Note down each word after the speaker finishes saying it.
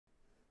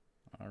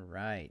All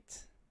right.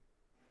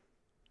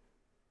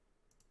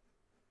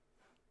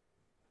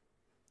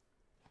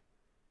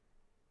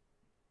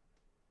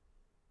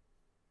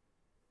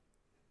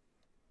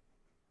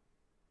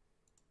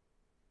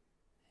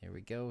 Here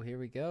we go. Here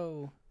we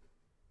go.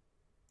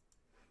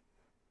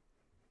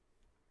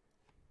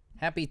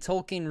 Happy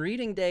Tolkien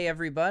Reading Day,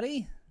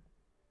 everybody.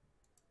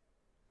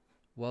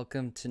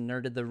 Welcome to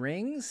Nerd of the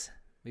Rings.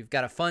 We've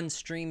got a fun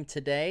stream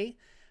today.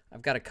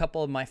 I've got a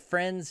couple of my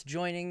friends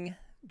joining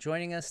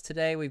us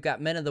today. We've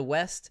got Men of the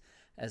West,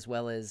 as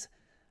well as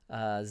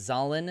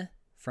Zalin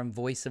from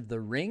Voice of the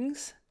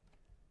Rings.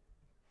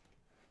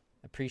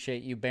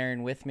 Appreciate you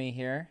bearing with me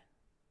here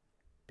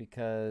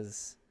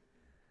because,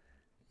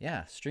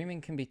 yeah, streaming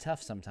can be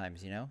tough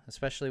sometimes, you know,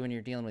 especially when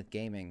you're dealing with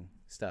gaming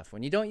stuff,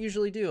 when you don't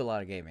usually do a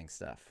lot of gaming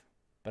stuff.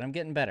 But I'm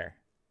getting better.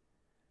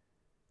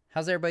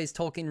 How's everybody's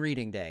Tolkien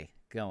Reading Day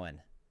going?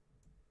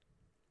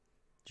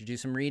 Did you do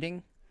some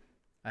reading?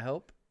 I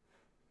hope.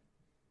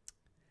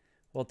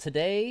 Well,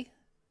 today,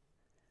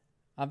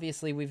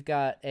 obviously, we've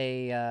got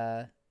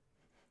a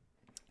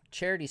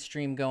charity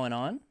stream going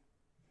on.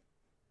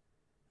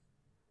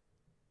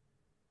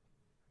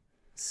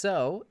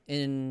 So,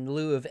 in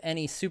lieu of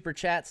any super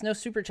chats, no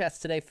super chats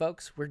today,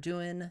 folks. We're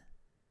doing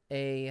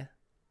a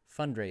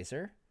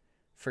fundraiser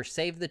for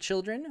Save the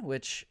Children,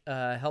 which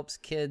helps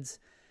kids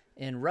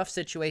in rough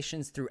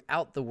situations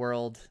throughout the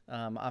world.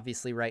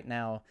 Obviously, right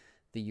now,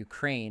 the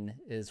Ukraine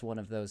is one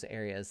of those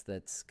areas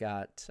that's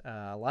got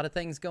a lot of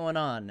things going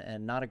on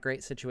and not a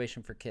great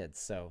situation for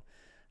kids. So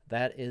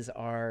that is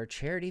our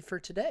charity for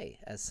today,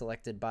 as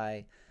selected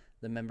by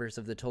the members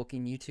of the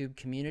Tolkien YouTube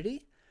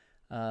community.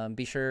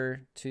 Be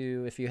sure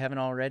to, if you haven't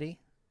already,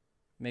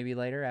 maybe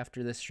later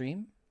after this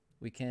stream,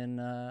 we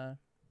can...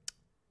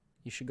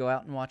 you should go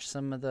out and watch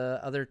some of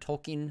the other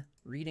Tolkien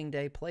Reading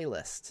Day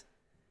playlist.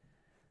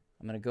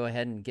 I'm going to go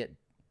ahead and get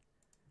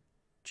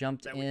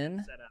jumped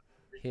in.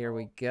 Here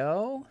we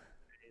go.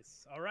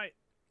 Nice. All right.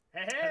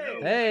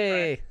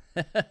 Hey.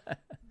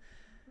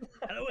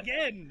 Hello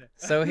again.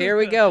 So here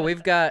we go.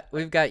 We've got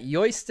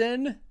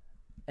Yoisten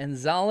and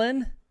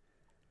Zalin.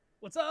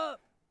 What's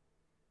up?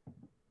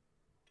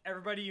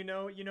 Everybody, you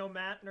know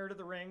Matt, Nerd of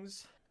the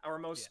Rings, our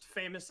most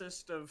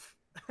famousest of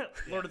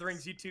Lord of the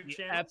Rings YouTube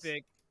channels.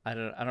 Epic. I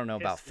don't know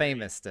about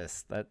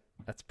famousness.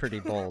 That's pretty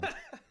bold.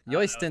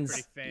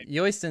 Yoisten's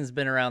Yoisten's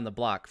been around the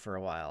block for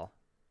a while.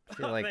 I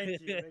feel like...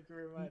 Thank you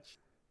very much.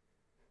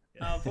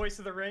 Voice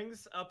of the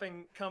Rings, up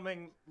and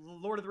coming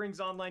Lord of the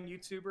Rings online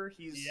YouTuber.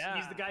 He's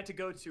the guy to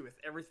go to with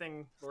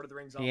everything Lord of the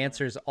Rings. He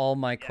answers all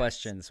my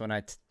questions when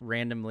I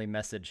randomly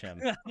message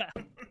him.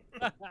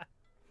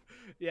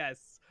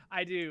 Yes,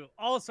 I do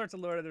all sorts of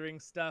Lord of the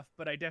Rings stuff,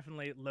 but I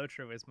definitely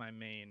LOTRO is my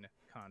main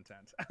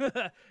content.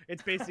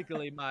 It's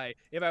basically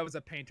if I was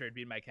a painter, it'd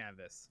be my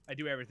canvas. I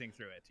do everything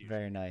through it. Usually.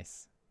 Very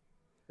nice.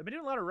 I've been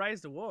doing a lot of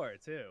Rise to War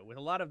too, with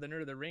a lot of the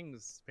Nerd of the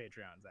Rings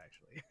Patreons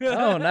actually.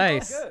 Oh,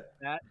 nice. Oh,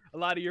 good. A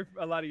lot of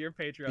your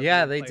Patreons.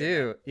 Yeah, they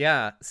do. That.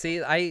 Yeah.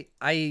 See, I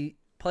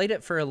played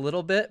it for a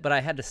little bit, but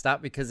I had to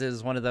stop because it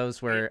was one of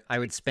those where I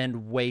would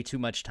spend way too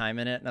much time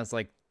in it, and I was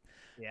like,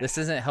 this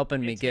isn't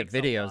helping me get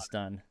videos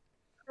done.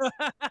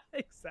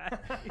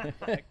 Exactly.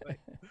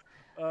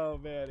 Oh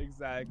man,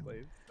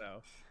 exactly.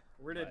 So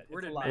where did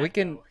Matt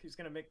go? He's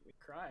gonna make me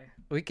cry.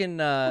 We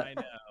can I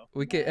know.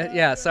 We can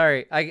yeah,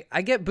 sorry.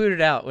 I get booted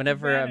out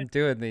whenever I'm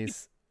doing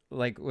these,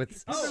 like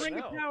with the Ring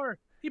of Power.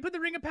 He put the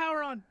Ring of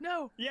Power on.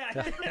 No. Yeah.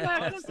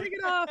 Let's take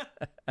it off.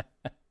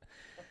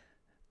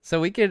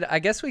 So I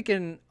guess we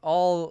can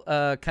all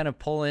kind of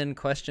pull in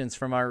questions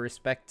from our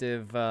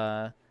respective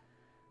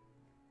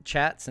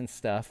chats and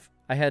stuff.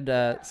 I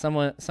had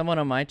someone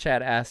on my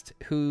chat asked,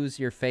 "Who's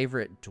your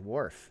favorite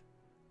dwarf?"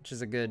 Which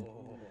is a good,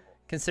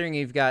 considering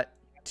you've got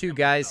two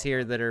guys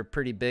here that are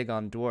pretty big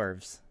on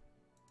dwarves,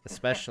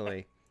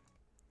 especially.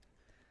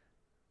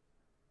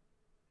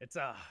 It's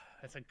a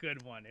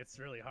good one. It's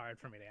really hard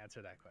for me to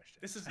answer that question.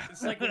 It's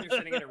like when you're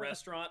sitting in a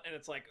restaurant and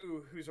it's like,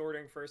 ooh, who's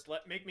ordering first?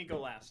 Make me go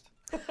last.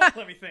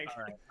 Let me think.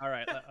 All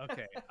right.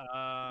 Okay.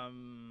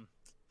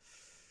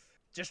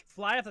 Just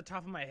fly off the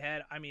top of my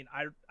head. I mean,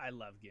 I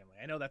love Gimli.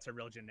 I know that's a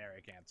real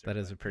generic answer. That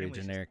is a pretty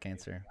Gimli's generic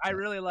answer. I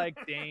really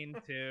like Dane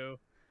too.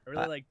 I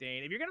really like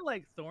Dane. If you're gonna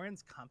like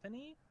Thorin's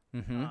Company,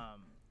 I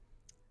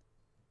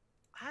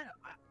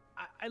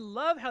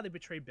love how they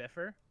portray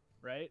Biffer,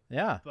 right?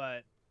 Yeah.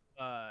 But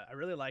I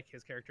really like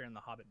his character in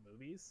the Hobbit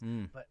movies.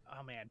 But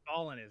oh man,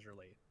 Balin is a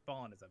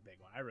big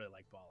one. I really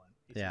like Balin.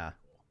 He's really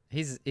cool.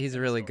 He's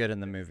really good in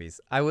the movies.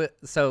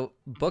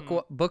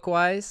 Book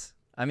wise,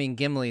 I mean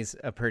Gimli's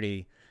a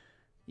pretty,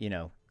 you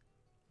know,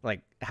 like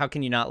how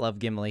can you not love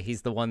Gimli?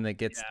 He's the one that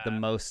gets the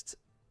most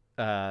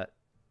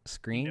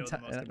screen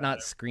time,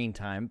 not screen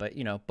time, but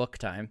you know, book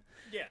time.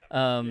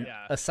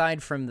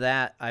 Aside from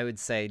that, I would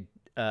say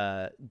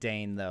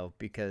Dane though,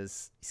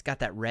 because he's got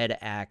that red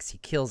axe. He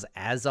kills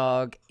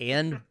Azog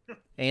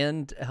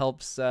and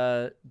helps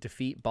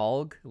defeat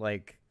Balg.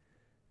 Like,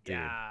 dude.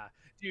 Yeah,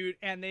 Dude,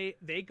 and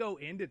they go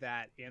into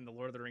that in the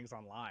Lord of the Rings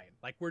Online.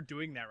 Like we're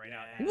doing that right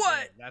now.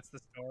 What? That's the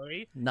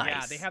story. Nice.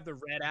 Yeah, they have the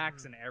red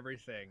axe and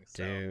everything.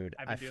 So Dude,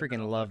 I I've been doing that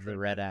freaking on love the LOTRO.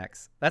 red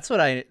axe. That's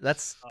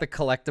the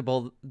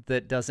collectible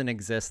that doesn't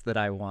exist that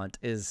I want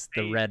is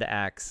the red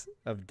axe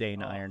of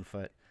Dane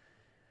Ironfoot.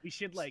 We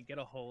should like get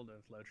a hold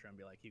of LOTRO and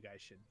be like, you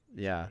guys should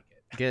Yeah.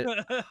 make it. Get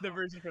the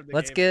version from the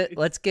let's game.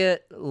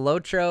 get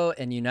LOTRO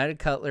and United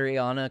Cutlery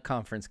on a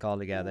conference call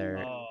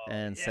together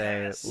and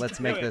say,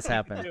 let's make this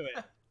happen. Do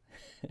it.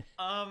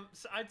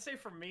 So I'd say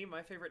for me,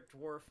 my favorite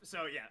dwarf.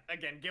 So yeah,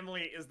 again,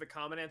 Gimli is the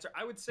common answer.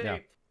 I would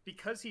say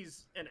because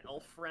he's an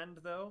elf friend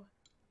though.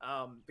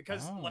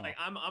 Because like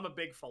I'm a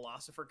big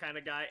philosopher kind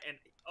of guy, and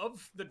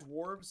of the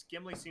dwarves,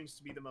 Gimli seems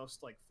to be the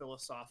most like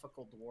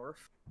philosophical dwarf.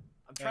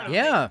 I'm trying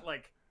to think,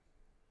 like,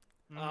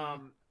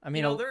 I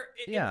mean,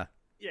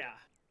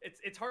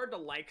 it's hard to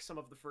like some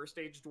of the first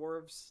age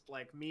dwarves,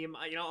 like meme.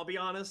 I'll be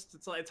honest,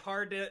 it's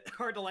hard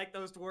to like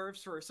those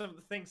dwarves for some of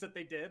the things that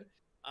they did.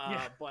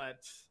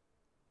 But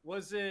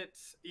was it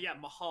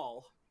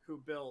Mahal who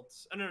built?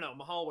 No,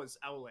 Mahal was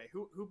Aule.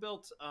 Who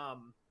built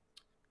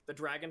the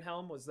dragon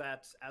helm? Was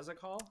that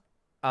Azaghal?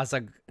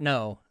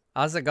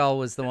 Azaghal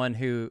was the one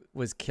who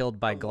was killed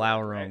by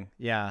Glaurung. Right?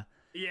 Yeah.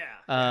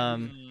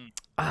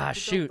 Yeah.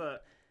 Shoot.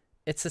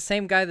 It's the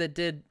same guy that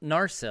did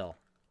Narsil.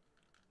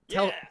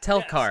 Telkar.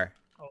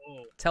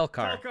 Yes.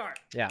 Telkar.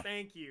 Yeah.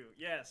 Thank you.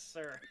 Yes,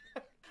 sir.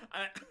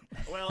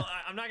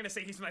 I'm not going to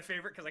say he's my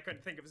favorite because I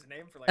couldn't think of his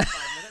name for like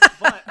 5 minutes,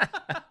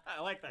 but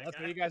I like that That's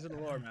guy. why you guys are the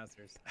lore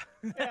masters.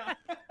 Yeah.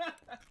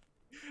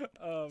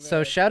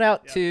 So shout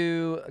out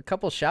to a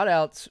couple shout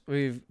outs.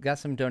 We've got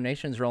some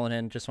donations rolling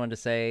in. Just wanted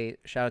to say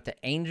shout out to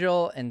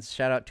Angel and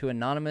shout out to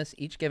Anonymous,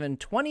 each given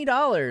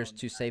 $20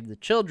 to save the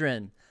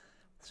children.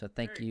 So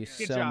thank you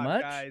so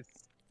much. Guys.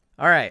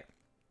 All right.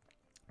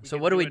 So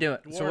what are we doing?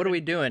 So what are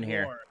we doing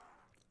here?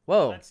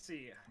 Whoa. Let's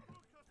see.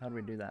 How do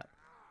we do that?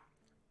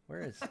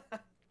 Where is? All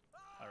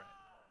right.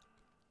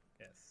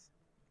 Yes.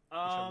 We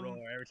should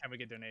roll every time we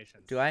get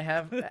donations. Do I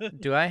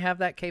have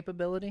that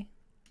capability?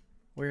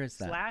 Where is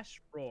that?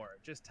 /roar.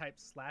 Just type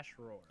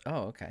 /roar.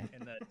 Oh, okay. In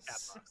the chat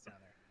box down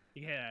there.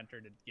 You can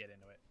enter to get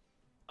into it.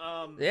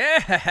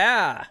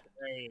 Yeah.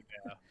 There you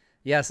go.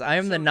 Yes, I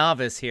am the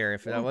novice here.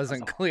 If that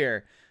wasn't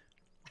clear.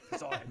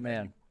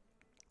 Man.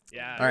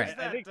 Yeah. All right.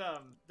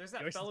 There's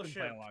that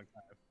fellowship,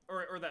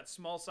 or that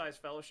small size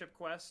fellowship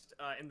quest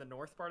in the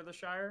north part of the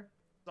Shire.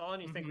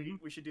 Solon, you think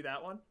we should do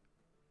that one?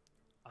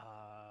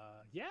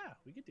 Yeah,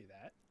 we could do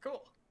that.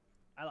 Cool.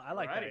 I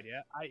like that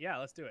idea. Yeah,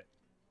 let's do it.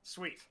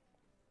 Sweet.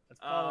 Let's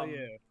follow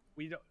you.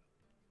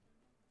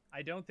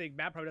 I don't think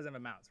Matt probably doesn't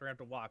have a mount, so we're gonna have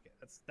to walk it.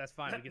 That's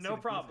fine. We can no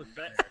problem.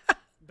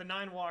 The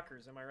 9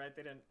 walkers, am I right?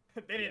 They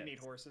didn't need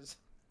horses.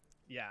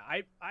 Yeah,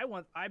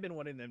 I've been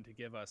wanting them to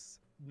give us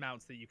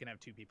mounts that you can have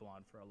 2 people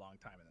on for a long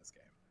time in this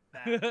game.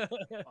 That's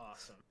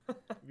awesome.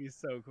 It'd be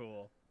so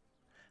cool.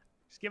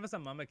 Just give us a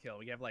mama kill.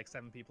 We have like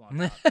 7 people on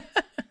top.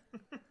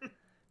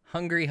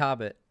 Hungry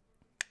Hobbit.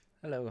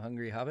 Hello,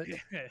 Hungry Hobbit.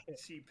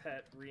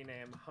 C-Pet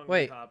rename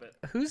Hungry Hobbit.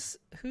 Who's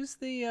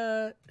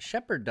the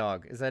shepherd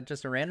dog? Is that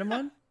just a random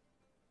one?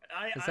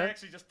 I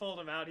actually just pulled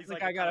him out. He's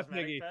like I got a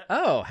piggy. Pet.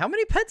 Oh, how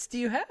many pets do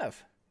you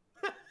have?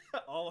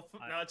 All of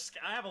them. No,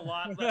 I have a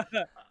lot.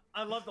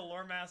 I love the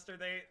lore master.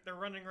 They're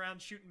running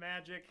around shooting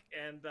magic,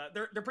 and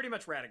they're pretty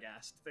much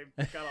Radagast.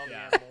 They've got all the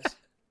animals.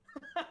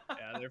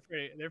 Yeah,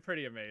 they're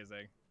pretty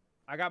amazing.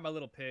 I got my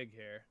little pig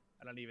here.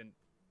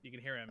 You can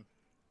hear him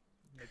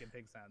making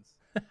pig sounds.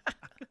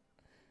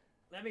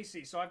 Let me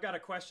see. So I've got a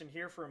question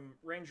here from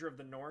Ranger of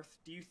the North.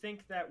 Do you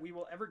think that we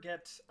will ever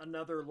get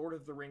another Lord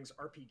of the Rings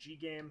RPG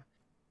game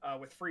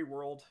with free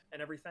world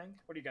and everything?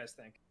 What do you guys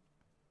think?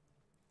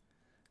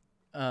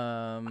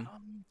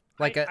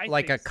 Like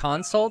a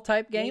console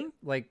type game?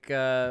 Like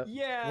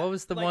yeah, what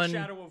was the like one?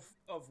 Shadow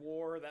of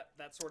War,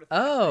 that sort of thing.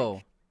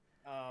 Oh.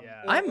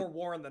 Or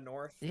War in the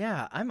North.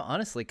 Yeah, I'm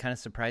honestly kind of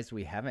surprised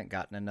we haven't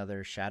gotten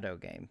another Shadow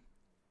game.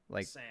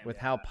 Like with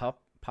how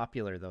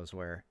popular those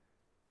were.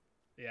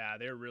 Yeah,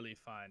 they're really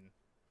fun.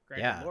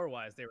 Granted,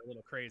 lore-wise, they were a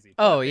little crazy.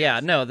 Oh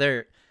yeah, no,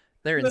 they're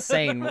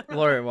insane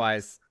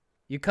lore-wise.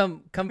 You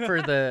come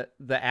for the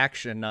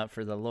action, not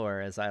for the lore,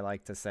 as I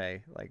like to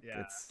say. Like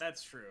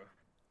that's true.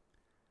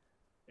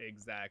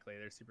 Exactly,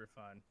 they're super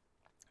fun.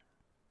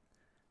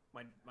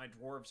 My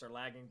dwarves are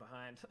lagging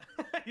behind.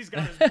 He's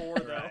got his boar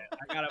though.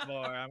 I got a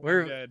boar.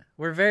 We're good.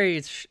 We're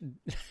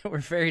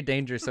very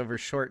dangerous over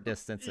short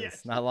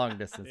distances, not long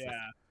distances.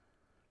 Yeah.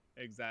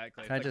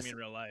 Exactly. Can it's like me in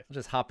real life. I'll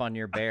just hop on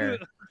your bear.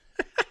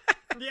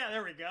 Yeah,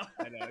 there we go.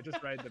 I know.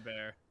 Just ride the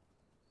bear.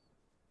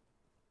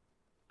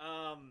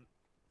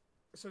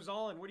 So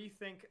Zolin, what do you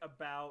think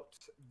about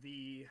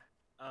the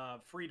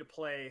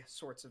free-to-play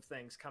sorts of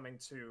things coming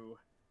to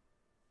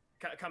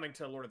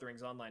Lord of the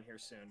Rings Online here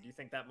soon? Do you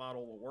think that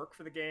model will work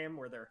for the game,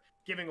 where they're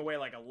giving away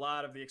like a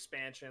lot of the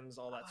expansions,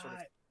 all that sort of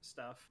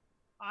stuff?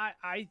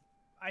 I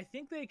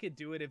think they could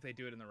do it if they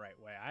do it in the right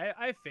way.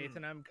 I have faith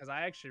in them because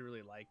I actually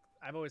really like.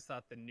 I've always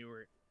thought the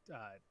newer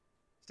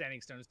Standing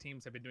Stones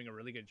teams have been doing a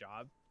really good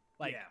job.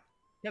 Like,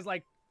 because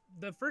like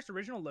the first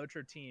original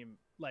LOTRO team,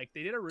 like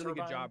they did a really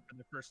good job for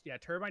the first. Yeah,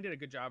 Turbine did a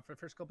good job for the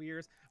first couple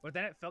years, but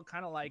then it felt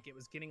kind of like it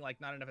was getting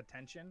like not enough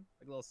attention,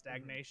 like a little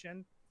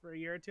stagnation for a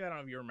year or two. I don't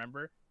know if you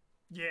remember.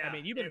 Yeah, I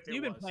mean, you've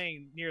been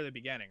playing near the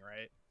beginning,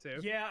 right? Too.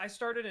 Yeah, I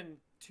started in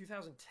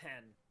 2010.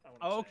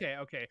 Oh,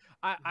 okay.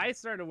 I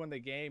started when the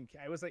game.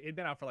 I was like, it'd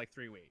been out for like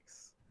 3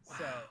 weeks. Wow.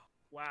 So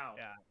wow.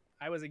 Yeah,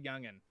 I was a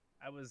youngin.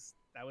 I was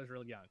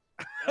real young.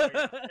 Oh,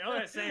 yeah.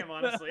 No, same,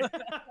 honestly.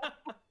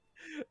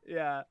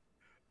 Yeah,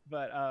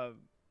 but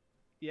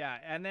yeah,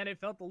 and then it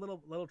felt a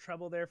little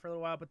trouble there for a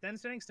little while. But then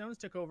Standing Stones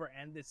took over,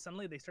 and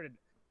suddenly they started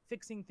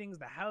fixing things,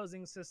 the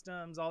housing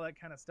systems, all that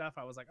kind of stuff.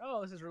 I was like,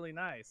 oh, this is really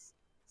nice.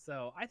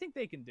 So I think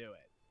they can do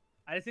it.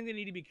 I just think they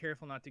need to be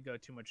careful not to go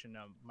too much into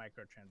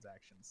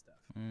microtransaction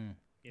stuff.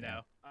 You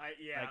know,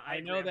 I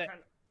know that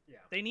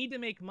they need to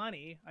make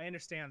money. I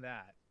understand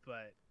that,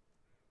 but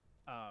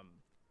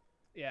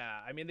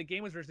yeah, I mean the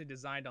game was originally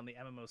designed on the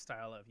MMO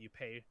style of you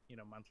pay,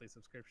 monthly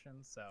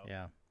subscriptions. So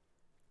yeah,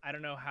 I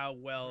don't know how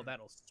well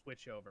that'll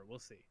switch over. We'll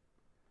see.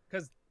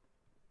 Because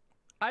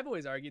I've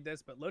always argued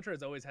this, but LOTRO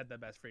has always had the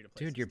best free to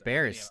play. Dude, your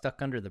bear is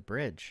stuck under the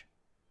bridge.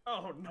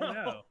 Oh no! Oh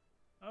no!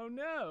 Oh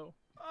no!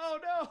 Oh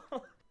no!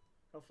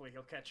 Hopefully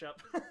he'll catch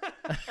up.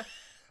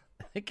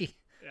 I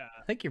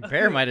think your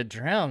bear might have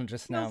drowned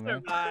just He'll now,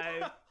 man.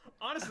 survive.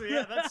 Honestly,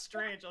 yeah, that's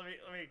strange. Let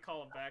me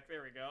call him back.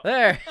 There we go.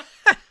 There.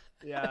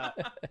 Yeah.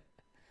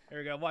 Here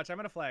we go. Watch, I'm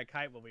gonna fly a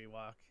kite while we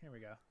walk. Here we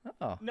go.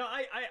 Oh. No,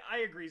 I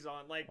agree,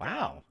 Zon. Like,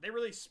 wow. They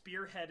really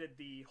spearheaded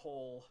the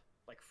whole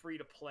like free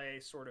to play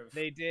sort of.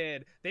 They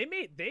did. They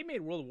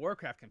made World of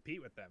Warcraft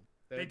compete with them.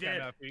 They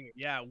did.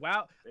 Yeah.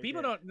 WoW.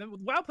 People don't.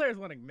 WoW players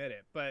won't admit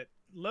it, but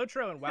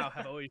LOTRO and WoW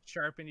have always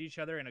sharpened each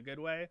other in a good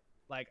way.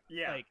 Like,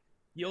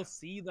 you'll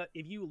see that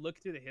if you look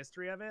through the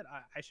history of it.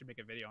 I should make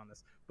a video on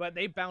this, but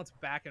they bounce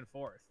back and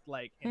forth,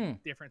 like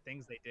in different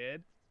things they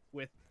did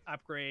with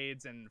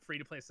upgrades and free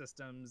to play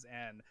systems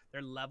and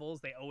their levels.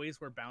 They always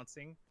were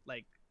bouncing.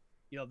 Like,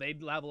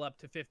 they'd level up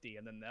to 50,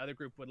 and then the other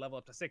group would level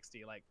up to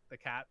 60. Like the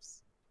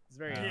caps. It's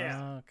very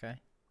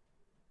okay.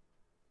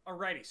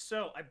 Alrighty,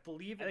 so I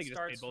believe it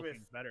starts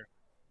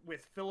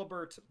with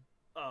Philibert.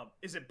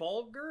 Is it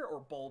Bulger or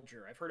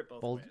Bulger? I've heard it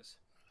both ways.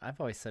 I've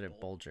always said it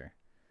Bulger.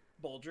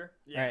 Bulger.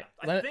 Yeah, right,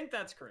 I think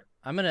that's correct.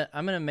 I'm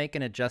gonna make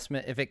an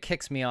adjustment. If it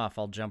kicks me off,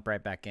 I'll jump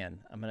right back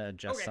in. I'm gonna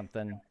adjust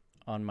something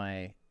on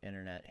my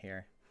internet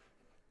here.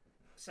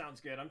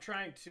 Sounds good. I'm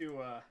trying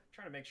to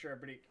make sure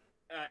everybody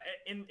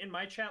in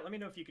my chat. Let me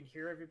know if you can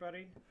hear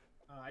everybody.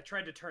 I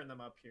tried to turn them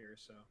up here,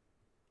 so.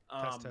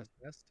 Test.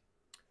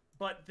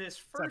 But this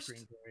first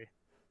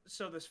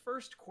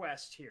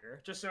quest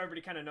here, just so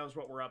everybody kind of knows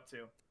what we're up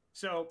to.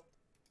 So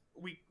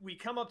we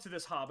come up to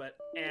this hobbit,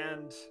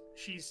 and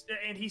he's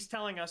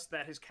telling us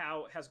that his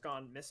cow has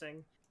gone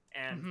missing,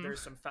 and there's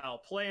some foul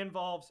play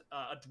involved.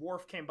 A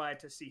dwarf came by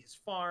to see his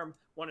farm,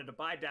 wanted to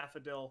buy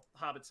Daffodil. The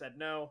hobbit said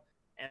no,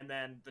 and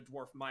then the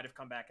dwarf might have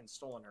come back and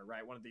stolen her.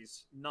 Right, one of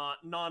these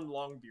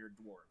non-Longbeard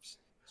dwarves.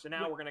 So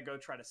now we're gonna go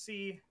try to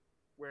see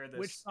where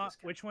this.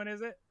 Which one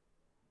is it?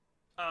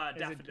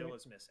 Daffodil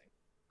is missing.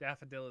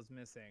 Daffodil is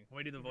missing. Can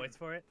we do the voice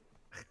for it?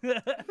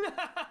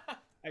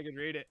 I could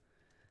read it.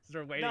 Since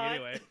we're waiting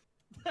anyway.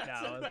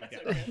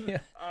 Okay.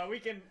 We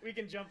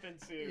can jump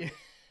into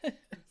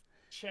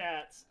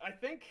chats. I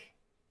think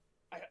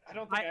I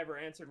don't think I ever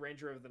answered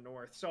Ranger of the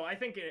North. So I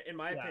think in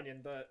my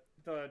opinion the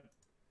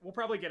we'll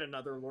probably get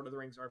another Lord of the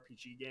Rings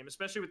RPG game,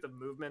 especially with the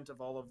movement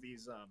of all of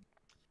these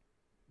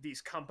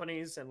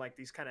companies and like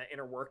these kind of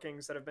inner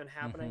workings that have been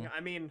happening. I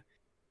mean,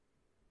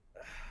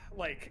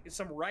 like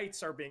some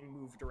rights are being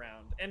moved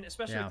around, and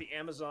especially with the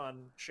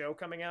Amazon show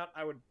coming out,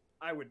 I would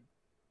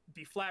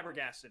be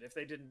flabbergasted if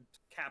they didn't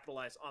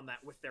capitalize on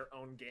that with their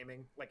own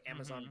gaming, like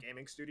Amazon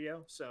gaming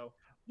studio. So,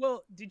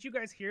 well, did you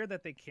guys hear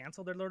that they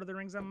canceled their Lord of the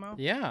Rings MMO?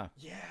 Yeah.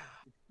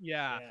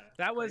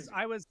 That was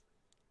I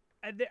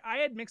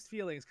had mixed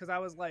feelings because I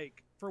was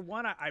like, for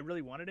one, I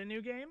really wanted a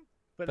new game,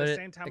 but at the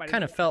same time, it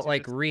kind of felt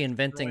like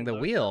reinventing the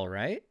wheel,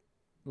 right?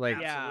 Like,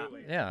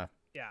 absolutely. Yeah.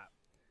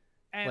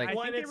 And I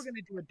think they were going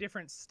to do a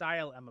different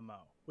style MMO,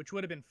 which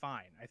would have been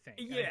fine, I think.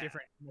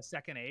 Different in the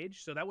second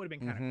age, so that would have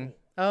been kind of cool.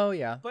 Oh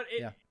yeah. But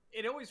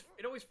it always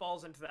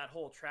falls into that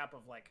whole trap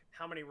of like,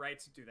 how many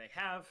rights do they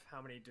have?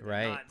 How many do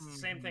they not? It's the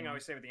same thing I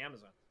always say with the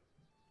Amazon.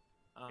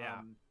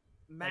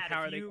 Matt, like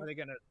how are they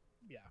gonna?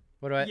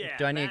 What do I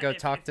need to go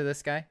talk to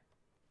this guy?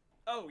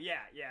 Oh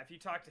yeah. If you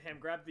talk to him,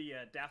 grab the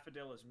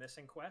Daffodil is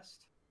Missing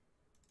quest.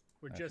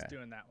 We're just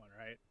doing that one,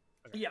 right?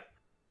 Okay. Yeah.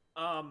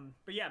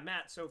 But yeah,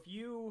 Matt. So if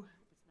you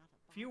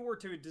were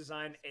to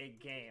design a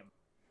game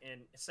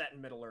set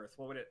in Middle Earth,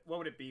 what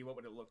would it be? What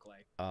would it look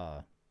like?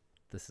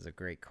 This is a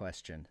great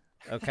question.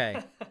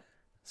 Okay.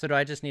 So do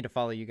I just need to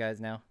follow you guys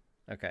now?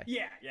 Okay.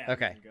 Yeah.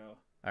 Okay. Go.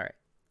 All right.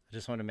 I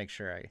just want to make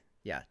sure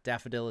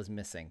Daffodil is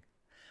Missing.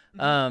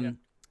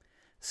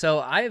 So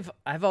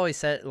I've always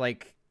said,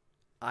 like,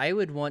 I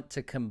would want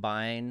to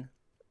combine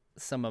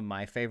some of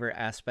my favorite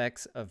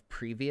aspects of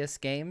previous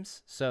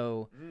games.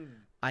 So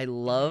I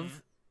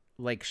love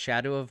like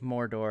Shadow of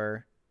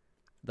Mordor,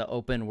 the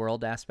open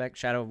world aspect.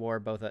 Shadow of War,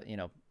 both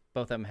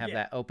both of them have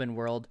that open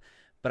world,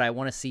 but I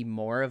want to see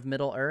more of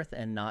Middle Earth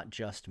and not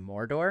just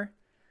Mordor.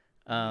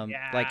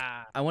 Like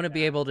I want to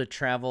be able to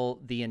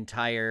travel the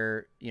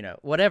entire, you know,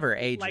 whatever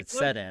age Like it's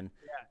set in.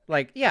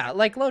 Like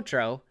like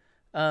LOTRO.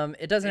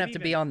 It doesn't have to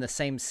be on the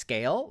same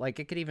scale. Like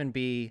it could even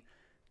be,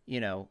 you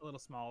know, a little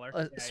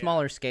smaller,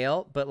 smaller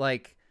scale, but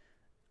like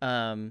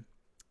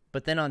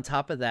but then on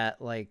top of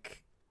that,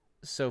 like,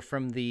 so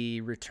from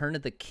the Return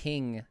of the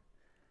King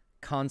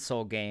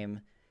console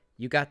game,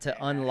 you got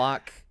to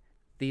unlock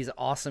these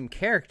awesome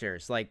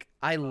characters. Like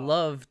I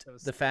loved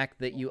the fact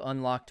that you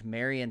unlocked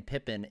Merry and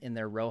Pippin in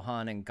their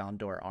Rohan and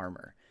Gondor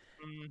armor.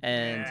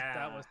 And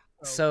that was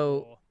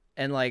so cool.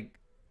 And like,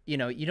 you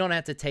know, you don't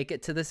have to take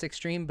it to this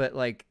extreme, but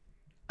like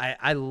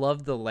I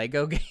love the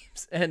Lego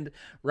games. And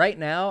right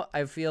now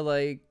I feel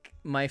like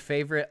my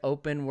favorite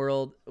open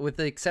world, with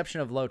the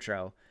exception of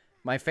LOTRO,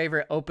 my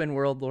favorite open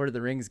world Lord of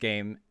the Rings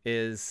game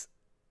is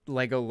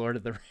Lego Lord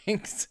of the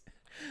Rings.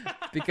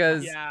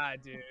 Because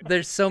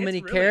there's so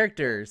many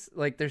characters.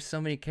 Like there's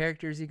so many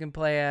characters you can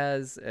play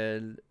as,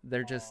 and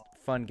they're just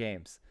fun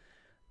games.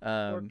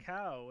 Poor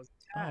cow was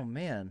attacked. Oh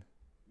man.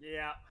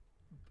 Yeah.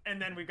 And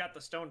then we've got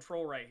the stone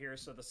troll right here,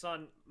 so the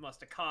sun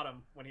must have caught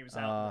him when he was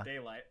out in the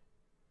daylight.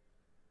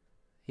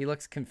 He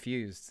looks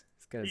confused.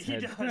 He's got his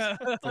head.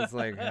 Does. It's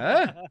like,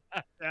 huh?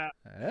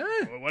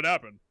 Well, what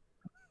happened?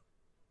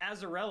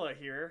 Azarella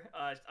here,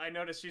 I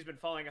noticed she's been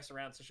following us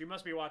around, so she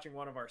must be watching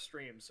one of our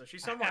streams. So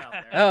she's somewhere out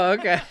there. Oh,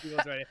 okay.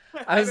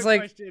 I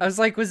was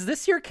like, was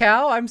this your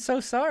cow? I'm so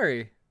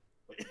sorry.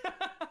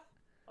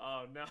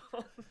 Oh no.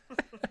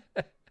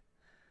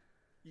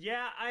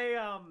 Yeah,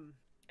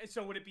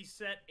 so would it be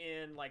set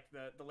in like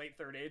the late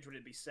Third Age? Would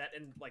it be set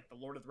in like the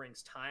Lord of the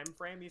Rings time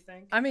frame, you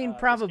think? I mean,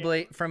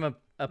 probably from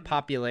a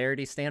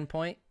popularity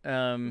standpoint.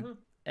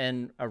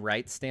 And a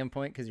rights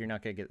standpoint, because you're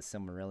not going to get the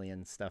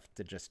Silmarillion stuff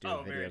to just do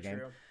a video game.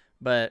 True.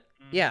 But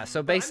yeah,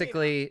 so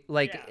basically,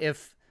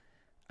 if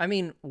I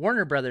mean,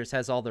 Warner Brothers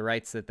has all the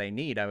rights that they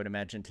need, I would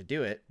imagine, to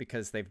do it,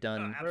 because they've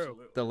done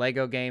the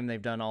Lego game, they've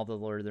done all the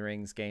Lord of the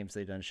Rings games,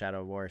 they've done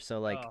Shadow of War.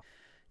 So like,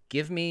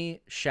 give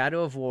me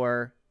Shadow of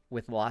War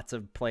with lots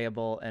of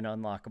playable and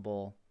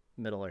unlockable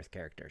Middle Earth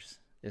characters.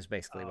 Is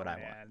basically what I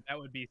want. That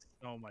would be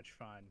so much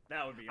fun.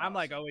 That would be awesome. I'm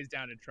like always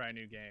down to try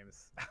new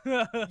games.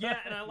 Yeah,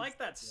 and I like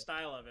that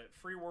style of it.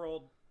 Free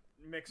world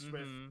mixed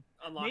with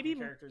unlocking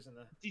characters in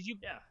the.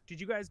 Did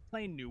you guys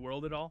play New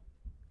World at all?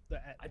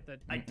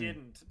 I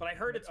didn't, but I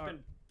heard it's been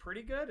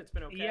pretty good. It's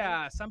been okay.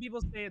 Yeah, some people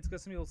say it's good,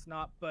 some people it's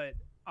not, but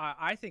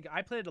I think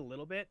I played it a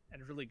little bit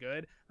and it's really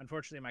good.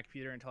 Unfortunately, my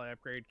computer until I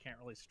upgrade can't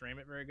really stream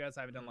it very good,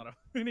 so I haven't done a lot of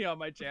video on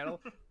my channel.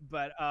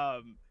 But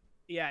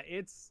yeah,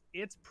 it's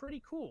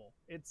pretty cool.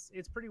 It's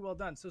pretty well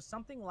done. So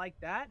something like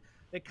that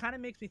kind of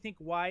makes me think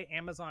why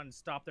Amazon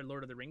stopped their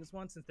Lord of the Rings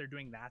one, since they're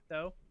doing that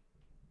though.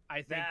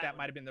 I think that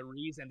might have been the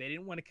reason. They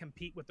didn't want to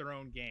compete with their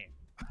own game.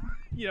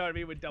 You know what I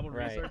mean? With double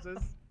resources.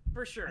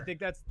 For sure. I think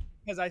that's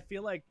because I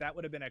feel like that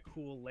would have been a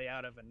cool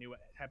layout of a new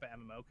type of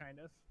MMO kind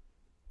of.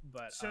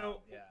 But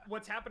so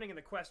what's happening in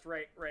the quest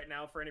right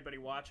now for anybody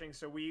watching?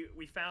 So we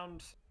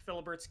found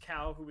Philibert's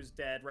cow, who was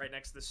dead, right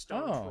next to the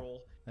stone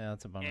troll. Yeah,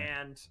 that's a bummer.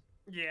 And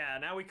yeah,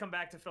 now we come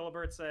back to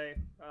Philibert, say,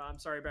 I'm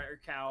sorry about your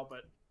cow,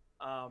 but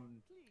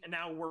and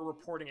now we're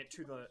reporting it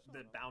to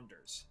the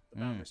bounders,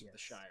 of the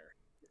Shire.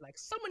 Like,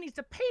 someone needs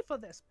to pay for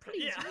this,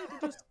 please. Yeah. We need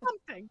to do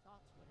something.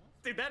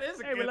 Dude, that is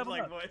a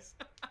good voice.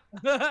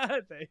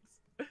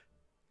 Thanks.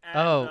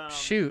 And,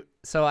 shoot.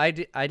 So I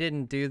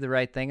didn't do the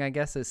right thing, I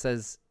guess. It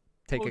says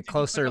take a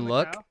closer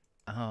look.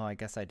 Oh, I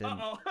guess I didn't.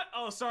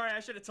 Oh, sorry. I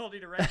should have told you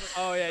to right click.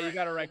 Oh, yeah, you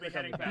got to right click.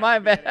 My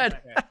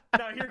bad.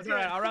 No, you're good.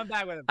 Right. I'll run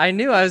back with him. I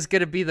knew I was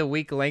going to be the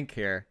weak link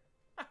here.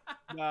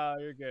 No,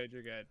 you're good.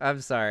 You're good.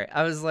 I'm sorry.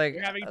 I was like,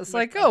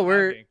 oh,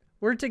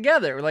 we're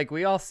together. Like,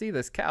 we all see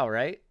this cow,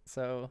 right?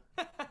 So,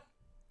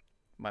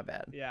 my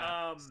bad.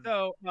 Yeah.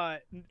 So,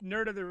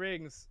 Nerd of the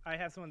Rings, I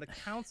have someone, the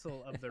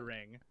Council of the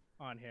Ring,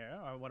 on here,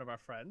 one of our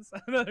friends.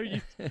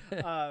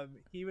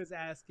 He was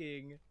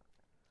asking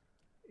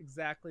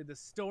exactly the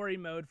story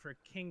mode for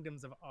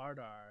Kingdoms of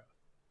Ardar,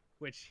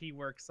 which he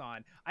works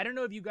on. I don't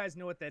know if you guys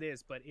know what that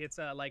is, but it's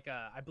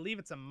I believe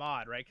it's a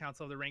mod, right?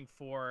 Council of the Ring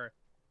for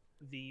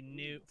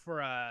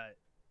a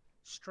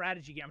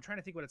strategy game. I'm trying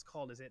to think what it's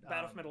called. Is it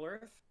Battle for Middle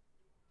Earth?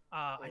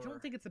 I don't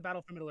think it's the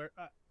Battle for Middle Earth.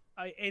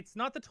 It's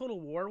not the Total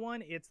War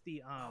one. It's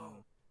the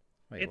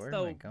Wait, it's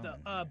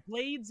the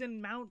Blades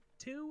in Mount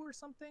 2 or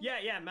something.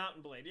 Yeah,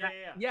 Mountain Blade.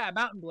 Yeah,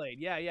 Mountain Blade.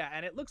 Yeah,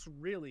 and it looks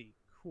really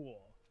cool.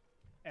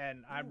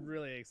 And I'm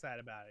really excited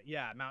about it.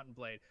 Yeah, Mountain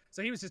Blade.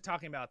 So he was just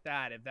talking about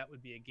that, if that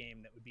would be a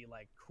game that would be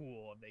like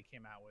cool if they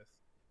came out with,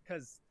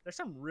 because there's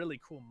some really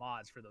cool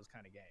mods for those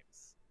kind of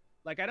games.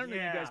 Like, I don't know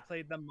if you guys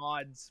played the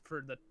mods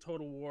for the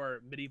Total War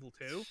Medieval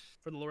 2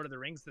 for the Lord of the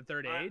Rings, the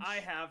Third Age. I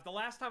have. The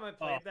last time I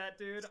played that,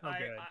 dude,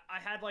 I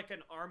had like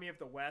an army of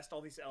the West,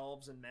 all these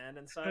elves and men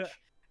and such.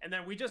 And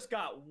then we just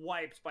got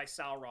wiped by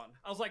Sauron.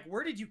 I was like,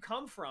 where did you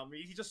come from?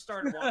 He just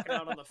started walking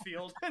out on the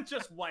field and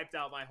just wiped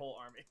out my whole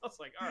army. I was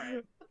like, all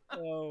right.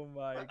 Oh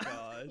my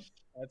gosh.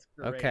 That's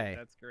great. Okay.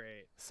 That's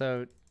great.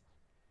 So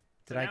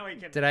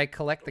Did I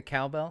collect the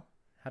cowbell?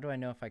 How do I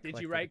know if I collected?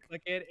 Did you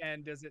right-click it,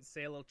 and does it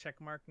say a little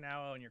check mark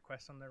now on your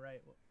quest on the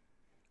right?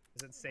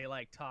 Does it say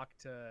like talk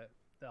to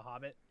the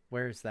Hobbit?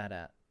 Where is that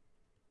at?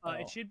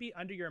 It should be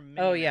under your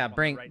menu. Oh yeah,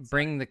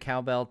 bring the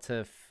cowbell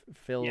to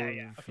Phil.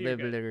 Yeah.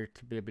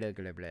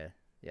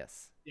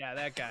 Yes. Yeah,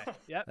 that guy.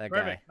 Yep. That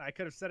perfect. guy. I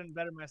could have said it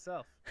better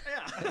myself.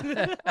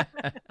 Yeah.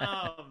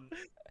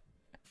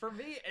 For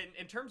me,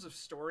 in terms of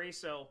story,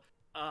 so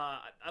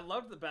I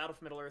loved the Battle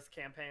for Middle-earth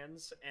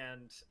campaigns,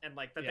 and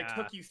like that they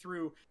took you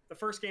through. The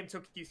first game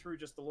took you through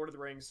just the Lord of the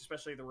Rings,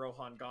 especially the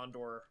Rohan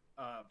Gondor,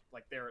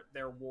 like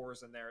their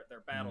wars and their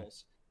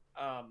battles.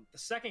 The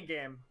second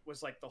game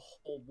was like the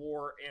whole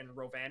war in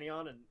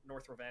Rovanion and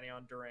North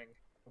Rovanion during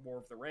the War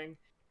of the Ring,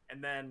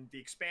 and then the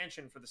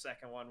expansion for the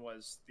second one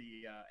was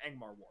the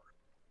Angmar War.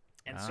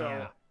 And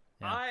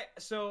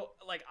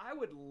I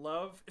would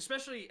love,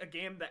 especially a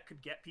game that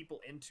could get people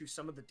into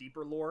some of the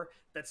deeper lore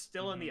that's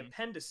still in the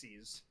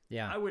appendices.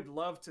 Yeah, I would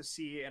love to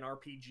see an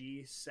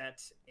RPG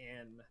set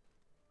in.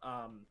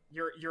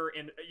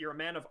 You're a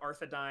man of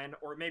Arthedain,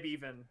 or maybe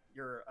even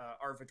you're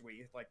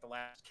Arvidwi, like the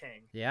Last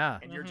King. Yeah,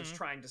 and you're just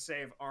trying to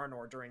save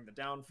Arnor during the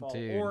downfall,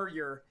 Dude. or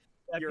you're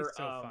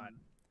so fun.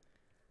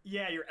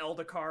 Yeah, you're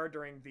Eldakar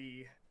during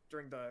the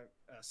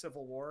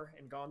Civil War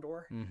in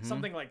Gondor.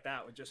 Something like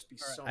that would just be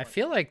so. I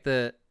feel fun. like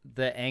the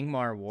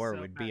Angmar War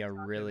would be a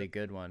really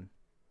good one.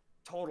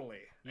 Totally.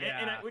 Yeah.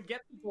 And it would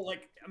get people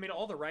like, I mean,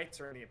 all the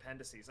rights are in the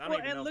appendices. I don't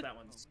even know if that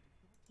one's.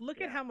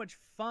 Look at how much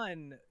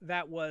fun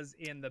that was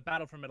in the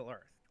Battle for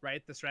Middle-earth,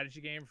 right? The strategy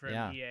game from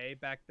EA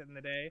back in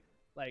the day.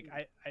 Like,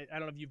 I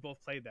don't know if you've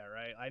both played that,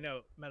 right? I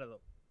know,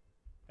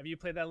 have you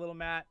played that little,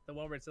 Matt? The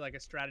one where it's like a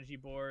strategy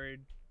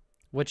board?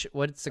 What's it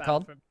called? It's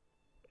called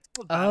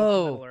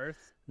Battle for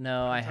Middle-earth.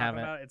 No, I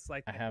haven't. It's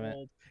like I haven't.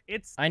 Old,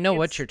 I know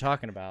what you're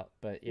talking about,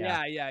 but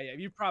yeah. Yeah.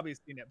 You've probably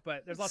seen it,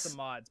 but there's lots of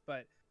mods.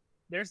 But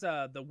there's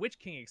the Witch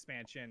King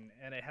expansion,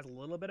 and it has a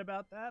little bit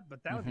about that,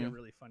 but that would be a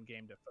really fun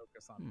game to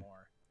focus on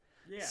more.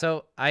 Yeah.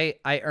 So I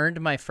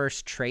earned my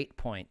first trait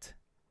point.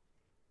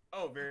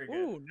 Oh, very good.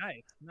 Ooh,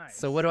 nice.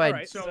 So what do I?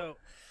 Right, so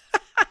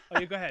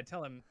you go ahead.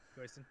 Tell him,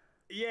 Royston.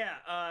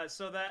 Yeah.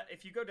 So that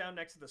if you go down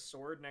next to the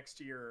sword, next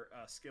to your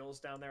skills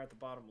down there at the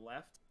bottom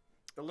left,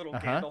 the little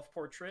Gandalf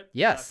portrait.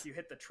 Yes. If you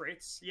hit the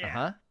traits,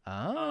 yeah.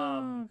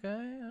 Oh,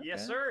 okay.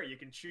 Yes, sir. You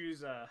can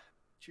choose a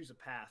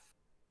path.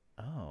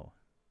 Oh,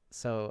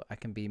 so I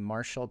can be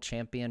Martial,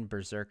 Champion,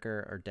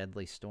 Berserker, or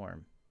Deadly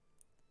Storm.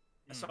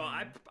 So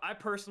I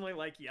personally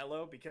like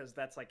yellow because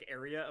that's like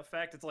area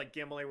effect. It's like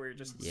Gimli where you're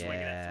just swinging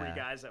at 3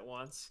 guys at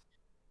once.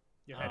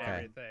 You hit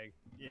everything.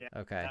 Yeah.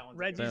 Okay.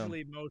 Red's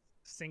usually most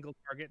single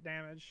target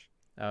damage.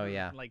 Oh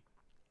yeah. Like.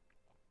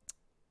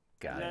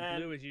 Got it.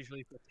 Blue is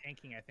usually for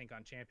tanking, I think,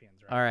 on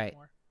champions, right?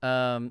 All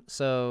right.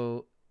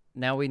 So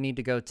now we need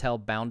to go tell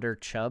Bounder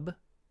Chubb,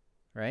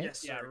 right?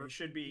 Yes, sir. You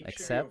should be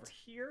Accept. Over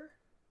here.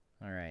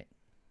 All right.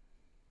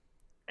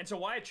 And so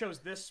why I chose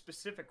this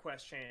specific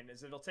quest chain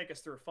is it'll take us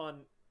through a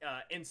fun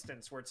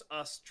instance where it's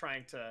us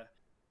trying to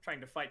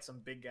fight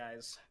some big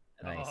guys.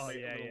 Nice. A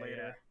little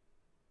later.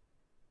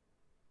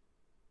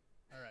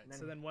 All right.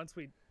 So then once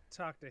we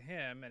talk to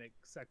him and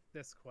accept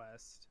this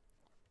quest,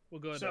 we'll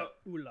go to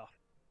Ula.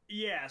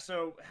 Yeah.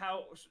 So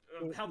how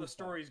the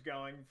story's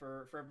going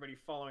for everybody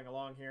following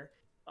along here.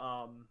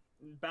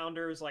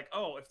 Bounder's like,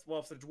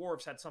 if the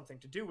dwarves had something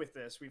to do with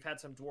this, we've had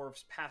some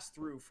dwarves pass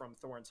through from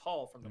Thorn's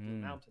Hall from the Blue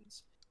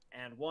Mountains.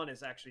 And one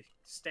is actually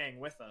staying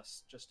with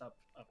us just up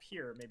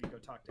here. Maybe go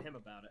talk to him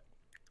about it.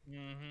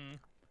 Mm-hmm.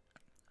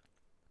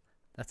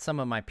 That's some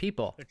of my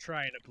people. They're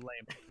trying to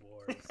blame the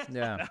dwarves.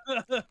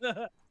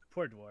 Yeah.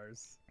 Poor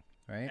dwarves.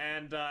 Right.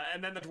 And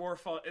then the dwarf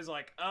is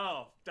like,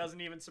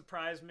 doesn't even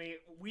surprise me.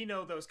 We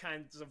know those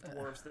kinds of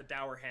dwarves, the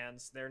Dour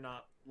Hands. They're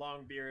not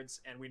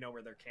Longbeards, and we know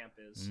where their camp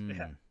is.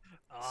 Yeah.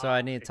 So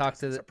I need to talk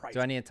to do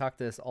I need to talk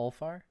to this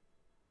Ulfar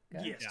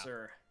guy? Yes,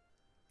 sir.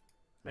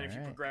 Then if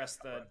you progress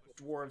the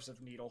Dwarves of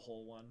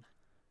Needlehole one.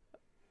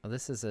 Oh,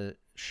 this is a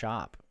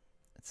shop,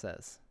 it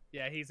says.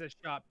 Yeah, he's a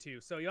shop too.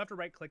 So you have to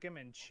right-click him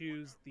and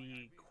choose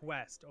the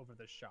quest over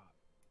the shop,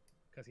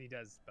 because he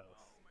does both.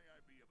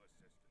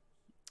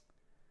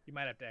 You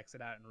might have to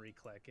exit out and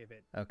re-click if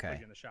it puts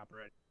you in the shop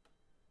already.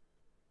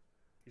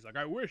 He's like,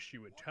 I wish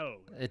you would tell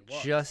me.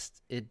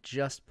 It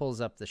just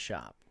pulls up the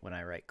shop when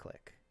I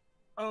right-click.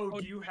 Oh,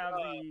 do you have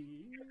the...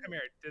 Come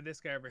here, to this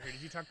guy over here.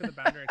 Did you talk to the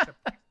Bounder?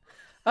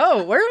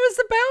 Oh, where was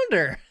the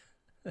Bounder?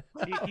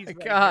 He's my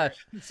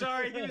gosh.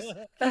 Sorry, he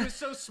was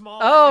so small.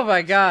 Oh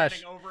my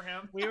gosh. Over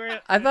him.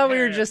 I thought we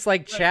were just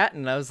like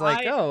chatting. I was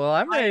like,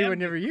 I'm ready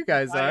whenever you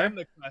guys are.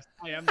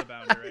 I am the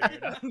Bounder right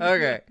here.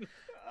 Okay.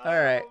 All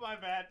right. Oh, my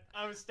bad.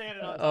 I was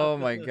standing on top. Oh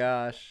my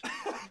gosh.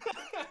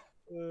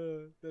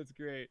 That's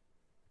great.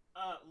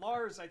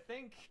 Lars, I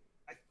think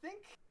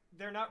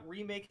they're not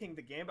remaking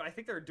the game, but I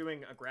think they're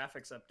doing a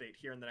graphics update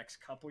here in the next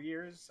couple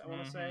years, I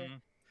want to say.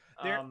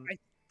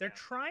 They're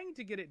trying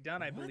to get it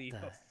done, I believe,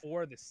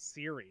 before the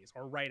series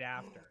or right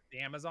after the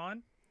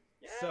Amazon.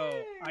 Yay! So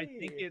I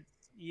think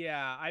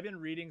I've been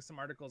reading some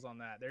articles on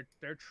that.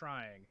 They're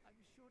trying.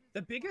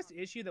 The biggest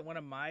issue that one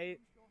of my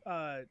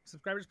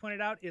subscribers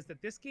pointed out is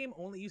that this game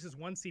only uses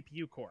one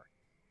CPU core,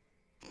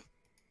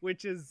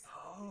 which is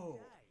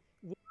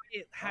why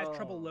it has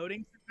trouble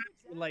loading sometimes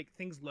when like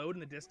things load in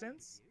the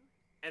distance.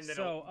 And then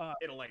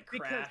it'll like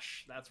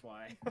crash. That's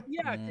why.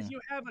 Yeah, because you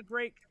have a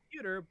great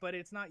computer, but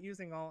it's not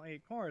using all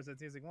 8 cores.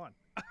 It's using 1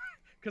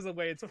 because of the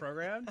way it's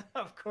programmed.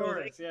 Of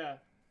course, yeah.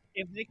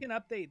 If they can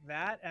update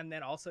that and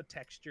then also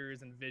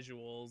textures and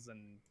visuals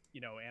and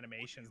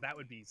animations, that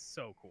would be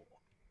so cool.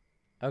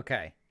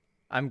 Okay,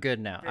 I'm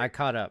good now. I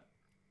caught up.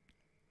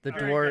 The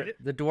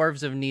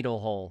dwarves of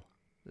Needlehole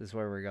is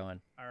where we're going.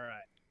 All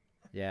right.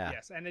 Yeah.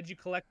 Yes, and did you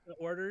collect the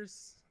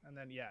orders? And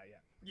then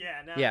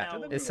yeah.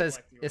 Now it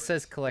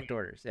says collect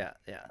orders. Yeah.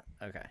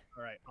 Okay.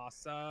 All right.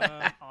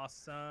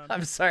 Awesome.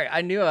 I'm sorry.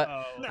 I knew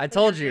I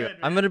told you good,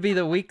 I'm gonna be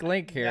the weak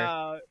link here.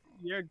 No,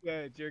 you're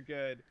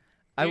good.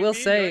 I will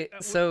say,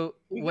 so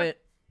when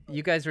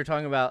you guys were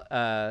talking about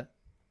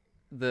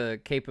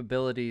the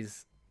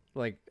capabilities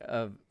like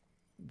of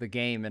the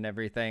game and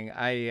everything,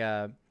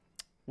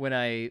 when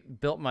I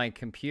built my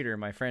computer,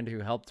 my friend who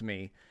helped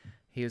me,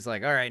 he was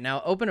like, all right,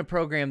 now open a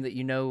program that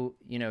you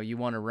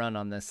want to run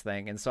on this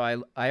thing. And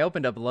so I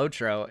opened up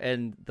LOTRO,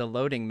 and the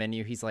loading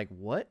menu, he's like,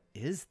 what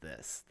is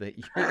this that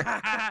you're...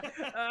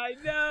 I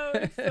know,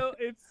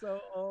 it's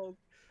so old.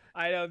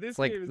 I know, this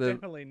game is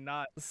definitely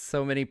not...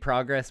 So many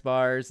progress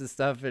bars and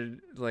stuff, and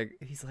like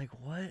he's like,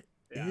 what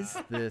is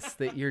this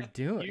that you're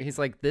doing? He's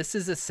like, this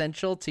is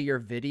essential to your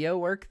video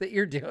work that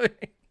you're doing.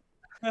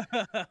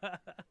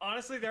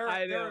 Honestly, there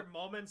are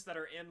moments that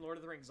are in Lord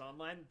of the Rings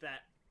Online that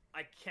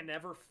I can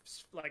never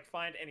like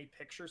find any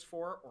pictures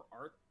for or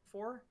art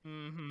for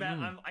that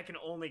I can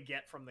only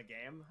get from the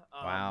game.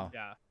 Wow.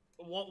 Yeah.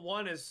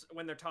 One is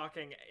when they're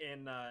talking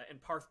in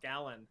Parth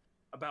Galen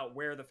about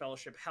how the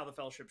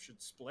Fellowship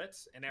should split,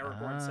 and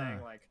Aragorn saying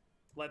like,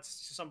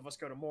 some of us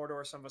go to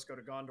Mordor, some of us go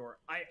to Gondor.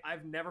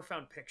 I've never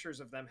found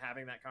pictures of them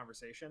having that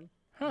conversation.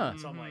 Huh.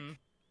 So I'm like,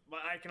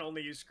 I can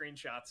only use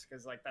screenshots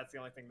because like that's the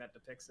only thing that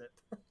depicts it.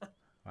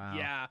 Wow.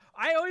 Yeah,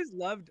 I always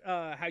loved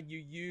how you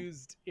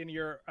used in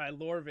your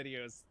lore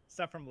videos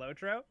stuff from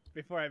LOTRO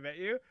before I met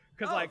you,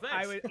 because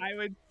I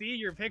would see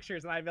your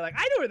pictures and I'd be like,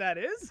 I know where that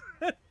is.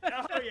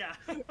 Oh yeah.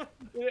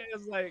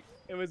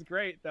 It was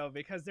great though,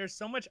 because there's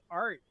so much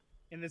art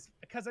in this.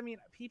 Because I mean,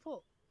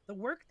 the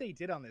work they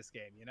did on this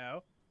game,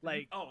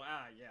 like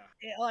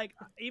like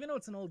even though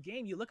it's an old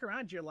game, you look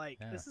around, you're like,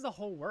 this is a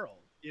whole world.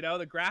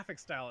 The graphic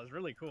style is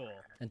really cool.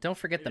 And don't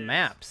forget the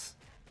maps.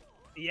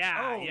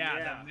 Yeah,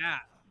 the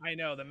map. I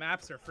know, the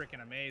maps are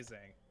freaking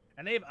amazing.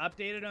 And they've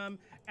updated them.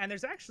 And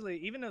there's actually,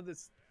 even though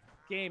this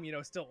game,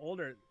 is still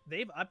older,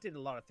 they've updated a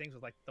lot of things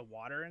with like the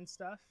water and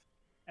stuff.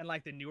 And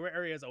like the newer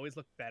areas always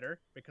look better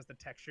because the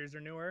textures are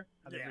newer.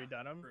 How they've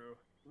redone them. True.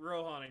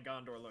 Rohan and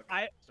Gondor look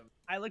awesome.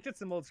 I looked at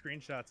some old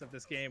screenshots of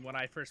this game when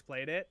I first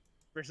played it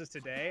versus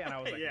today, and I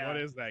was like, what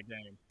is that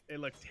game? It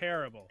looked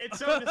terrible. It's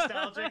so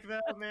nostalgic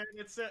though, man.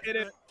 It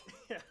is.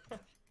 Yeah.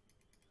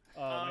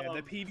 Oh man,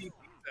 the PvP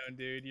zone,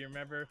 dude. You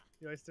remember,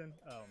 Yoyston?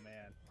 Oh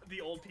man.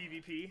 The old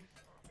PvP.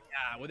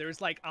 Yeah, where there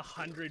was like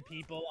 100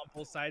 people on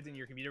both sides, and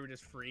your computer would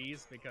just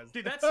freeze because.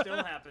 Dude, that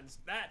still happens.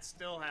 That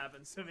still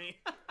happens to me.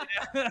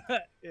 Yeah.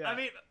 I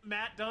mean,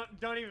 Matt,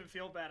 don't even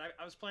feel bad.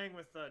 I was playing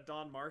with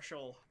Don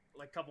Marshall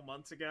like a couple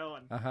months ago,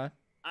 and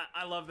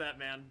I love that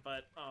man,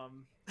 but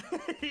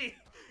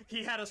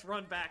he had us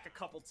run back a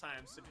couple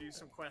times to do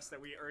some quests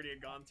that we already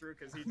had gone through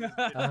because he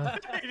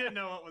didn't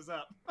know what was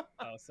up.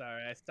 Oh,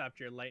 sorry, I stopped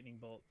your lightning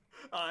bolt.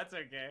 Oh, that's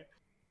okay.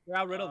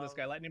 I'll riddle this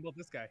guy. Lightning bolt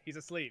this guy. He's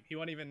asleep. He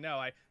won't even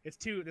know.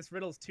 This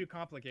riddle's too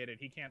complicated.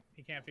 He can't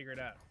figure it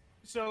out.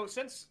 So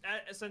since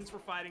we're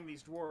fighting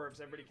these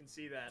dwarves, everybody can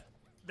see that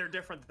they're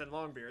different than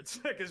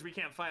Longbeards because we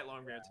can't fight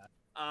Longbeards.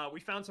 Yeah. We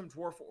found some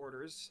dwarf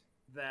orders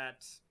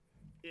that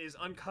is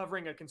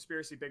uncovering a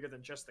conspiracy bigger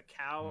than just the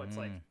cow. It's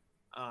like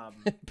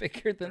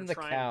bigger than the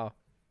cow.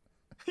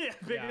 Yeah,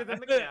 bigger than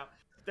the cow.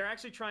 They're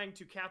actually trying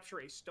to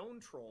capture a stone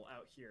troll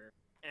out here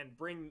and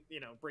bring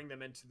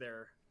them into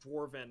their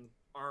dwarven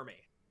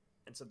army.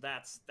 And so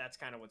that's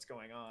kind of what's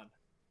going on.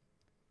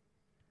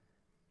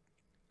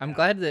 I'm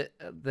glad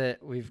that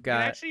we've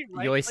got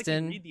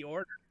Yoyston. Read the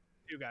order,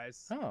 too,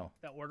 guys. Oh,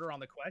 that order on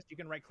the quest, you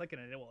can right click it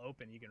and it will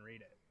open. You can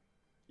read it.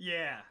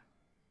 Yeah,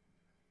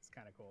 it's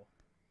kind of cool.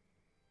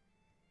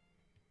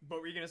 What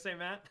were you gonna say,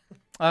 Matt?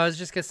 I was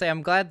just gonna say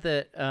I'm glad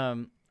that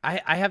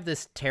I have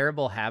this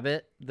terrible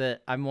habit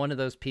that I'm one of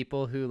those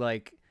people who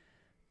like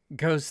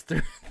goes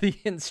through the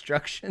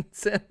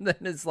instructions and then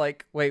is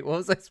like, wait, what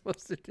was I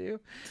supposed to do?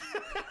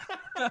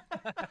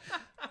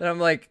 And I'm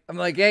like,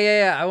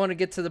 yeah. I want to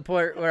get to the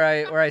point where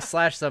I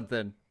slash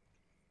something.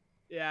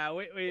 Yeah,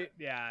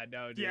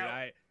 no, dude.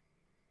 Yeah.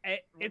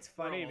 It's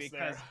funny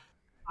because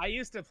I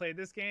used to play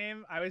this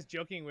game. I was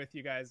joking with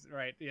you guys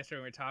yesterday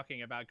when we were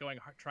talking about going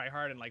try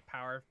hard and like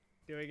power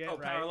doing it. Oh,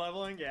 right? Power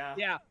leveling, yeah.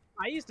 Yeah,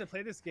 I used to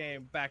play this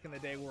game back in the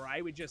day where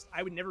I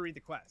would never read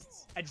the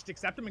quests. I just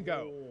accept them and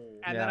go.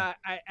 And then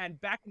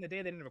and back in the day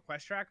they didn't have a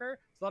quest tracker,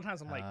 so a lot of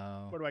times I'm like,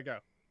 where do I go?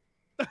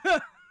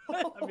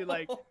 I'd be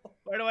like,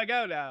 where do I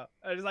go now?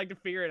 I just like to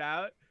figure it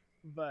out.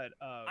 But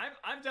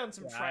I've done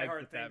some try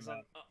hard things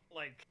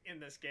like in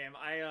this game.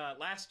 I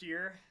last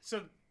year,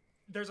 so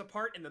there's a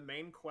part in the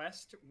main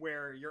quest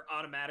where you're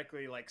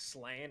automatically like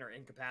slain or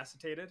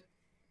incapacitated.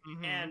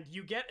 And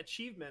you get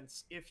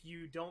achievements if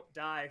you don't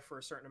die for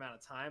a certain amount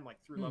of time, like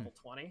through level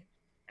 20.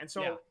 And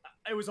so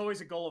it was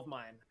always a goal of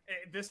mine.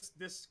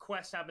 This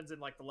quest happens in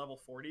like the level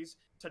 40s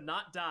to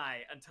not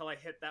die until I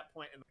hit that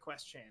point in the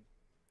quest chain.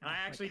 And I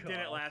actually did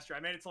it last year. I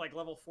made it to like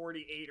level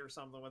 48 or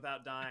something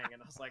without dying,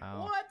 and I was like,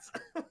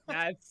 "What?"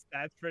 That's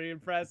pretty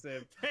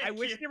impressive. I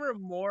wish there were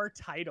more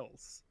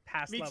titles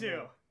past level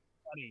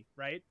 20,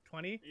 right?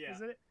 20, is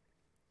it?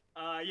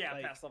 Yeah,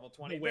 like, past level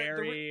 20.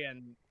 Wary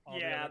and all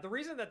the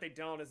reason that they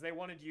don't is they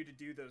wanted you to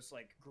do those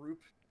like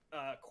group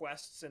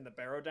quests in the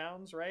Barrow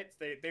Downs, right?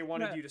 They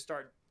wanted you to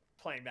start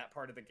playing that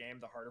part of the game,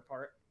 the harder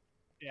part.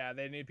 Yeah,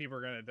 they need people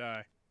who are gonna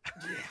die.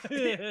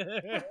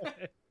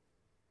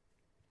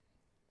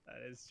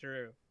 That is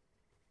true.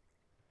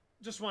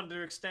 Just wanted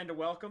to extend a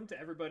welcome to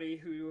everybody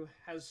who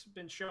has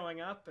been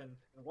showing up and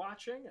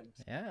watching, and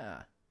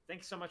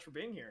thanks so much for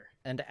being here.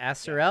 And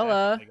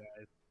Acerella,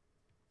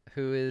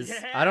 who is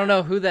I don't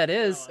know who that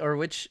is or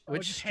which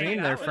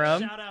stream they're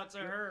from. Shout out to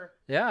her.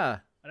 Yeah.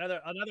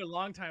 Another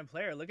longtime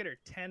player. Look at her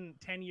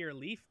 10-year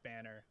Leaf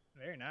banner.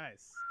 Very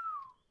nice.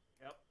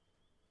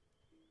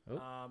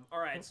 Yep. All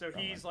right, so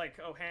he's like,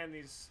 hand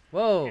these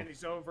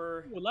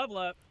over. Ooh, level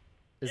up.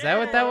 Is that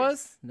what that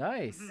was?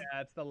 Nice.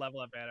 Yeah, it's the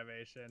level up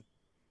animation.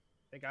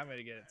 I think I'm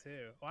gonna get it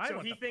too. Well, so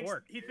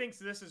he thinks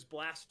this is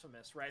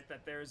blasphemous, right?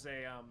 That there's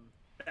a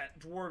that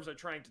dwarves are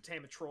trying to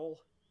tame a troll,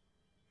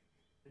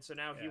 and so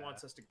now he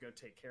wants us to go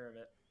take care of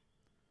it.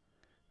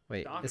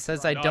 Wait, it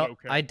says I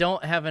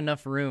don't have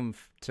enough room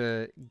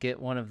to get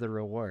one of the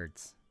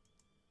rewards.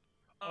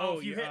 Oh,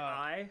 if you hit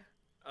I.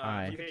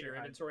 You hit your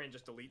inventory and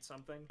just delete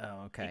something.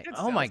 Oh, okay.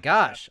 Oh my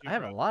gosh, I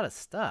have a lot of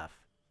stuff.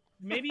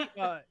 Maybe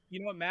you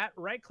know what, Matt?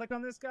 Right click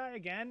on this guy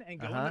again and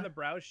go into the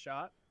browse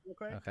shop real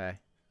quick. Okay.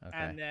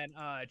 And then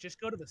just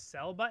go to the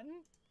sell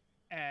button,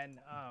 and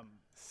I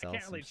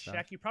can't really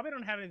check. You probably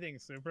don't have anything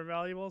super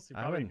valuable, so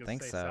you probably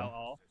just say sell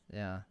all.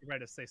 Yeah. You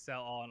probably just say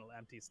sell all and it'll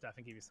empty stuff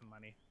and give you some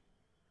money.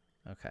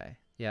 Okay.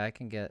 Yeah, I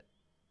can get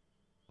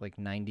like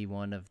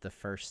 91 of the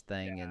first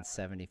thing and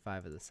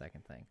 75 of the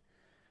second thing.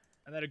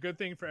 And then a good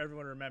thing for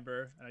everyone to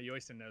remember, and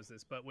Yoisten knows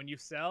this, but when you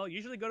sell,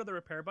 usually go to the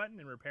repair button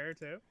and repair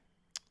too.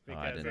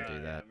 Because, I didn't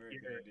do that.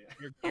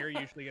 Your gear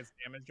usually gets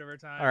damaged over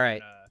time. All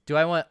right. Do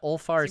I want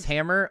Ulfar's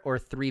hammer or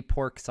 3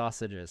 pork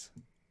sausages?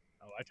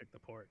 Oh, I took the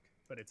pork,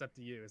 but it's up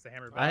to you. Is the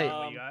hammer better than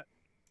what you got?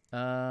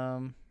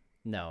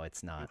 No,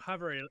 it's not. You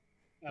hover it.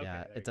 Okay,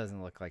 yeah, it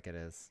doesn't look like it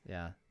is.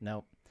 Yeah,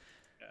 nope.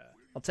 Yeah.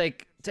 I'll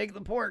take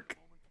the pork.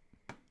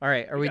 All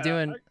right. Are we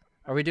doing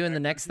the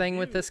next thing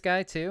with this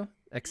guy too?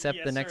 Except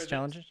the next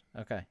challenges?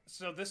 Okay.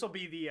 So this will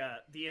be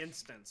the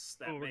instance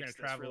that makes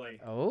this really, really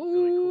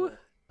cool.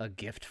 A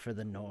gift for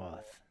the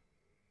North.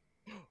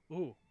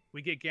 Ooh,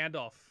 we get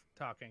Gandalf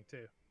talking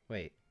too.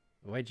 Wait,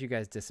 why'd you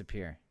guys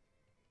disappear?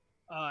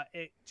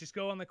 Just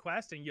go on the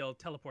quest and you'll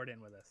teleport in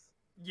with us.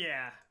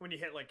 Yeah, when you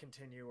hit like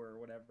continue or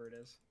whatever it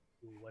is.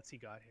 Ooh, what's he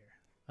got here?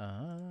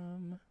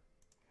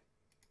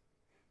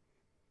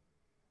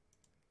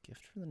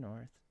 Gift for the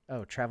North.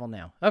 Oh, travel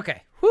now.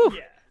 Okay. Whew.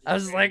 Yeah. I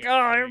was like,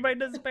 oh, everybody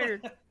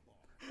disappeared.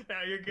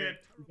 No, you're good.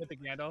 You get the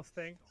Gandalf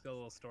thing? Still a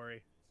little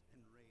story.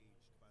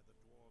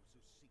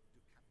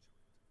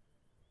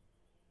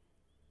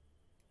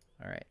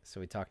 All right, so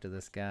we talked to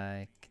this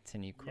guy.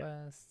 Continue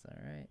quests. All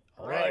right.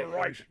 All right,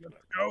 let's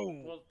go.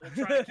 We'll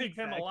try to keep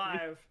him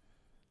alive.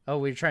 Oh,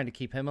 we're trying to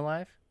keep him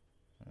alive?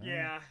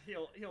 Yeah,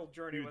 he'll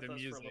journey with us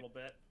for a little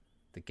bit.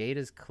 The gate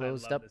is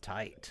closed up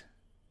tight.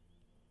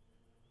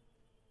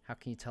 How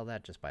can you tell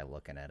that just by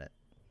looking at it?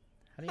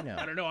 How do you know?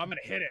 I don't know. I'm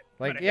gonna hit it.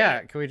 Like,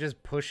 yeah, can we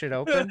just push it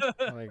open?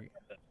 Like,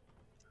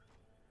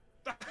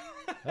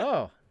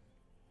 oh.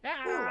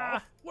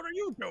 Ah, what are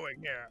you doing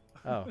here?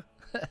 Oh.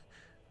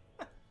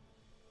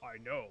 I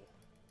know.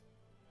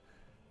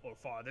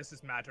 Ulfar,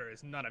 this matter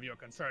is none of your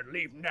concern.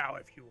 Leave now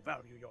if you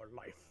value your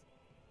life.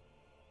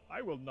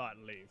 I will not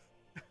leave.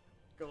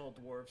 Good old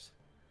dwarves.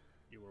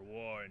 You were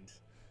warned.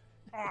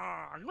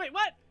 Ah, wait,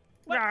 what?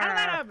 What? How did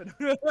that happen?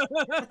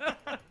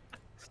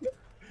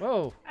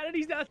 Whoa. How did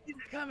he not see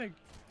that coming?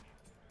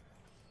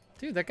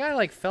 Dude, that guy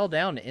like fell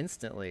down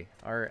instantly.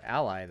 Our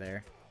ally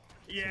there.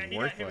 Yeah, he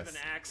hit him with an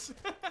axe.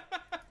 I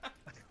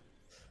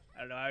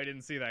don't know. I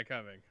didn't see that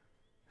coming.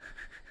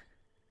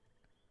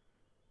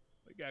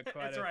 We got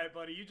quite That's right,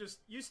 buddy.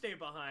 You stay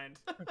behind.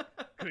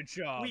 Good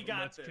job. We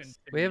got this.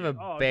 Continue. We have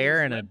a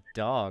bear and a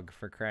dog,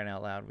 for crying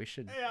out loud. We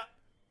should. Yeah.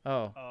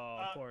 Oh.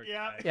 Oh, poor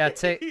yeah. guy. Yeah.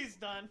 Take. He's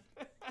done.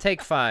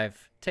 Take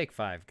 5. Take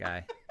 5,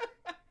 guy.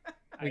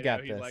 We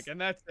got this. Like,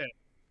 and that's it.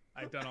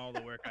 I've done all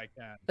the work I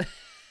can.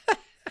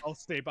 I'll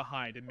stay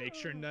behind and make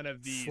sure none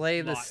of these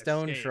slay the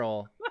stone escape.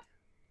 troll.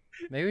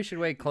 Maybe we should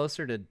wait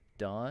closer to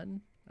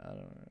dawn. I don't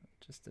know.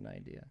 Just an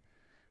idea.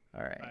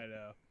 All right. I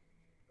know.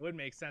 It would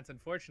make sense.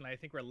 Unfortunately, I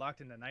think we're locked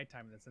into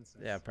nighttime in this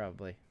instance. Yeah,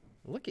 probably.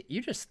 Look at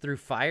you! Just threw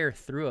fire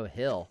through a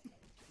hill.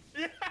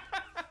 Yeah.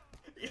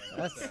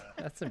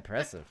 That's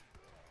impressive.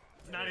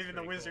 Not even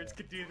the wizards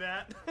could do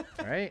that.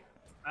 Right?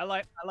 I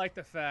like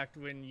the fact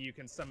when you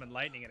can summon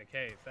lightning in a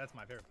cave. That's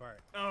my favorite part.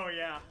 Oh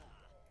yeah.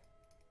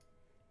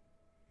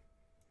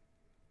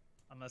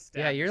 I'm gonna stab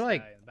Yeah, you're this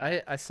like guy in the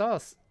back. I saw.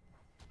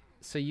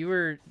 So you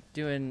were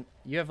doing.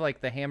 You have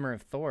like the hammer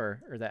of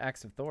Thor or the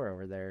axe of Thor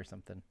over there or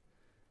something.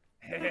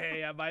 Hey,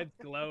 yeah, mine's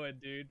glowing,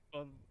 dude.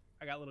 Well,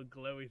 I got little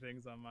glowy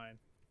things on mine.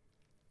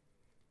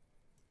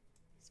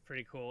 It's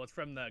pretty cool. It's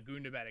from the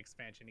Gundabad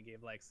expansion. He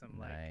gave like some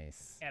like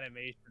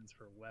animations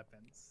for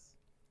weapons.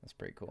 That's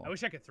pretty cool. I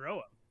wish I could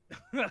throw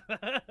them.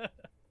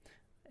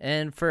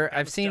 And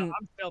I've seen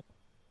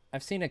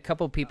a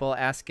couple people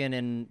asking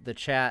in the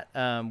chat.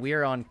 We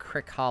are on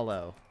Crick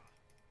Hollow.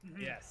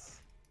 Yes.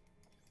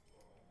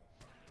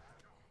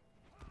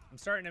 I'm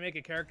starting to make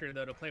a character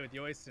though to play with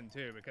Yoistin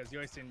too, because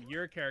Yoistin,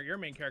 your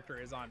main character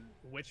is on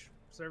which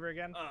server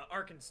again?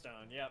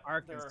 Arkenstone. Yeah.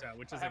 Arkenstone,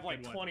 which is I have a good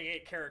like one.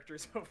 28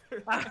 characters over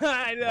there.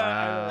 I know.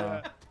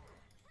 Wow.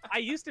 I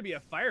used to be a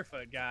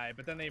Firefoot guy,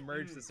 but then they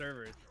merged the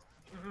servers.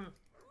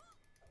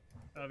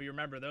 Oh, if you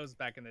remember those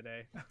back in the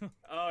day.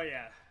 Oh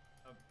yeah,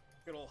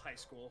 good old high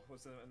school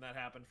was when that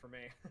happened for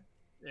me.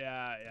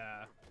 Yeah,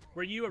 yeah.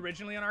 Were you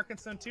originally on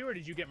Arkansas too, or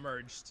did you get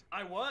merged?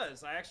 I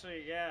was. I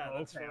actually, yeah. Oh,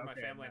 that's okay, where my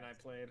okay, family nice. and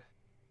I played.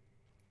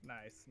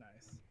 Nice,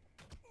 nice.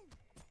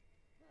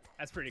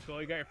 That's pretty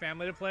cool. You got your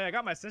family to play. I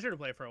got my sister to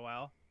play for a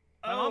while.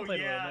 My mom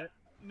played a little bit.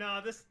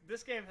 No, this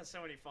game has so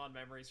many fond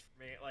memories for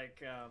me.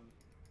 Like,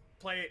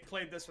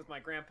 played this with my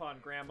grandpa and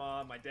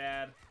grandma, my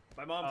dad.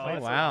 My mom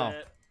played for a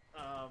bit.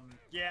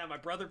 Yeah, my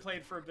brother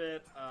played for a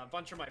bit. A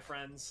bunch of my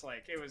friends.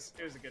 Like, it was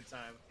a good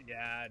time.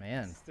 Yeah,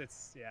 man.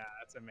 It's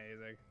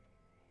amazing.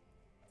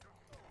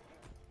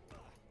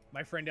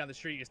 My friend down the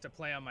street used to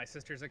play on my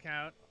sister's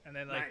account, and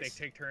then like they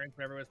take turns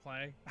whenever was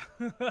playing.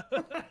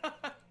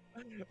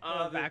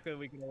 Back when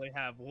we could only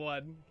have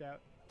one account.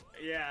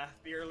 Yeah,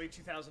 the early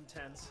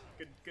 2010s.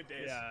 Good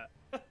days. Yeah.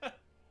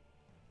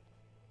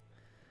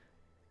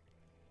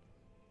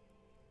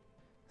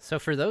 So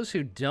for those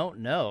who don't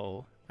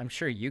know, I'm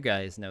sure you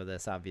guys know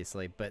this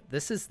obviously, but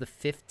this is the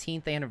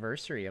 15th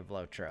anniversary of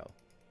LOTRO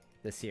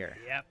this year.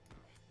 Yep.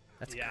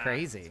 That's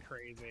crazy. It's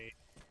crazy.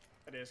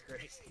 That is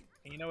crazy.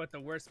 And you know what the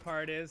worst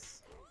part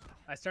is?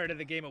 I started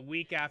the game a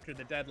week after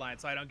the deadline,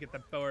 so I don't get the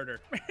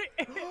border.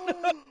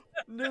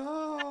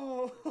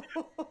 No.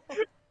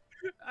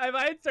 If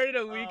I had started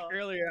a week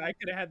earlier, I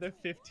could have had the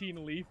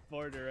 15 leaf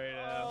border right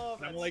now.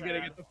 I'm only gonna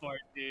get the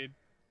 14.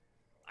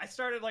 I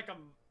started like a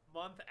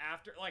month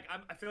after. Like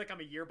I feel like I'm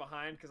a year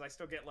behind because I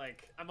still get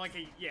like I'm like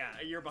a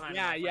year behind.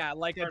 Yeah,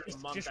 like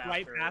just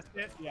right past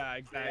it. Yeah,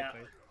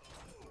 exactly.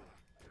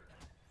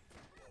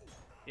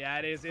 Yeah,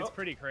 it is. It's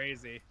pretty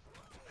crazy.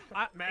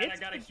 Matt, I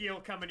got a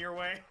heal coming your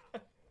way.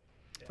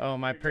 Oh,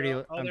 my pretty.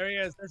 Oh, there he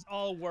is. There's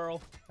all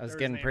whirl. I was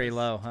getting pretty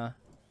low, huh?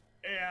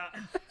 Yeah.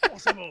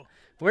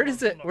 Where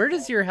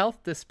does your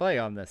health display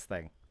on this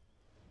thing?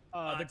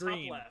 The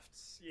green. Top left.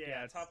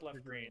 Yeah, top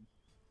left green.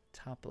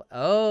 Top left.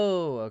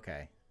 Oh,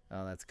 okay.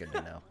 Oh, that's good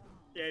to know.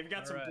 Yeah, you've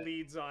got some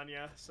bleeds on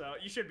you, so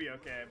you should be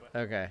okay. But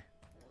okay.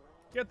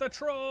 Get the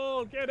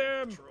troll. Get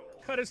him.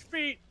 Cut his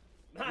feet.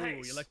 Nice.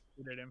 Ooh, you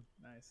electrocuted him.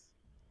 Nice.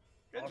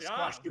 Good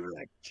job. Squash you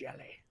like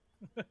jelly.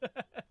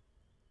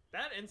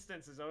 That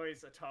instance is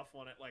always a tough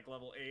one at like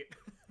level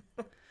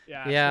 8.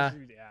 Yeah.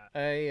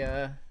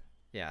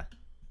 Yeah.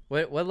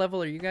 What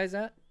level are you guys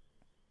at?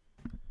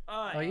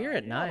 Oh, you're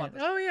at 9.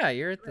 Oh yeah,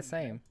 you're at the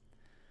same.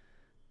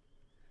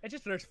 It's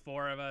just there's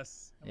 4 of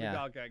us. And Yeah. We've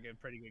all got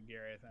pretty good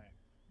gear, I think.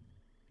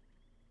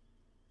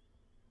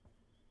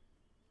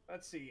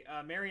 Let's see.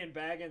 Marion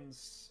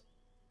Baggins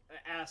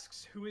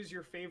asks, "Who is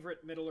your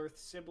favorite Middle-earth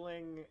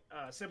siblings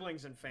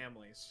and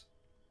families?"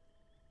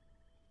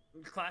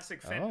 Classic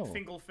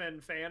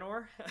Fingelfin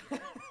Feanor.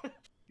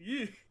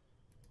 Yeah.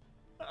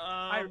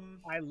 I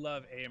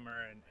love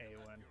Aemir and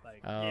Awen.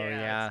 Like,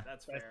 yeah.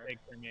 That's fair. That's big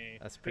for me.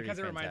 That's pretty because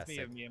it fantastic. reminds me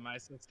of me and my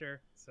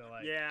sister. So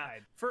like,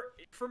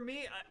 for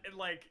me,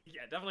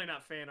 definitely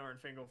not Feanor and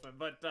Fingelfin,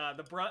 but a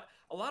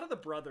lot of the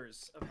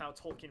brothers of how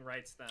Tolkien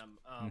writes them,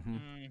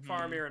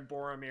 Faramir and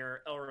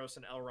Boromir, Elros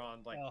and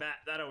Elrond, like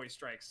that always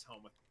strikes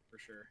home with for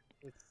sure.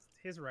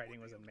 His writing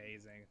was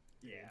amazing.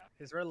 Yeah,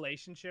 his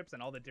relationships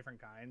and all the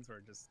different kinds were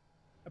just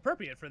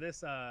appropriate for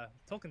this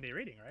Tolkien Day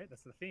reading, right?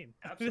 That's the theme.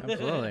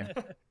 Absolutely.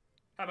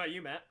 How about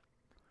you, Matt?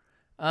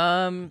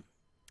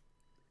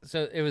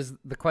 So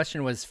the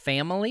question was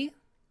family,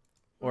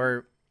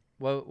 or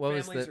what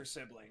was Families the or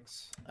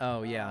siblings?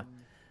 Oh yeah.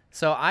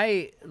 So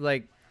I've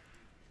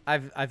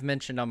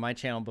mentioned on my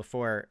channel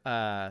before,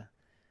 I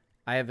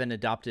have an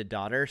adopted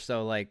daughter,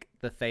 so like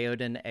the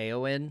Theoden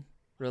Eowyn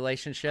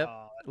relationship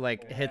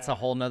hits a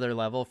whole nother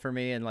level for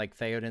me, and like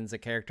Theoden's a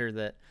character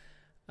that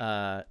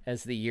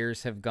as the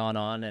years have gone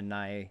on and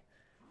I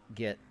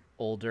get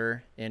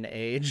older in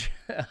age,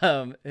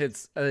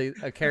 it's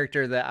a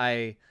character that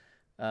I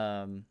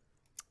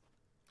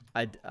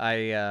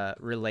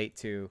relate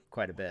to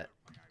quite a bit,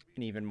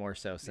 and even more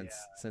so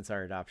since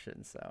our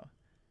adoption. So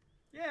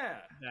yeah,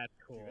 that's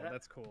cool.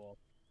 That's cool.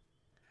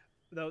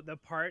 the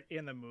part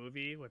in the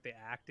movie with the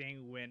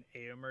acting when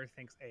Éomer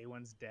thinks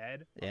Awen's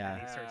dead, Yeah.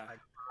 and he starts like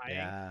crying.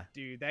 Yeah.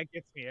 Dude, that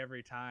gets me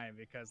every time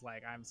because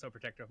like I'm so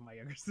protective of my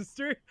younger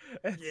sister.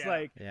 It's Yeah.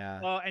 like, Yeah.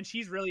 well, and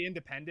she's really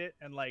independent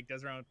and like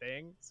does her own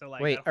thing. So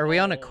like, Wait, that are we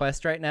on a whole-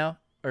 quest right now,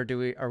 or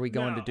are we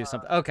going to No, do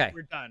something? Okay.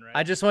 We're done, right?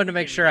 I just wanted to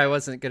make can- sure I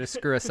wasn't gonna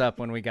screw us up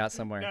when we got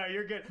somewhere. No,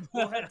 you're good.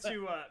 We'll head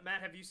to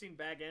Matt. Have you seen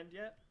Bag End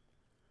yet?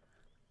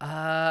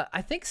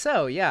 I think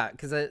so. Yeah,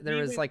 because there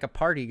was Even- like a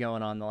party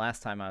going on the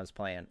last time I was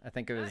playing. I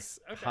think it was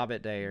Nice, okay.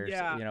 Hobbit Day or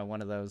Yeah.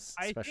 one of those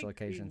I special think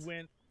occasions.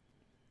 I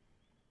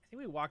think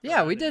we walked. Yeah,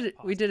 around we and did.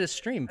 just We paused did a it.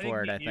 stream I think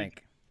for it. me I and you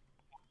think.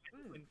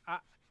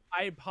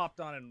 I popped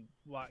on and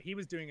he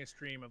was doing a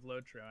stream of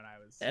Lotro, and I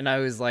was. And I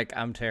was like,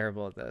 I'm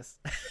terrible at this.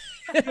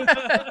 Have And you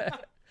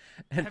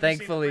seen the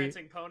thankfully,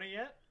 Prancing Pony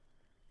yet?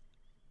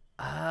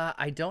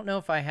 I don't know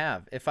if I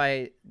have. If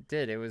I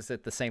did, it was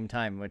at the same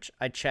time, which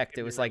I checked.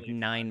 It It'd be was like really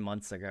 9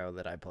 months ago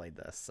that I played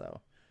this.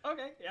 So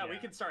Okay, yeah, we Yeah.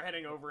 can start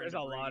heading over. There's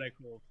into a lot Bree, of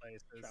cool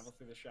places. travel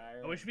through the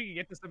Shire. I wish we could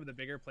get to some of the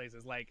bigger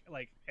places like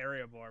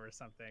Erebor or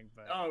something.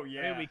 But Oh I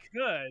yeah. mean, we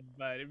could,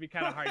 but it'd be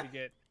kind of hard to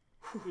get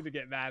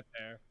Matt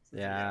there. Since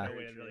Yeah. there's no Very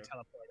way to really true.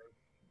 teleport him.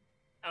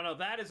 I don't know.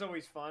 That is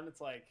always fun. It's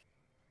like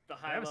the Do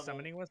I high have a level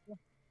summoning whistle?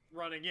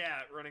 running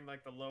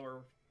like the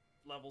lower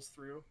levels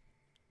through.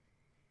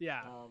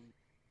 Yeah.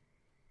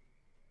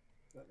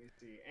 Let me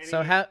see.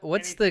 so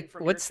what's anything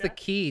from your what's the chat?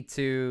 key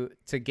to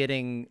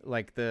getting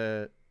like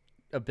the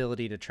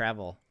ability to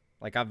travel?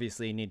 Like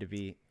obviously you need to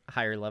be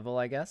higher level,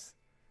 I guess.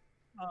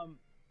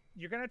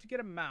 You're gonna have to get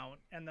a mount,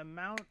 and the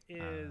mount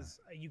is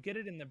you get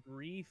it in the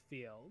Bree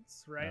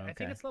fields, right? I Okay.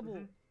 think it's level.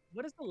 Mhm.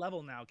 What is the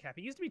level now, Cap?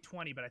 It used to be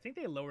 20, but I think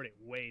they lowered it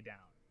way down,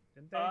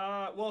 didn't they?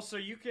 Well, so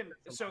you can.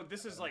 That's a So lot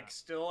this is better like now.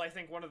 still, I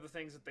think one of the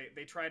things that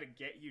they try to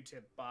get you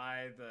to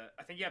buy the.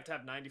 I think you have to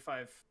have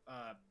 95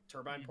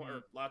 turbine point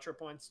or LOTRO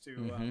points to.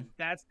 Mhm.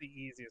 That's the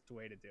easiest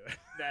way to do it.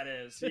 That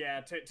is, yeah,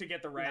 to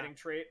get the riding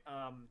trait.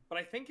 But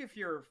I think if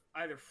you're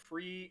either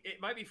free, it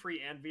might be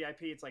free and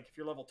VIP. It's like if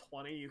you're level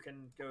 20, you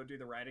can go do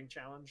the riding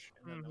challenge,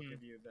 and then they'll Mhm.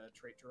 give you the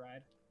trait to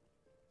ride.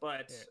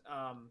 But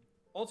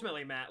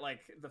ultimately, Matt, like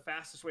the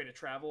fastest way to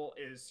travel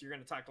is you're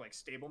going to talk to like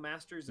stable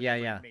masters. At Yeah,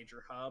 every yeah.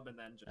 Major hub, and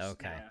then just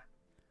Okay. yeah,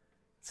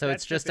 So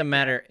That's it's the just a big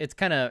matter. It's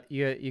kind of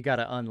you got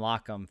to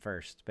unlock them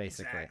first,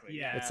 basically. exactly.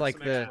 Yeah. It's like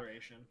some the-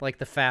 exploration. Like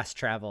the fast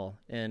travel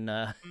in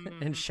in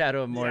Mhm.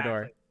 Shadow of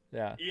Mordor. Exactly.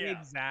 Yeah.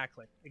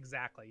 Yeah.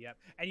 Exactly. Yep.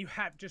 And you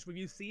have just when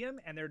you see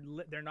them and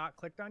they're not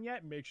clicked on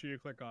yet, make sure you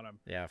click on them.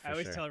 Yeah, for I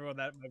always sure. tell everyone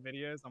that in my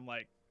videos. I'm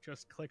like,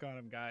 just click on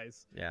them,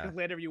 guys. Yeah. Because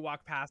later you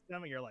walk past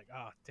them and you're like,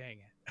 oh, dang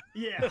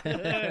Yeah.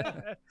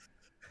 it.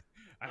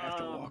 I have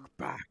to Um, walk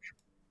back.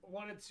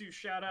 Wanted to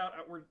shout out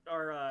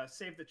our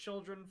Save the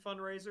Children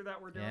fundraiser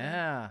that we're doing.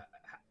 Yeah.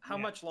 How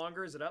Yeah. much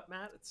longer is it up,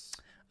 Matt? It's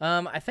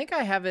I think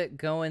I have it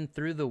going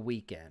through the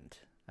weekend.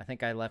 I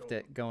think I left Cool.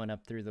 it going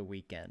up through the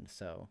weekend.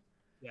 So,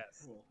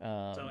 Yes. cool.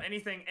 um, So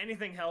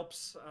anything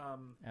helps. Yeah,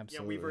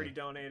 we've already Absolutely.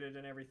 donated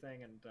and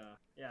everything, and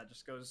yeah, it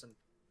just goes and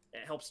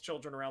it helps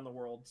children around the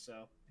world.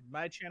 So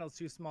My channel's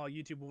too small.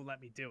 YouTube won't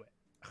let me do it.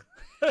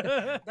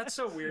 that's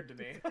so weird to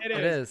me. It It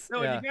is. is,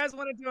 So yeah. if you guys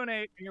want to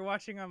donate and you're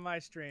watching on my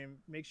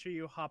stream, make sure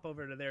you hop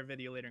over to their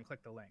video later and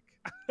click the link.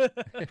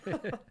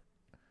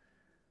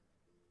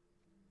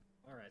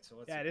 All right, so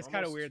let's. Yeah, see, it is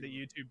kind of almost weird that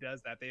to- YouTube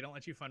does that. They don't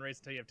let you fundraise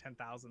until you have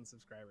 10,000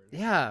 subscribers.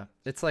 yeah,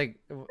 it's like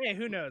Hey,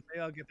 who knows?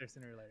 Maybe I'll get there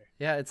sooner or later.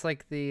 yeah, it's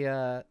like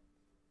the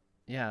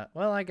yeah.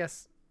 Well, I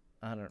guess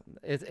I don't.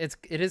 It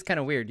is kind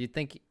of weird. You'd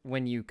think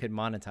when you could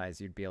monetize,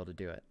 you'd be able to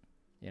do it.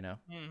 You know?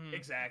 Mhm.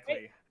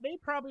 Exactly. They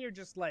probably are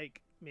just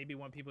like maybe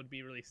want people to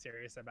be really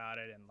serious about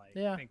it and like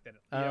Yeah. think that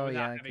Oh, without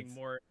yeah, I having could s-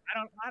 more.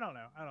 I don't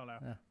know.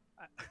 Yeah.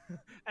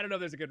 I don't know if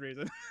there's a good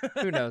reason.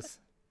 Who knows?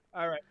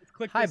 All right, let's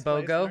click Hi, this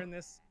place, Bogo. learn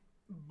this.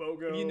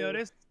 BOGO. You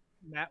notice,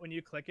 Matt, when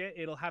you click it,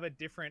 it'll have a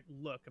different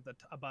look of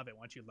above it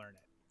once you learn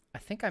it. I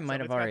think I So might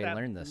if have it's got already that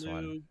learned this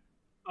one. blue-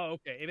 Oh,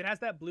 okay. If it has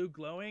that blue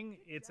glowing,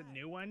 it's a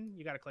new one.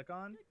 You got to click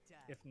on.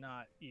 If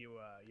not,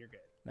 you're good.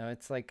 No,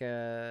 it's like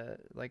a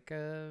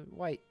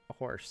white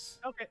horse.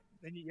 Okay,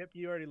 then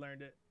you already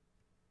learned it.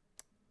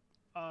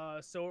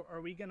 So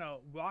are we gonna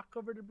walk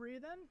over to Bree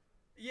then?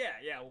 Yeah,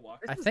 we'll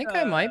walk. I This is think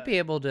I might the- be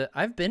able to.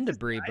 I've been to this is the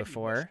Bree Ivy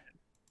before. mission.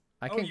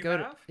 I Oh, can you go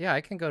to have?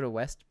 I can go to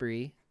West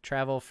Bree.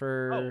 Travel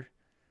for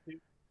dude.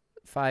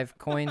 5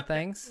 coin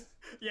things.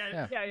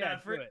 Yeah, Yeah,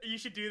 do it. you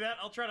should do that.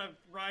 I'll try to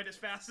ride as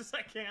fast as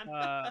I can.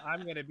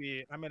 I'm gonna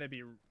be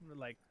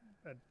like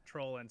a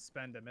troll and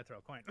spend a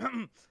mithril coin.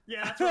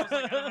 Yeah, that's what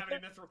I was like. I don't have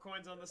any mithril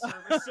coins on the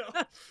server, so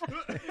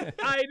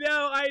I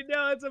know,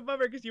 it's a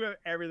bummer because you have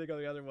everything on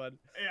the other one.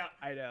 yeah.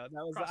 I know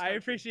that was. Cross I country.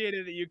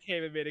 appreciated that you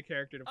came and made a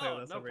character to play Oh,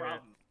 with us no over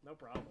problem. No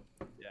problem.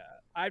 here. Yeah,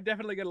 I'm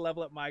definitely gonna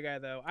level up my guy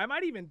though. I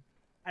might even.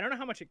 I don't know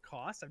how much it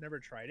costs. I've never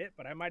tried it,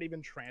 but I might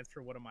even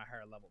transfer one of my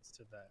higher levels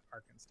to the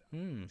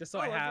Arkenstone, just so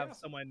Oh, I that'd be have awesome.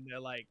 someone to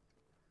like,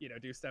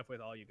 do stuff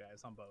with all you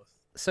guys on both.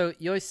 So,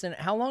 Yoisten,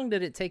 how long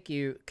did it take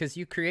you? Because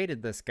you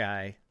created this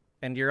guy,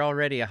 and you're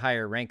already a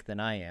higher rank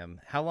than I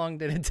am. How long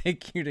did it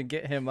take you to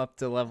get him up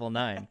to level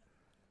 9?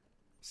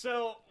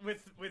 So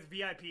with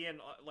VIP and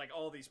like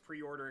all these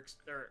pre-order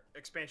or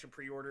expansion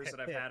pre-orders that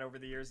I've had over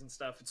the years and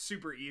stuff, it's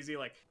super easy.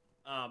 Like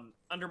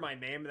under my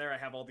name there, I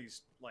have all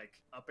these like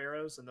up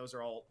arrows, and those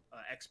are all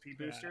XP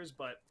boosters.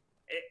 But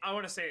I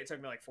want to say it took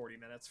me like 40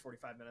 minutes,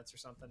 45 minutes or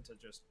something to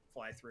just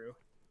fly through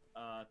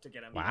to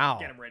get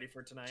them ready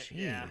for tonight.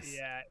 Jeez.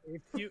 Yeah.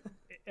 If you,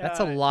 that's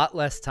a lot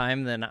less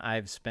time than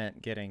I've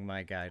spent getting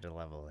my guy to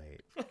level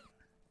 8.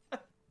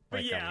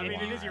 But yeah, I mean,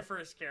 it is your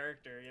first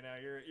character. You know,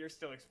 you're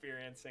still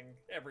experiencing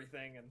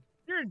everything, and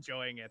you're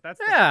enjoying it.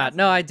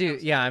 I do.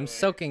 Yeah, I'm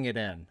soaking it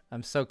in.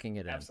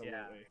 Absolutely.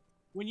 Yeah.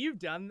 When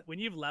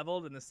you've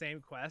leveled in the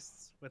same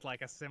quests with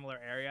like a similar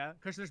area,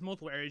 because there's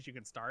multiple areas you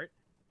can start,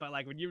 but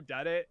like when you've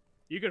done it,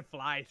 you can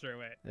fly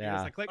through it. Yeah.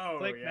 Just like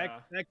click,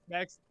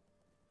 next.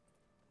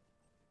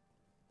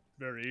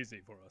 Very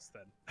easy for us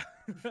then.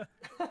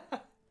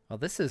 Well,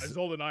 this is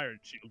Golden Iron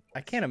Shield.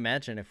 I can't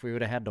imagine if we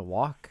would have had to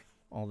walk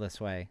all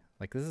this way.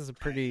 Like this is a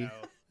pretty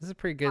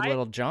good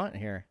little jaunt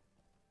here.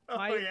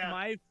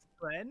 My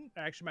friend,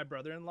 actually my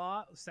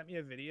brother-in-law, sent me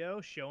a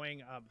video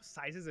showing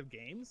sizes of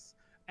games,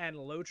 and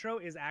LOTRO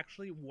is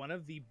actually one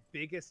of the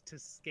biggest to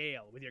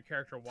scale with your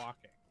character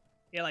walking.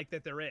 Yeah, like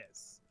that there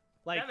is.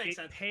 Like it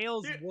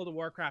pales World of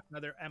Warcraft and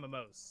other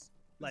MMOs.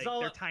 Like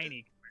they're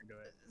tiny compared to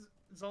it.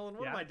 Zolan,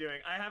 what am I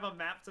doing? I have a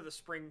map to the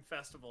Spring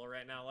Festival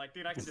right now. Like,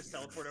 dude, I can just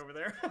teleport over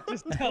there.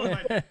 Just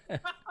teleport.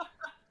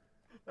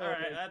 All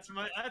right, that's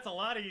a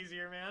lot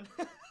easier, man.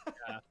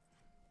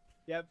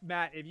 Yeah,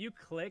 Matt, if you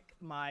click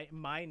my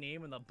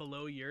name in the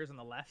below yours on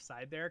the left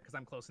side there, because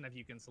I'm close enough,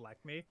 you can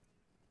select me,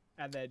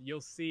 and then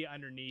you'll see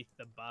underneath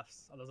the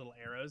buffs, all those little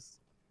arrows.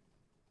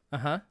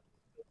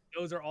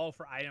 Those are all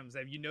for items.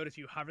 If you notice,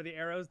 you hover the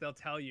arrows, they'll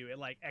tell you it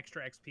like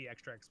extra XP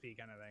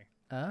kind of thing.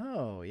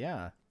 Oh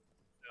yeah.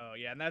 Oh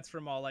yeah, and that's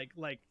from all like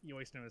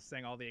Yoiston was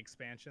saying, all the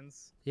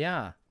expansions.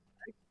 Yeah.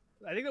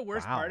 I think the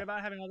worst part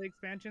about having all the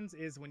expansions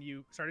is when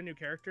you start a new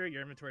character,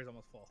 your inventory is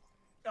almost full.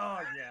 Oh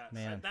yeah,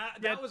 man. So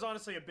that was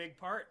honestly a big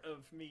part of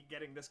me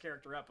getting this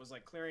character up, was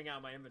like clearing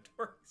out my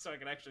inventory so I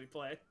could actually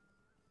play.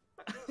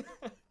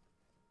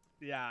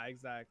 Yeah,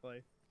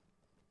 exactly.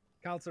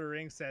 Counselor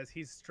Ring says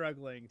he's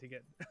struggling to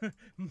get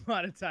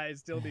monetized,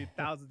 still need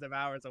thousands of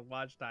hours of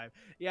watch time.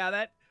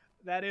 Yeah,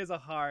 that is a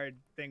hard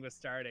thing with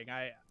starting.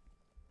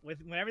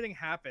 When everything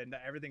happened,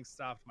 everything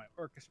stopped. My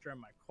orchestra,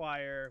 my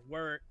choir,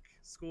 work,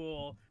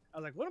 school. I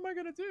was like, what am I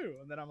gonna do?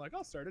 And then I'm like,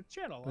 I'll start a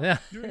channel.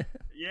 Doing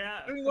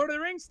Lord of the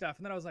Rings stuff.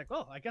 And then I was like,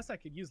 well, I guess I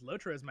could use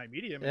LOTRO as my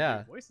medium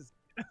and do voices.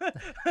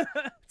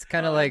 It's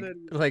kind of like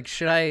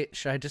should I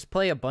just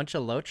play a bunch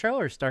of LOTRO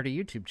or start a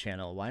YouTube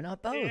channel? Why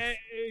not both?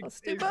 Let's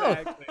do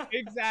both.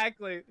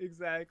 Exactly.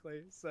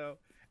 So,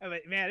 I mean,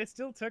 man, it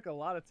still took a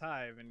lot of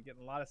time and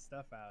getting a lot of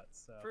stuff out.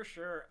 So for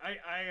sure,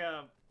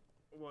 I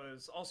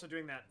was also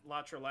doing that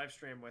LOTRO live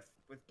stream with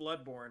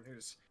Bloodborne,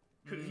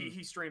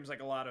 he streams like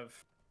a lot of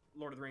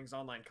Lord of the Rings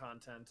online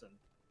content, and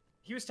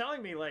he was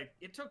telling me like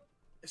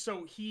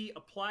he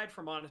applied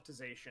for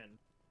monetization,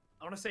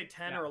 I want to say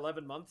 10 or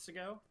 11 months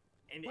ago,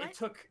 and it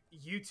took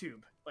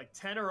YouTube like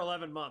 10 or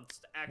 11 months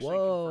to actually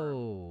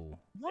confirm.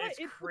 What?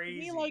 It's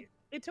crazy.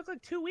 It took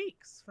like 2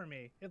 weeks for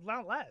me, if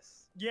not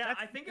less. Yeah,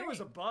 I think it was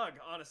a bug,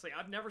 honestly.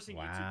 I've never seen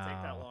YouTube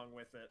take that long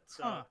with it.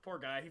 So poor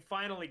guy, he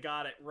finally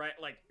got it right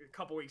like a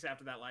couple weeks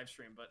after that live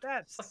stream. But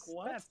that's like,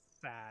 what? That's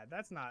sad.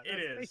 That's not.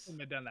 They shouldn't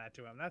have done that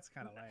to him. That's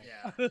kind of lame.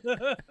 Yeah.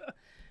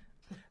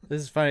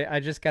 This is funny. I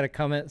just got a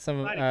comment.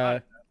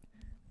 Shout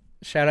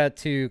out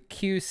to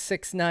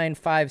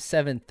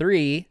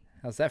Q69573.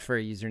 How's that for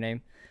a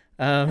username?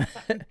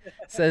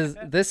 Says,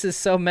 this is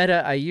so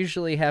meta, I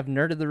usually have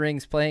Nerd of the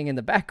Rings playing in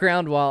the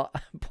background while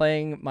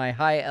playing my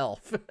high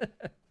elf.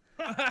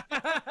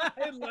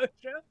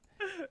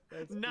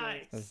 That's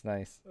nice. That's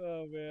nice.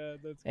 Oh man,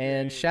 that's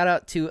and great. Shout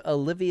out to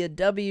Olivia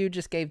W,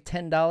 just gave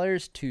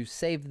 $10 to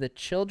Save the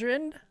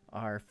Children,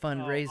 our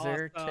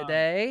fundraiser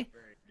today.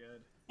 Very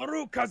good.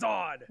 Baruch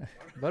Kazad.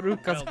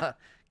 Baruch Kazad.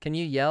 Can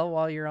you yell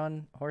while you're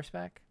on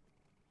horseback?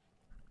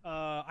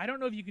 I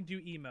don't know if you can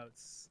do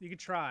emotes. You could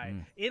try.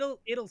 It'll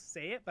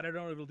say it, but I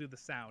don't know if it'll do the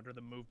sound or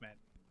the movement.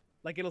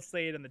 Like it'll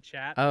say it in the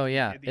chat. Oh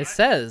yeah, it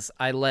says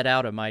I let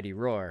out a mighty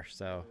roar.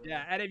 So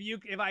yeah, and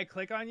if I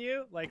click on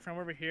you, like from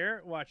over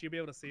here, watch, you'll be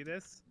able to see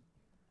this.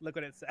 Look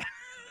what it says.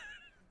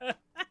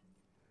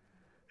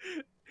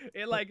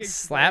 It like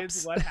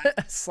slaps what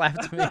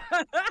slapped me.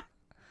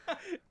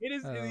 It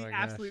is the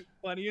absolute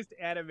funniest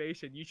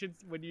animation. You should,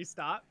 when you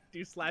stop,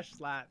 do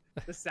 /slap.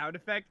 The sound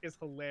effect is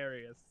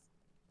hilarious.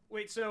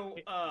 Wait, so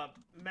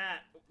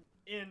Matt,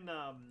 in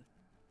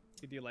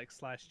you do like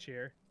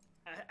 /cheer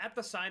at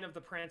the Sign of the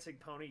Prancing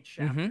Pony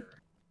chapter.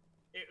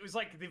 It was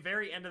like the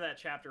very end of that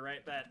chapter, right?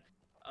 That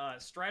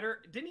Strider,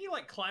 didn't he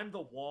like climb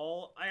the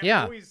wall? I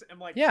always am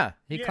like,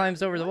 he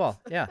climbs over the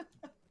wall. Yeah.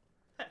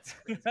 That's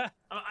crazy.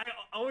 I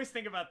always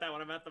think about that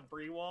when I'm at the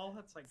Bree wall.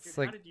 That's like, dude,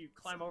 how did you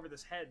climb over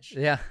this hedge?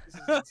 Yeah. This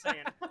is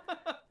insane.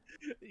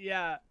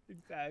 Yeah,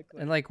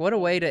 exactly. And like, what a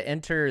way to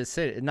enter a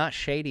city. Not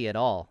shady at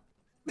all.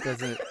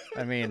 Doesn't,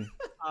 I mean.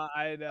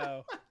 I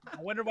know.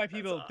 I wonder why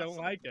people don't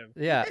like him.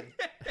 Yeah.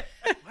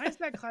 Why is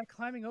that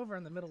climbing over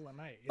in the middle of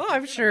the night? Oh,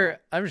 I'm sure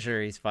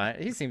he's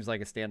fine. He seems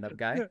like a stand-up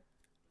guy.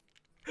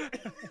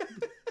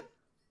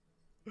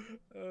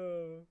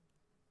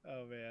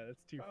 Oh man,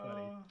 that's too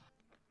funny.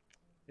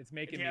 It's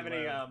making me. Do you have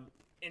laugh. any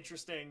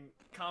interesting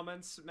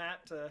comments,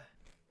 Matt, for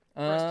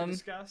us to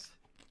discuss?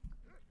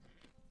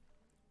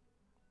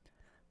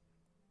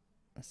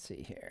 Let's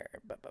see here.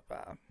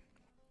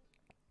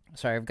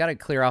 Sorry, I've got to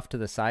clear off to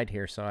the side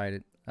here. So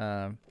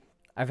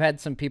I've had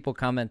some people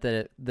comment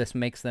that this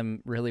makes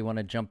them really want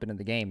to jump into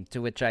the game.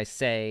 To which I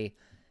say,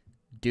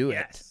 do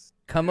it.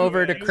 Come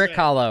over to Crick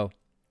Hollow.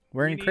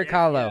 We're in Crick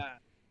Hollow. Yeah.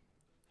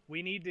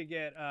 We need to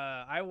get.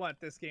 I want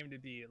this game to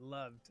be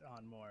loved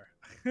on more.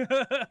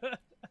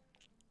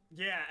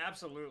 Yeah,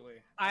 absolutely.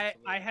 I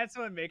had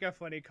someone make a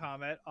funny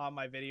comment on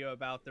my video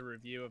about the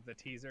review of the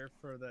teaser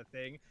for the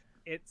thing.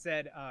 It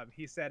said,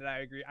 he said, and I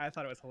agree. I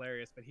thought it was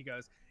hilarious, but he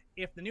goes,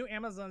 "If the new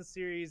Amazon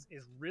series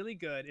is really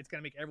good, it's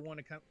gonna make everyone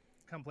to come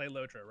play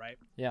LOTRO, right?"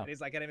 Yeah. And he's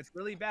like, "And if it's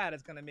really bad,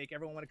 it's gonna make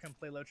everyone want to come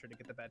play LOTRO to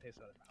get the bad taste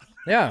out of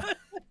their mouth." Yeah.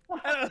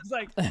 And I was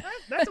like,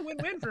 "That's a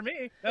win-win for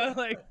me."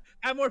 Like,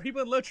 have more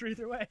people in LOTRO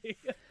either way.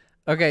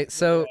 Okay,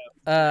 so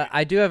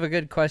I do have a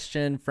good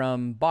question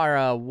from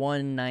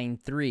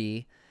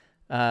Bara193.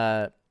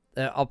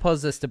 I'll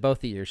pose this to both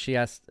of you. She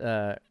asked,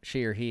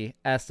 she or he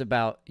asked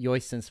about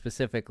Yoisten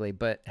specifically,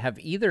 but have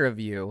either of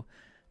you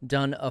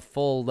done a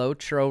full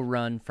LOTRO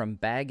run from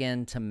Bag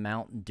End to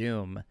Mount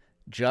Doom,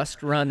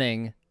 just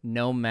running,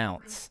 no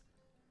mounts?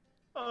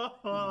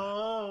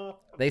 Oh,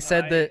 They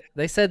said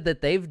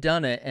that they've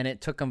done it and it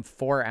took them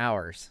 4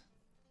 hours.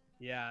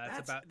 Yeah,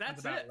 that's about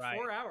it. right.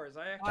 4 hours.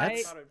 I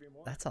actually thought it'd be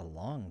more. That's a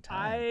long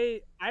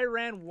time. I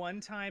ran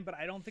one time, but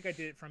I don't think I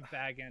did it from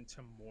Bag End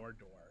to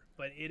Mordor.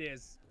 But it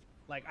is,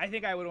 like, I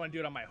think I would want to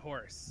do it on my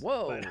horse.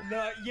 Whoa. But,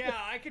 No, yeah,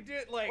 I could do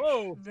it like.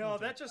 Whoa. No,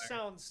 that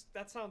sounds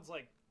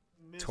like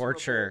miserable.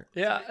 Torture.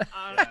 Yeah.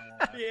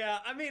 Yeah,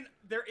 I mean,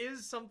 there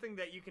is something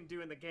that you can do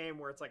in the game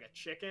where it's like a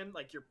chicken,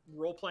 like you're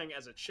role playing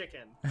as a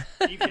chicken.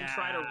 You can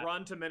try to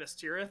run to Minas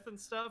Tirith and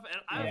stuff,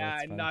 and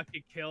and not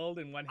get killed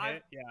in one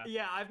hit.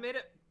 I've made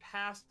it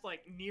past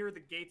like near the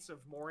gates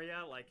of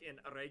Moria, like in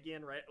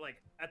Aragian, right, like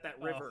at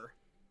that river.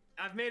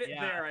 I've made it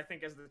there, I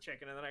think, as the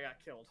chicken, and then I got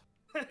killed.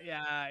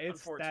 Yeah,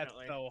 that's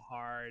so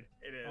hard.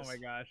 It is. Oh my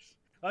gosh.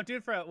 We'll do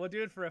it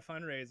for a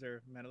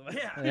fundraiser, Middle Earth.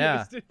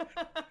 Yeah.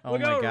 We'll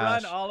go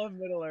run all of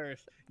Middle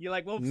Earth.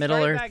 We'll Middle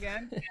start Earth. Back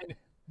in, and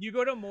you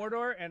go to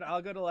Mordor, and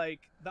I'll go to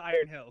like the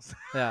Iron Hills.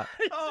 Yeah.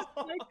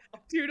 Like,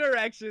 2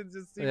 directions,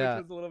 just see which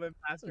is a little bit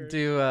faster.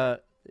 Do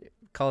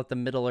call it the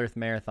Middle Earth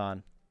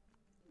Marathon.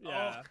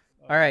 Yeah.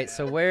 All right,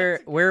 so where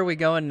are we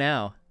going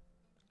now?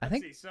 I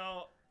think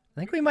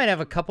we might have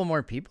a couple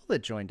more people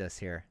that joined us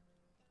here.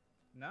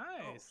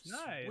 Nice.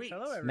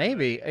 Hello, everybody.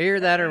 Maybe either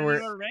that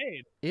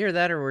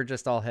or we're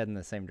just all heading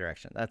the same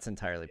direction. That's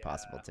entirely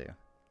possible too.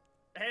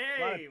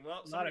 Hey,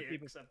 somebody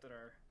accepted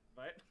our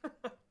invite.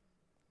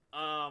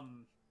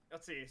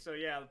 Let's see. So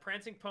yeah, the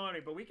prancing pony,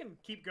 but we can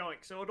keep going.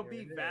 So it'll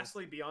be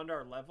vastly beyond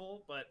our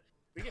level, but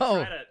we can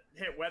try to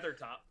hit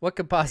Weathertop. What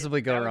could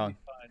possibly go wrong?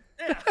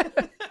 Yeah.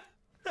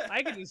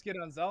 I could just get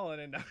on Zolan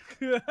and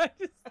just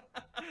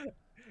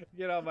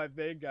get on my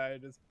big guy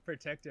and just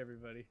protect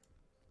everybody.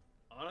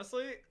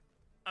 Honestly,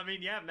 I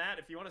mean, yeah, Matt,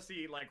 if you want to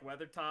see like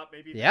Weathertop,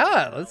 maybe.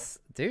 Yeah,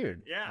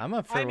 dude. Yeah, I'm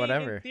up for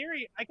whatever. In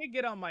theory, I could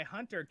get on my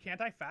hunter.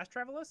 Can't I fast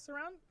travel us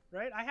around?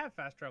 Right? I have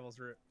fast travels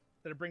route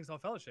that it brings all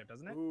fellowship,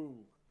 doesn't it?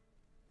 Ooh.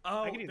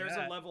 Oh, there's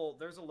that. a level.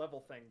 There's a level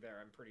thing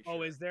there. I'm pretty sure.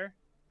 Oh, is there?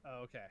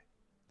 Oh, okay.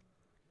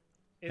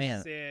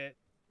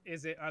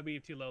 Is it? Are we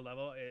too low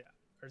level?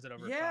 Or is it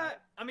over? Yeah, 5?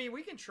 I mean,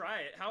 we can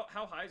try it. How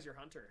high is your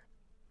hunter?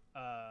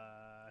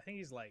 I think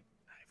he's like,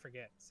 I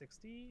forget,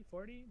 60,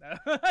 40?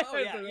 Oh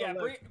yeah.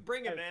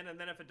 Bring him in, and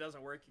then if it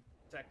doesn't work, you can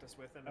protect us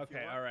with him.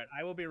 Okay, all right.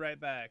 I will be right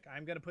back.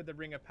 I'm gonna put the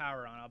Ring of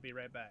Power on. I'll be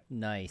right back.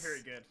 Nice.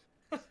 Very good.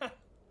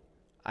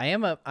 I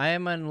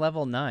am on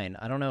level 9.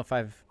 I don't know if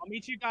I've. I'll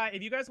meet you guys.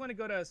 If you guys want to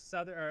go to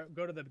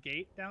go to the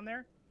gate down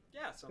there.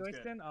 Yeah, sounds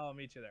good. I'll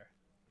meet you there.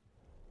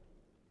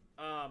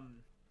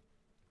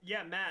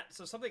 Yeah, Matt.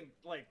 So something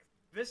like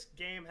this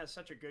game has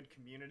such a good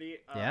community.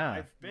 Yeah.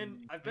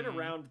 I've been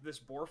around this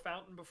boar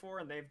fountain before,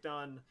 and they've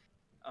done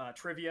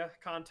trivia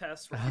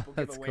contests where people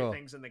give away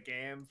things in the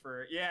game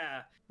for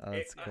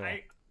That's cool.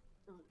 I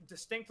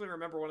distinctly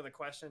remember one of the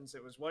questions.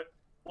 It was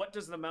what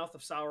does the mouth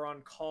of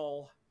Sauron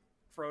call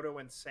Frodo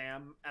and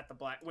Sam at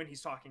when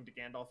he's talking to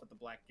Gandalf at the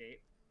Black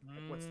Gate?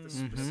 Like, what's the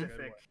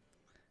specific?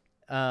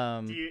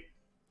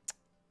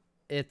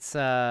 It's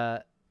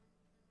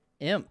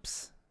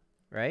imps,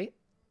 right?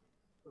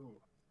 Ooh.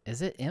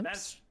 Is it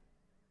imps?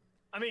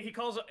 I mean, he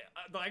calls.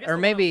 I guess or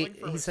maybe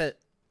he said.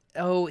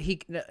 Oh, he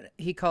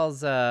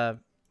calls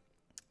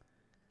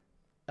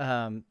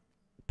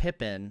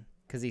Pippin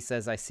because he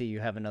says, "I see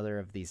you have another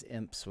of these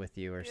imps with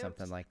you," or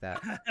something like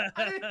that.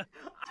 I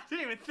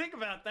didn't even think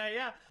about that.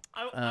 Yeah,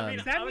 I mean,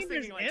 does that I was mean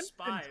there's thinking like imps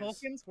spies. in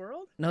Tolkien's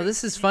world? No,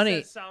 this is He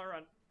funny. says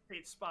Sauron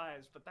hates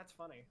spies, but that's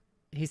funny.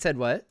 He said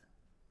what?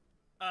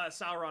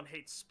 Sauron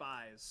hates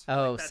spies.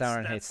 Oh, Like,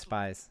 Sauron hates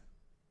spies.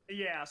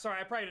 Yeah, sorry,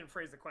 I probably didn't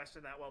phrase the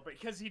question that well, but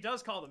because he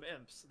does call them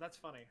imps. That's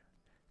funny.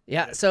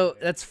 Yeah, so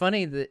that's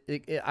funny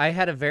that I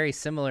had a very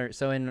similar.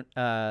 So in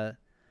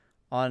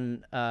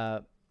on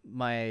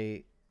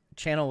my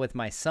channel with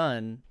my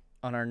son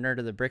on our Nerd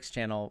of the Bricks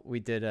channel, we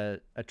did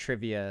a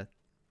trivia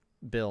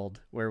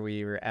build where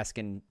we were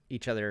asking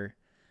each other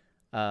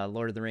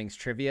Lord of the Rings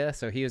trivia.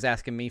 So he was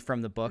asking me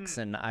from the books,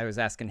 and I was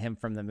asking him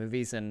from the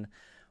movies. And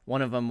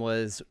one of them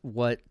was,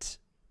 what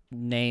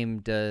name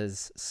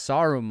does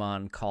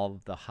Saruman call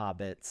the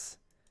hobbits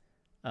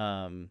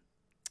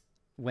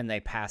when they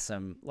pass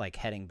him, like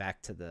heading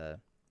back to the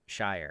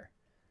Shire?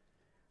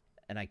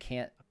 And I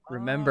can't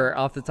remember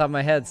off the top of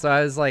my head. So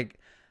I was like,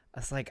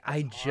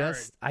 I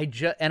just,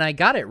 and I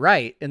got it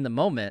right in the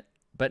moment,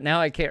 but now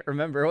I can't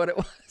remember what it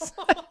was.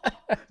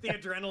 The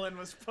adrenaline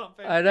was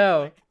pumping. I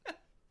know. Like,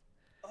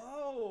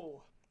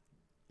 oh.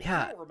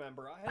 Yeah. I don't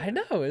remember. I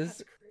know.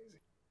 That's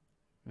crazy.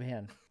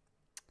 Man.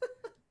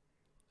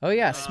 Oh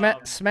yeah,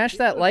 smash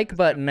that like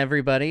button,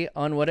 everybody,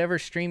 on whatever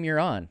stream you're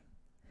on.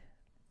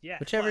 Yeah.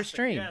 Whichever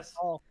stream. Yes.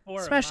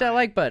 Smash that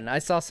like button. I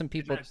saw some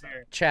people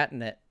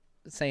chatting it,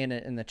 saying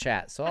it in the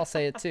chat, so I'll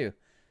say it too.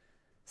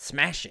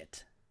 Smash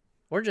it,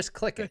 or just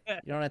click it.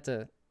 You don't have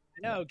to.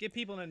 No, get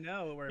people to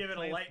know we're give it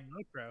playing a like.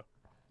 LOTRO.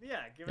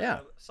 Yeah, give it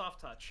a soft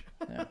touch.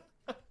 Yeah.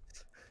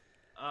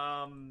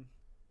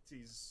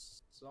 See,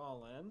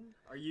 Solon,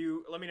 are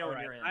you? Let me know when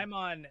you're in. I'm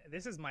on.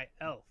 This is my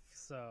elf,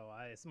 so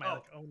it's my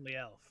like only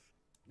elf.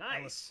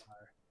 Nice.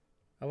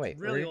 Oh wait,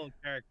 really old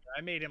character.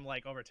 I made him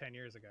like over 10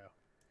 years ago.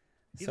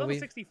 He's so level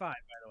 65, by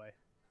the way.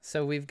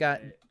 So we've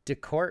got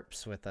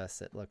DeCorpse with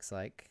us. It looks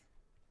like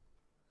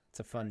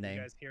it's a fun name.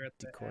 You guys here at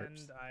the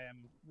end. I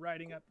am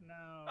writing up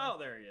now. Oh,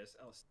 there he is.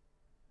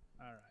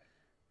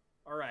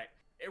 All right.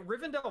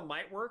 Rivendell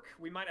might work.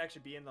 We might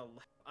actually be in the.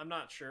 I'm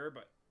not sure,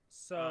 but.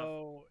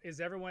 So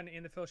is everyone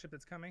in the fellowship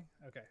that's coming?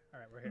 Okay. All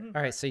right, we're here.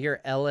 All right. So you're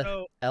Ella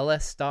Star. Ella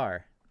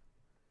Star.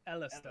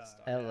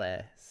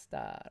 Ella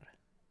Star.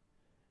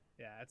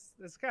 Yeah, it's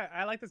this guy.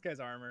 I like this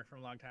guy's armor from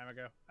a long time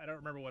ago. I don't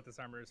remember what this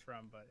armor is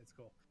from, but it's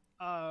cool.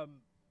 All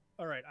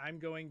right, I'm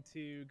going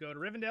to go to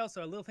Rivendell.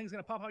 So a little thing's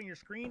gonna pop out on your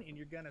screen, and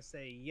you're gonna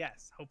say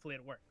yes. Hopefully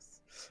it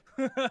works.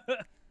 It's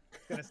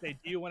gonna say,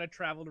 "Do you want to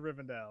travel to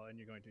Rivendell?" And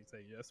you're going to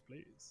say, "Yes,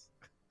 please."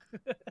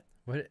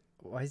 What?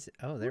 Why is it?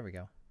 Oh, there we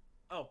go.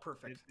 Oh,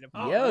 perfect.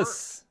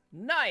 Yes,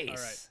 nice. All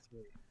right,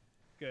 sweet.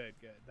 Good.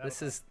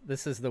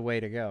 This is the way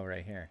to go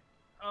right here.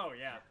 Oh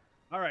yeah.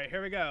 All right,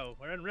 here we go.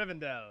 We're in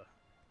Rivendell.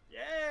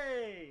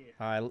 Yay!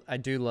 I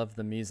do love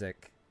the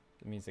music.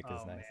 The music is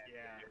nice. Man,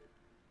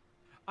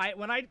 yeah.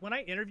 When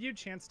I interviewed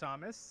Chance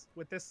Thomas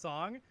with this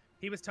song,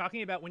 he was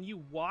talking about when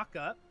you walk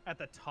up at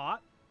the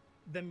top,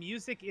 the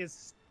music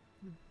is.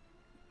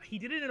 He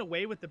did it in a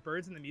way with the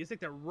birds and the music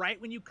that right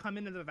when you come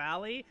into the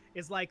valley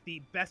is like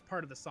the best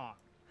part of the song,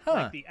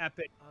 like the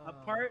epic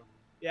up part.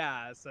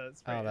 Yeah, so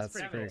it's pretty, that's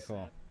pretty pretty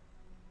cool.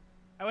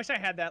 I wish I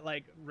had that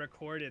like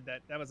recorded.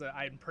 That was an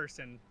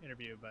in-person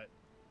interview, but.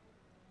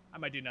 I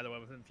might do another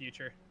one with him in the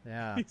future.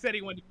 Yeah. He said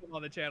he wanted to come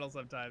on the channel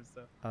sometimes.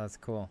 So. Oh, that's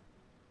cool.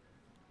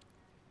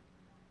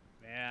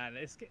 Man,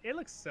 it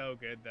looks so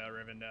good though,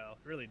 Rivendell. It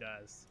really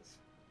does.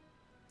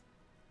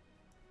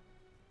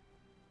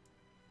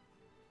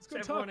 Let's go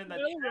talk in the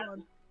chat.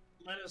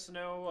 Let us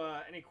know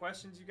any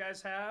questions you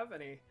guys have.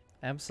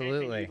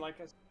 Absolutely. You'd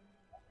like us.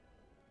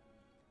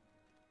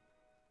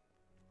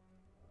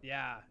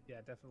 Yeah,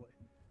 definitely.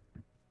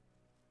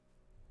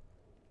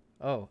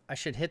 Oh, I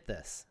should hit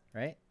this,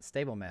 right?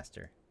 Stable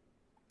Master.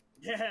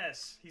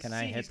 Yes. Can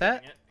I hit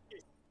that?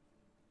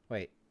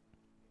 Wait.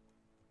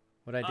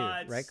 What'd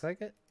I do? Right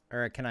click it?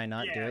 Or can I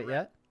not do it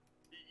yet?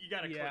 You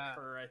gotta click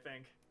her, I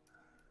think.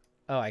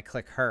 Oh, I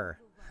click her.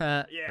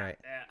 Yeah. Right.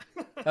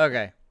 Yeah.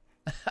 Okay.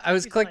 I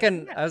was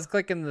clicking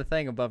the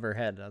thing above her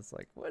head. I was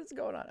like, what is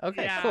going on?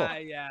 Okay, cool.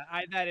 Yeah.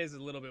 That is a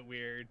little bit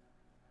weird.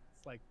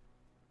 It's like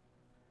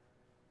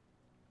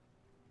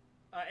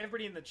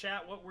everybody in the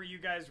chat, what were you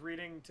guys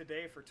reading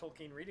today for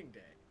Tolkien Reading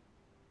Day?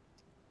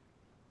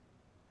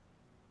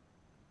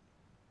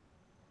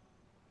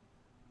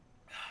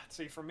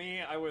 See, for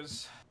me, I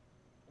was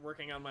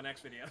working on my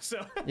next video,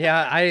 so.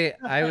 Yeah,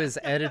 I was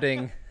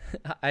editing.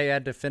 I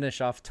had to finish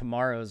off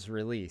tomorrow's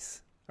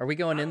release. Are we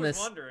going in this?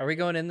 Wondering. Are we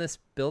going in this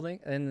building?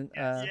 And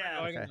yeah,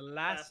 going in the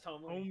last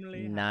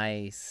homely.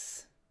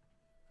 Nice.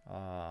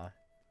 Aw.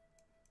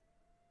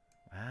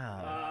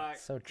 Wow.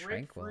 So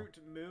tranquil.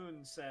 Grapefruit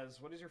Moon says,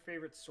 "What is your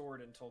favorite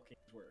sword in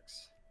Tolkien's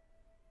works?"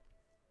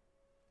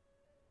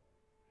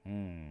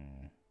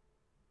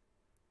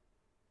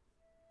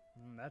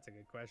 That's a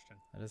good question.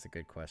 That is a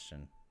good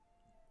question.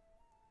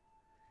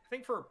 I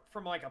think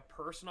from like a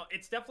personal,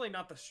 it's definitely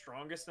not the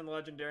strongest in the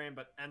Legendarian,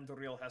 but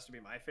Anduril has to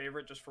be my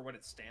favorite just for what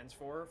it stands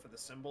for the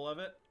symbol of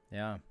it.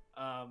 Yeah.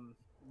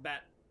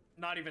 That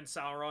not even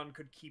Sauron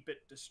could keep it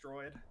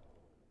destroyed,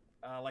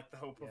 like the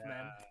hope of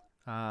men.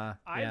 Yeah.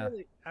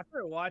 After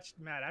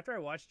I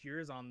watched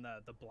yours on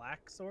the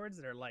black swords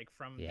that are like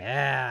from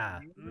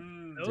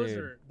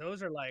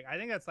those are like, I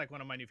think that's like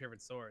one of my new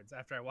favorite swords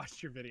after I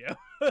watched your video.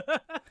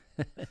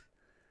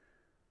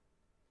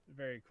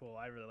 Very cool.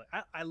 I really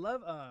like. I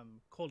love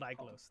Cold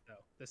Iglos though.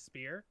 The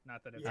spear.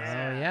 Not that it's. Oh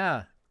Yeah.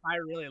 yeah. I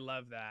really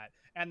love that.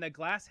 And the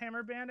Glass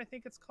Hammer Band, I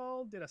think it's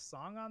called, did a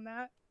song on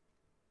that.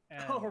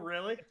 And Oh,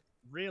 really?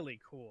 really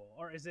cool.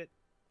 Or is it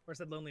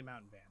Lonely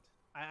Mountain Band?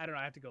 I don't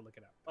know. I have to go look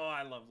it up. Oh,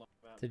 I love Long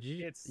Mountain. Did you,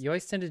 It's-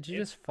 Yoiston, did you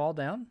just fall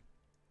down?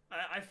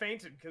 I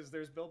fainted because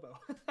there's Bilbo.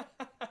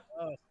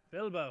 Oh,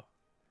 Bilbo.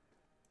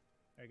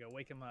 There you go.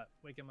 Wake him up.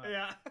 Wake him up.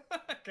 Yeah,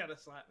 gotta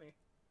slap me.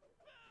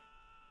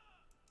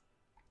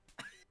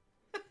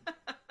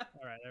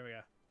 All right, there we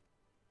go.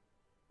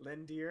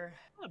 Lindir.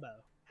 Bilbo.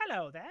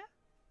 Hello there.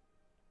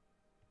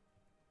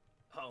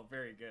 Oh,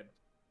 very good.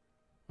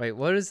 Wait,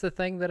 what is the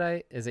thing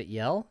that is it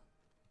yell?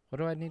 What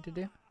do I need to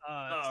do?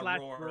 Slash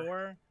roar.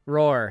 roar.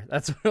 Roar.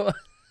 That's what it was.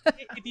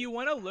 If you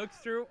want to look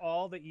through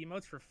all the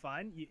emotes for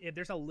fun,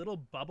 there's a little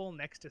bubble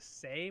next to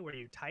say where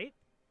you type.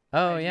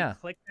 Oh, and you yeah.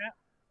 click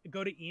that,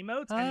 go to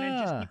emotes, and then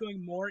just keep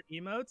going more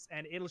emotes,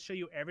 and it'll show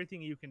you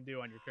everything you can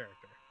do on your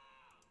character.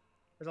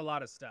 There's a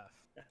lot of stuff.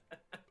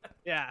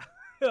 Yeah.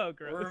 Oh,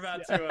 gross. We're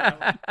about Yeah.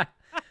 to.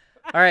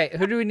 All right,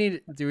 who do we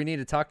need? Do we need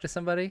to talk to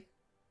somebody?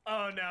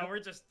 Oh no, we're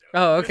just.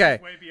 Oh, this okay.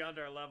 is way beyond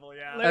our level.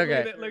 Yeah. Look,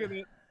 Okay. Look at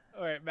it.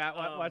 All right, Matt,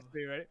 watch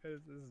me, right?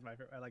 This is my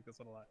favorite. I like this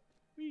one a lot.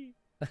 Whee.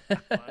 I'm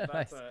about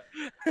Nice. to,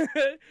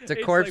 The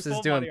It's corpse like is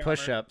full doing body armor.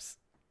 push-ups.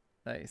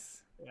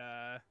 Nice.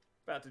 Yeah.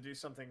 about to do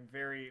something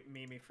very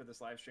memey for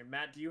this live stream.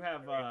 Matt, do you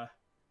have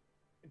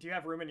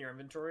room in your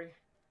inventory?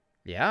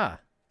 Yeah,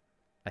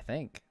 I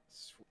think.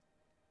 Sweet.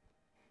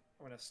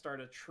 I'm gonna start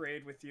a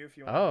trade with you if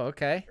you want. Oh,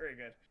 okay. Very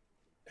good.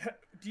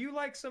 Do you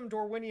like some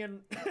Dorwinian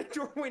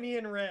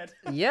red?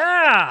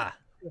 Yeah.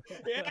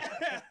 Yeah.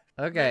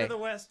 Nerd Okay. of the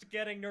West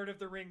getting Nerd of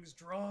the Rings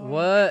drawn.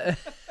 What?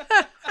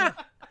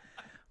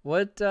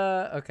 What?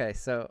 Okay,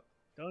 so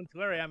Don't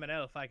worry, I'm an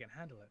elf. I can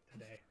handle it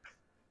today.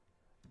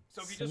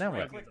 So if you So just now what?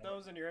 right-click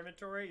those in your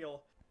inventory,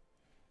 you'll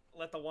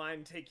let the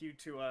wine take you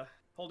to a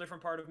whole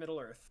different part of Middle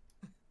Earth.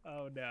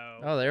 Oh no.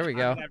 Oh, there we I'm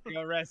go. gonna have to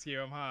go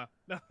rescue him, huh?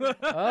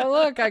 Oh,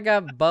 look, I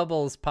got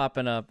bubbles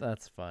popping up.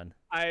 That's fun.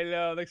 I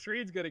know the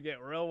screen's gonna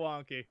get real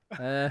wonky.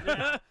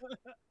 Yeah.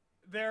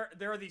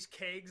 There are these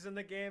kegs in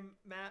the game,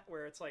 Matt,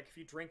 where it's like if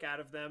you drink out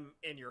of them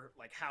in your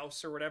like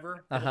house or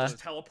whatever, it'll just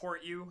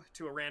teleport you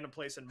to a random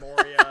place in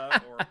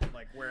Moria or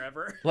like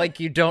wherever.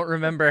 Like you don't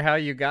remember how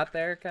you got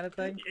there, kind of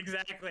thing.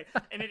 Exactly,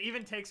 and it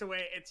even takes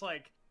away. It's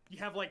like you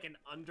have like an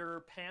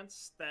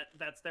underpants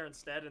that's there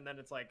instead, and then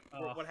it's like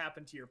what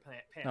happened to your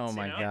pants? Oh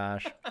my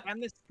gosh.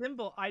 And the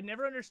symbol, I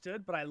never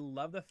understood, but I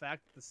love the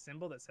fact that the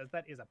symbol that says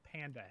that is a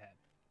panda head.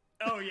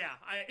 Oh yeah,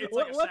 it's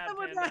like a What sad the-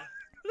 what panda.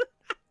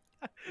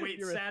 Wait,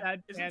 You're a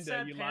sad isn't panda,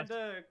 sad you panda?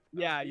 lost-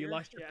 Yeah, you beer?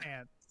 lost your Yeah.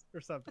 pants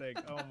or something.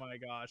 Oh my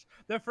gosh.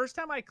 The first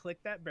time I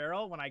clicked that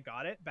barrel when I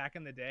got it back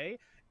in the day,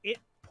 it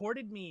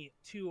ported me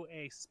to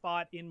a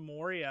spot in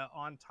Moria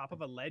on top of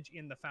a ledge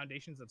in the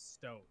foundations of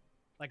stone,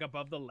 like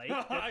above the lake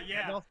that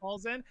Yeah. Gandalf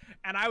falls in.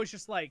 And I was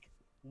just like,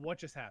 what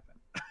just happened?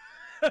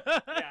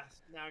 Yeah,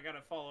 now I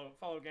gotta follow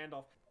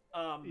Gandalf.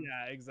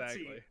 Yeah,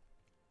 exactly.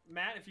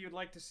 Matt, if you'd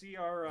like to see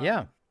our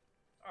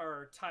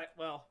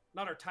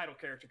not our title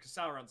character because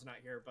Sauron's not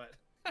here, but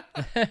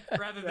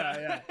rather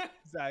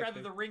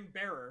rather the ring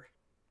bearer.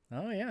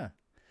 Oh yeah.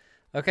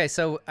 Okay,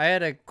 so I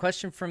had a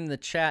question from the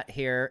chat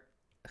here.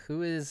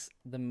 Who is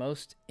the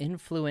most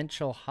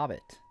influential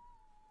hobbit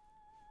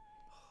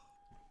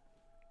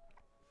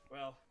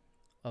Well,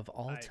 of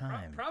all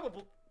time?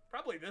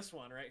 Probably this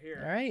one right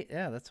here. All right,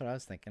 yeah, that's what I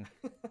was thinking.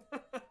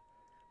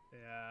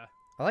 Yeah.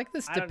 I like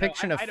this I don't know.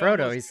 depiction of I'd Frodo.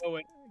 almost He's go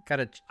with- got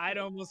a I'd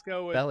almost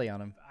go with belly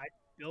on him.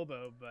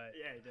 Bilbo, but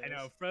Yeah, he I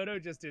know does.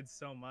 Frodo just did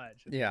so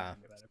much. It's Yeah. hard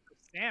to think about it.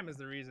 Sam is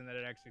the reason that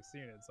it actually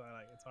succeeded, so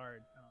it's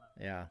hard. I don't know.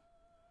 Yeah.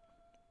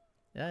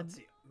 Yeah. Let's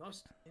see.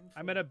 Most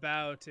I'm gonna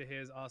bow to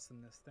his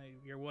awesomeness.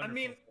 You're wonderful.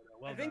 mean, Frodo.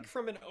 Well I think done.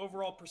 from an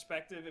overall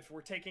perspective, if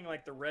we're taking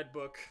like the Red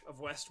Book of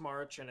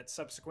Westmarch and its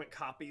subsequent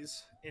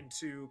copies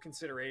into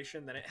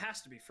consideration, then it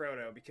has to be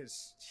Frodo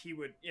because he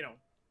would,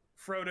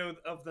 Frodo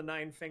of the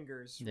Nine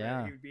Fingers. Right?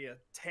 Yeah. He would be a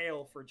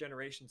tale for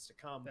generations to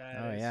come.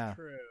 That is yeah.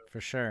 true.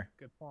 For sure.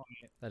 Good point.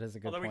 That is a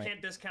good Although point. we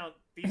can't discount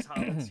these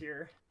hobbits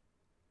here.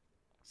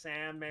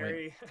 Sam,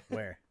 Mary.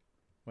 Where?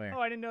 Where? Oh,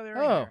 I didn't know they were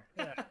Oh.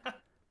 here. Yeah.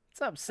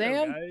 What's up,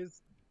 Hello, Sam?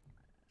 guys.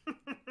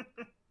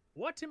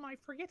 What am I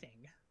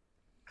forgetting?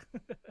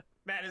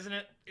 Matt,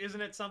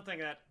 isn't it something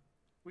that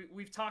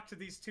we've talked to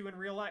these two in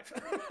real life?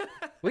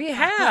 We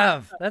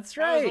have. That's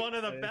That right. was one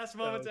of the That is best so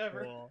moments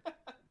ever. cool.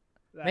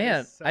 That Man,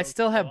 is so I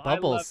still have cool. I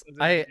love bubbles. those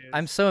I'm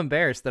interviews. so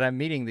embarrassed that I'm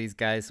meeting these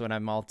guys when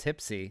I'm all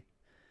tipsy,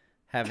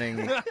 having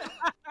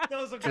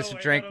Those will go just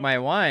away, drank that'll- my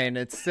wine.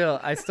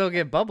 I still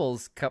get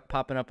bubbles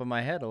popping up on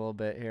my head a little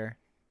bit here.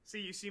 See,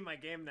 you see my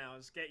game now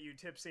is get you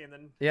tipsy and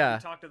then Yeah. you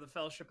talk to the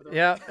Fellowship of the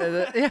Yeah.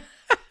 Ring.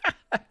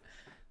 Yeah.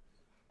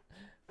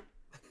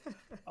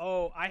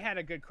 Oh, I had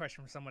a good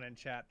question from someone in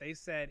chat. They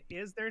said,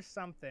 "Is there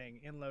something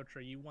in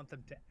LOTRO you want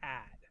them to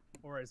add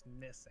or is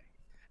missing?"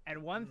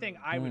 And one thing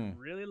I would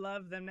really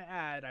love them to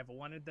add, I've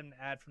wanted them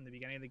to add from the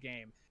beginning of the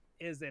game,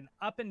 is an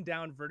up and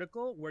down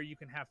vertical where you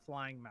can have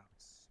flying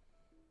mounts.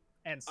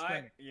 and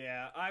swinging.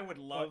 I would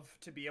love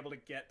to be able to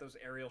get those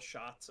aerial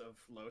shots of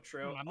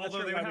LOTRO. I'm not Although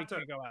sure they why would we have to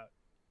can't go out.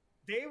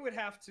 They would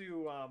have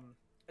to.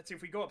 Let's see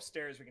if we go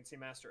upstairs, we can see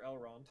Master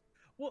Elrond.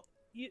 Well,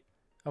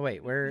 Oh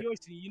wait, where?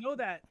 Yoiston, you know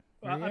that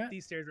up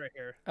these stairs right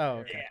here. Oh,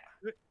 okay.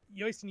 Yeah.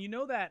 Yoiston, you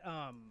know that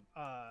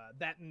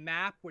that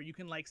map where you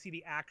can like see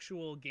the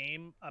actual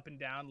game up and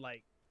down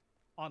like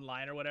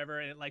online or whatever,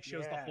 and it like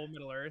shows the whole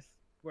Middle Earth,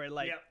 where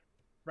like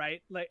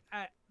right, like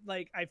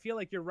I feel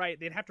like you're right.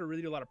 They'd have to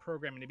really do a lot of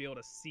programming to be able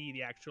to see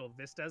the actual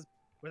vistas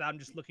without them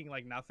just looking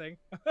like nothing.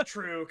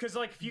 True, because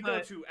like if you go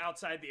to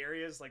outside the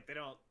areas, like they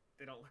don't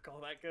look all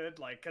that good,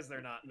 like because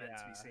they're not meant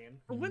to be seen.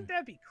 But wouldn't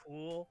that be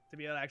cool to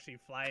be able to actually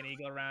fly an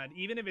eagle around,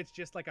 even if it's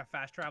just like a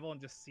fast travel and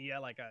just see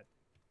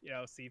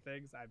see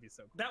things? That'd be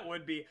so cool. That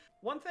would be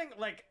one thing.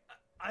 Like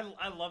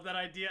I love that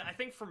idea. I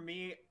think for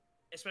me,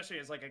 especially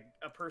as like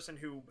a person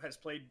who has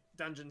played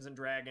Dungeons and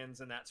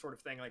Dragons and that sort of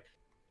thing, like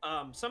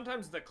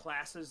sometimes the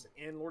classes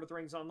in Lord of the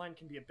Rings Online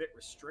can be a bit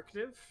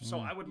restrictive. So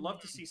I would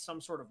love to see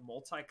some sort of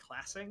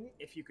multi-classing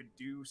if you could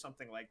do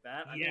something like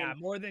that. I mean,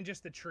 more than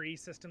just the tree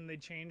system they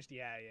changed.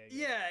 Yeah,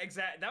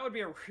 exactly. That would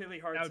be a really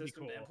hard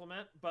system to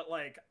implement. But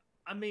like,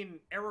 I mean,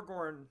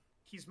 Aragorn,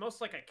 he's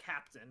most like a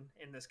captain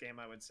in this game,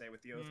 I would say,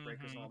 with the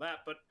Oathbreakers and all that.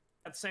 But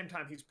at the same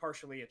time, he's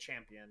partially a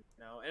champion,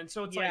 you know? And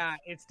so it's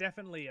it's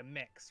definitely a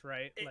mix,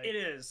 right? It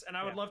is. And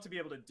I would love to be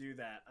able to do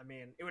that. I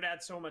mean, it would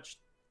add so much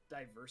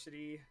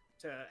diversity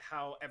to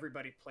how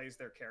everybody plays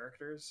their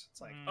characters. It's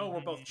like, oh,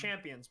 we're both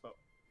champions, but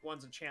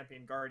one's a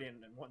champion guardian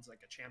and one's like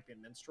a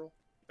champion minstrel.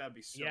 That'd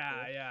be so cool.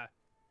 Yeah.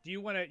 Do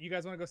you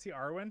guys want to go see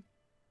Arwen?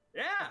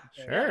 Yeah,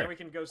 sure. Then we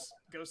can go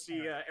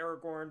see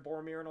Aragorn,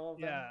 Boromir, and all of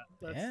them. Yeah,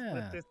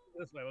 let's this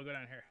way. We'll go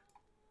down here.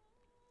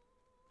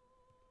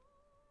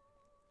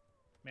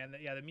 Man,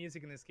 the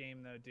music in this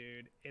game though,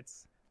 dude.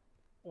 It's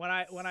when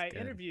I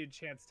interviewed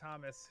Chance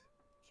Thomas,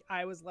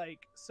 I was like,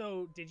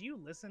 so did you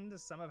listen to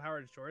some of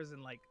Howard Shore's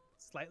and like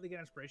slightly get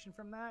inspiration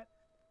from that?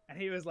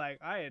 And he was like,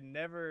 I had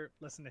never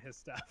listened to his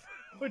stuff,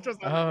 which was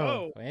like,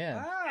 oh man.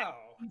 Wow.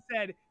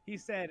 He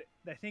said,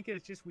 I think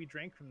it's just we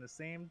drank from the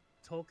same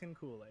Tolkien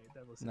Kool-Aid.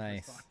 That was his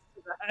response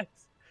to that.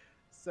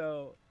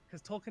 So,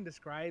 because Tolkien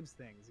describes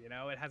things, you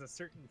know, it has a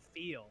certain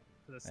feel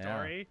to the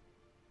story.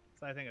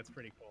 So I think it's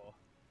pretty cool.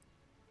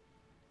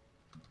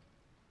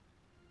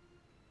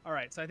 All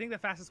right, so I think the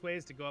fastest way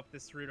is to go up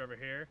this route over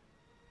here.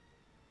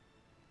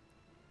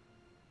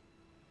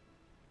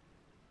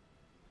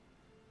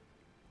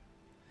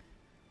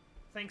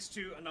 Thanks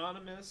to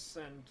Anonymous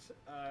and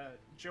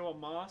Joe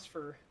Moss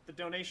for the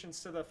donations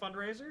to the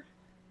fundraiser.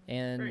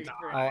 And very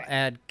I'll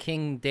add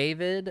King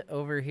David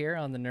over here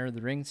on the Nerd of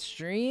the Rings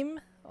stream.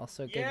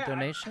 Also gave a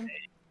donation.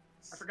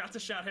 I forgot to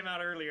shout him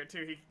out earlier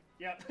too.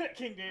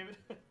 King David.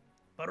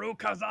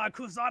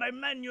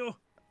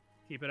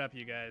 Keep it up,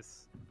 you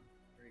guys.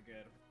 Very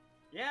good.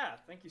 Yeah,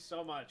 thank you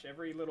so much.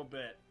 Every little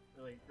bit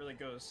really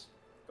goes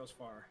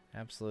far.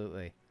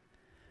 Absolutely.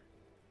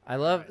 I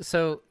love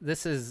so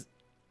this is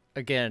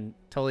again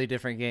totally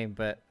different game,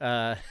 but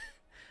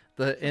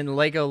in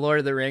Lego Lord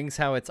of the Rings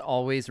how it's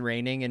always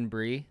raining in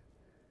Bree.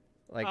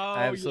 Like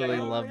I absolutely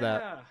love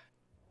that.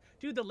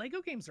 Dude, the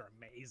Lego games are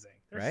amazing.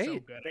 They're so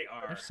good. They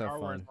are. They're so fun.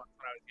 When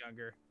I was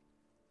younger.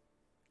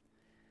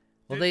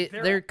 Well,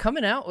 they're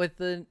coming out with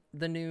the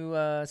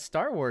new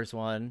Star Wars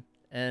one,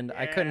 and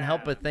I couldn't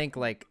help but think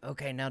like,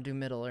 okay, now do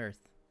Middle Earth.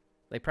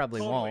 They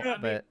probably won't,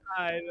 but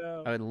I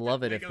know. I would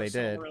love it if they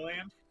did.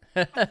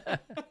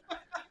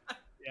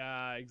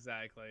 Yeah,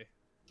 exactly.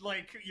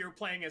 Like you're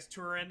playing as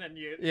Turin and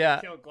you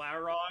kill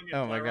Glaurung, and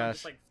oh my gosh,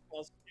 just like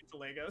falls into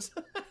Legos.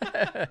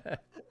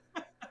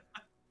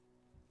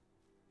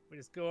 We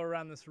just go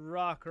around this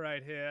rock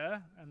right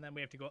here, and then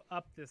we have to go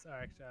up this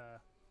arch.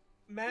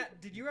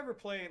 Matt, did you ever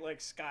play like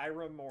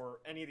Skyrim or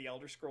any of the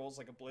Elder Scrolls,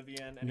 like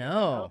Oblivion?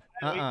 No.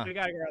 We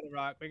gotta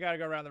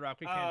go around the rock.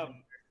 We can't.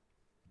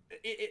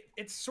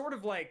 It's sort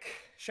of like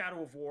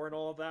Shadow of War and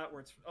all of that,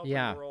 where it's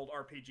open world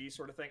RPG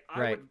sort of thing.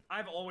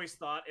 I've always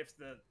thought if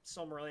the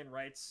Silmarillion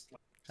rights,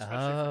 especially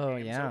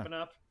for games, open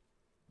up,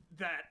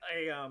 that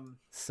a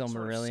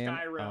Silmarillion.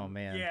 Sort of Skyrim, oh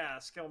man,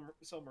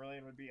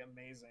 Silmarillion would be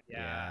amazing.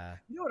 Yeah.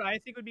 You know what I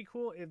think would be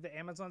cool if the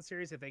Amazon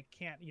series, if they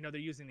can't, they're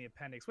using the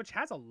appendix, which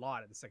has a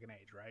lot of the Second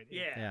Age, right?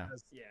 Yeah.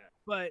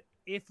 But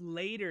if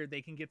later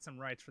they can get some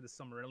rights for the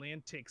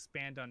Silmarillion to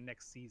expand on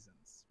next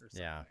seasons or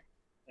something. Yeah.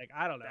 Like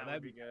I don't know,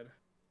 that'd be good.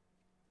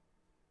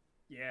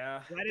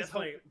 Yeah, I just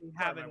hope they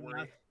have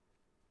enough.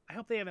 I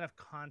hope they have enough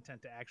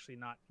content to actually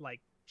not like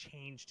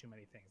change too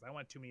many things. I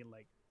want too many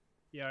like,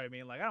 you know what I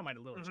mean? Like I don't mind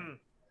a little change.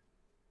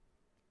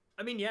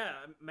 I mean,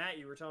 Matt,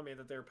 you were telling me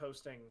that they're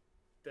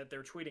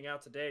tweeting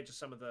out today just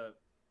some of the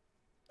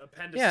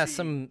appendices. Yeah,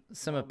 some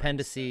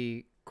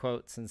appendice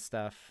quotes and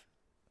stuff.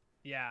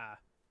 Yeah,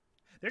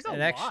 there's a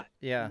lot.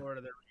 In Lord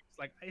of the Rings.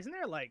 Like, isn't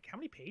there like how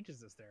many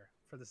pages is there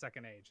for the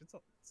Second Age? It's a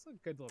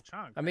good little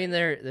chunk. I mean,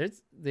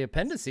 there's the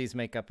appendices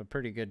make up a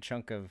pretty good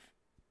chunk of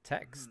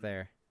text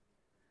there.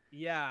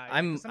 Yeah,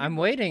 I'm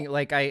waiting.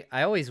 Like I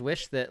always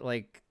wish that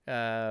like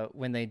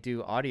when they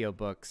do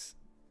audiobooks,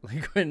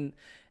 like when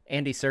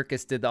Andy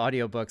Serkis did the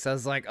audiobooks. I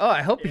was like, oh,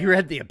 I hope you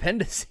read the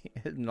appendices.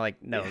 And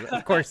like, no,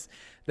 of course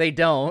they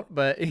don't,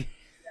 but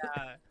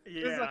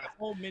It's like a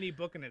whole mini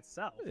book in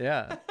itself.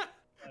 Yeah.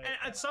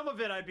 And some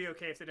of it I'd be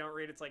okay if they don't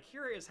read. It's like,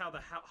 here is how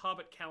the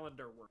Hobbit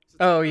calendar works. It's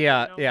oh like,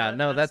 yeah, you know,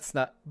 no, that's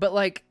not. But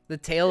like the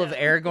tale of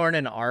Aragorn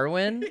and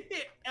Arwen.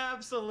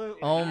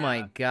 Absolutely. Oh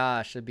my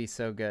gosh, it'd be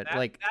so good.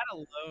 That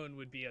alone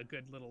would be a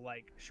good little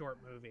like short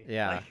movie.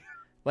 Yeah.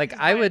 Like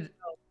I would,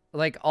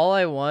 like all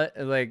I want,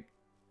 like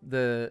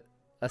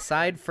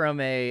aside from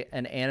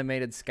an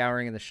animated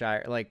Scouring of the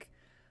Shire, like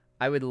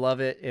I would love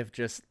it if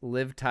just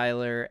Liv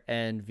Tyler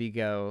and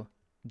Viggo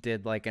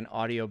did like an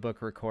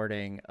audiobook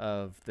recording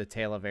of the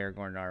tale of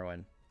Aragorn and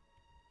Arwen.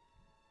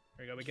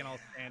 There you go. We can all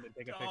stand and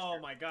take a picture. Oh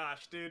my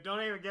gosh, dude!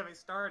 Don't even get me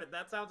started.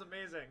 That sounds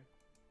amazing.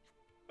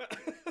 That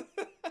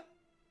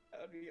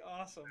would be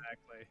awesome.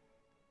 Exactly.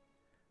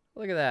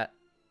 Look at that.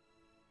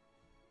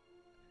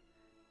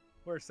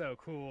 We're so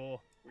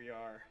cool. We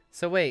are.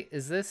 So wait,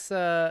 is this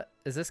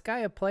guy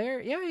a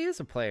player? Yeah, he is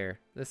a player.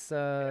 This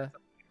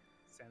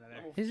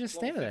he's just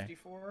standing there.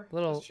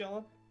 Little just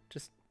chilling.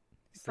 Just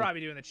he's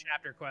probably doing the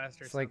chapter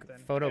quest or something.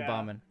 Like photo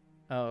bombing.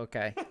 Oh,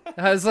 okay.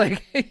 I was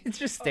like, he's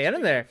just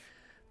standing there. I'm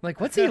like,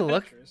 what's he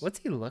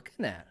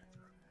looking at?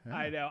 Oh.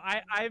 I know.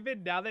 I've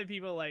been, now that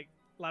people like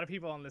a lot of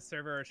people on this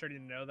server are starting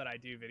to know that I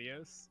do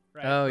videos,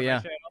 right? Oh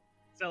yeah.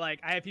 So like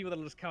I have people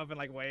that'll just come up and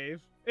like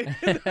wave.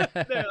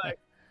 They're like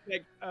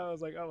I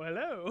was like, oh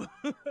hello.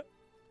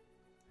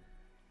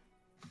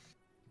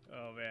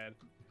 Oh man.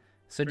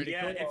 So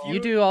cool. you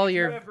do all if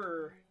your. You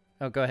ever,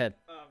 oh, go ahead.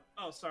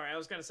 Sorry. I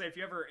was gonna say if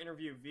you ever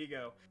interview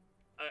Viggo,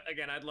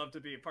 again, I'd love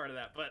to be a part of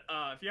that. But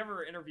if you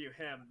ever interview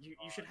him, you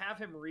should have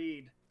him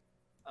read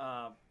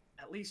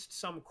at least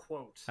some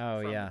quote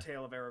from the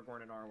Tale of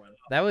Aragorn and Arwen.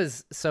 That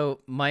was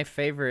my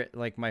favorite,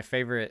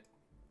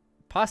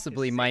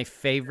 possibly my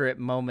favorite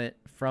moment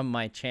from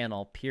my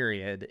channel,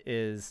 period,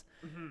 is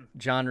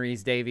John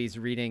Rhys Davies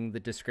reading the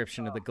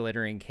description of the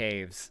Glittering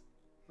Caves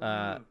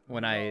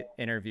when I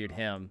interviewed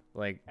him.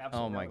 Like,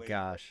 absolutely. Oh my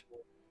gosh.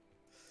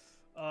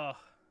 Oh.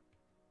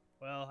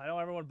 Well, I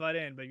don't ever want to butt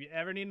in, but if you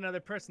ever need another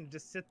person to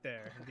just sit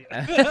there, and be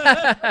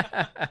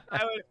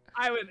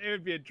it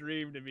would be a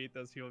dream to meet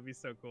those people. It'd be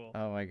so cool.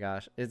 Oh my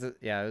gosh, it's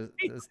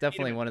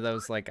definitely one of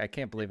those like I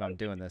can't believe I'm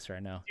doing this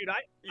right now. Dude,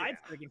 I'd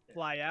freaking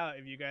fly out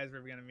if you guys were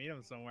gonna meet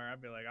him somewhere.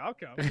 I'd be like, I'll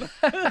come.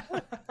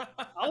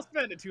 I'll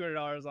spend the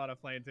 $200 on a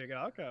plane ticket.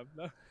 I'll come.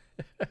 No.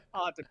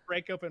 I'll have to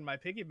break open my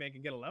piggy bank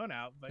and get a loan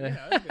out, but you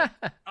know.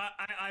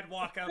 I'd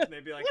walk up and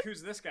they'd be like,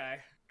 "Who's this guy?"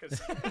 Because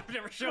I've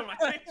never shown my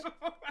face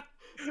before.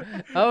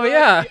 Oh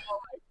yeah.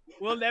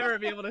 We'll never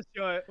be able to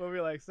show it. We'll be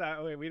like,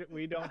 sorry, wait,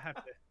 we don't have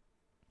to.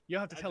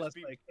 You'll have to tell us,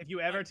 like, if you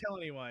ever tell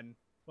anyone,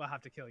 we'll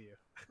have to kill you.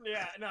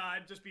 Yeah, no,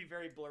 I'd just be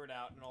very blurred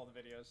out in all the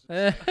videos.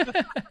 Like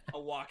a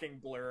walking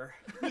blur.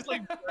 Just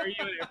like blur you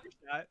in every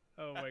shot.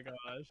 Oh my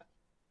gosh.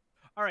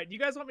 All right, do you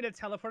guys want me to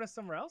teleport us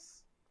somewhere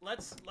else?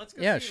 Let's go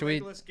see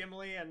Legolas,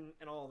 Gimli, and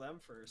all of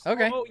them first.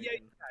 Okay. Oh yeah,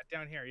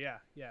 down here. Yeah.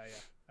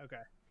 Okay.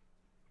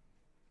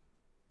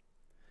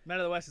 Men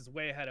of the West is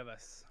way ahead of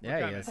us.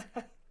 Yeah, he is.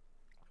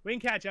 We can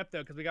catch up though,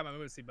 because we got my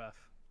Moosey buff.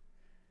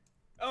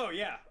 Oh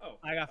yeah. Oh,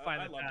 I gotta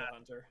find I love the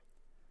hunter.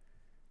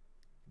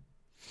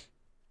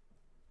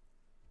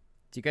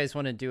 Do you guys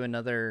want to do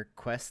another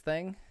quest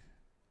thing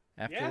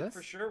after this? Yeah,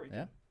 for sure.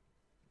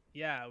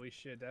 Yeah, we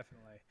should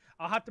definitely.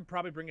 I'll have to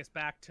probably bring us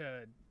back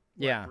to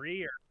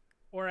Bree,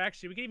 or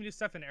actually we can even do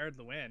stuff in Heir of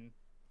the Wind.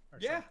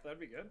 Yeah, that'd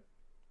be good.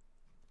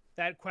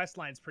 That quest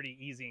line's pretty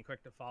easy and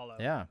quick to follow.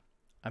 Yeah.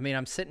 I mean,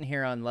 I'm sitting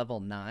here on level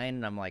 9,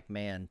 and I'm like,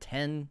 man,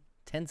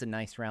 10's a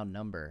nice round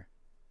number.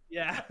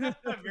 Yeah.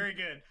 Very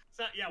good.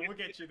 So, yeah, we'll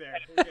get you there.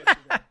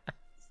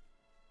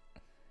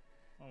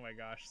 Oh my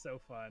gosh, so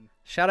fun.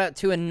 Shout out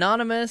to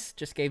Anonymous.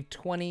 Just gave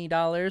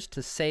 $20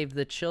 to save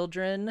the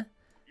children.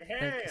 Hey,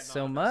 thank you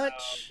so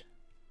much.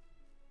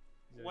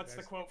 What's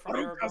the quote from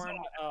Aragorn?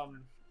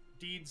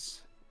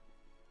 Deeds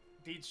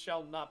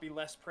shall not be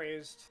less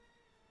praised.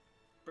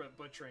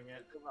 Butchering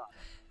it.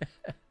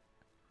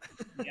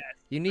 Yes,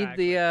 you need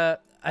the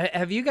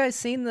have you guys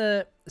seen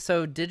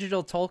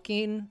Digital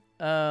Tolkien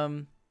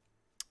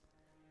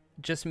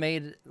just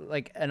made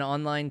like an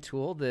online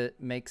tool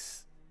that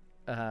makes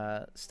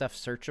stuff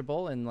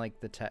searchable in like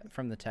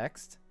from the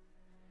text.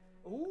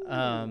 Ooh.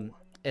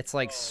 It's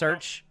like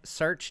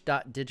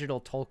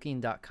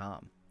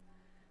search.digitaltolkien.com.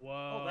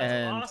 Whoa,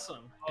 that's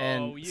awesome.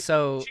 And you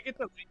so should get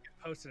the link and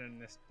post it in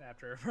this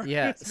after.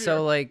 Yeah,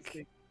 so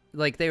like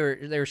they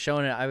were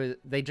showing it.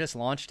 They just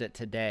launched it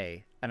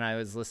today, and I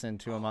was listening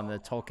to them on the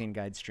Tolkien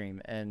Guide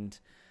stream, and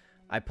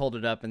I pulled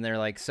it up, and they're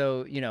like,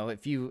 so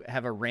if you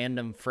have a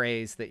random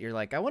phrase that you're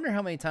like, I wonder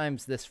how many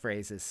times this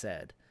phrase is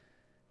said.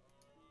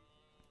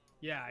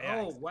 Yeah.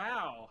 Oh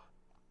wow.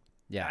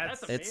 Yeah,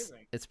 that's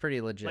amazing. It's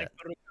pretty legit. Like,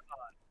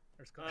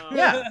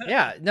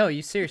 yeah. No,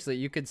 you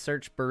could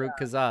search Baruch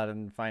Kazad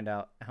and find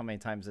out how many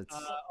times it's.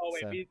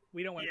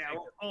 We don't want to. Yeah,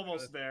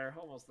 almost there.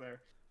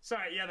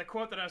 Sorry, the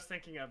quote that I was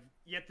thinking of,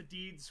 yet the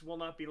deeds will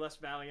not be less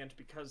valiant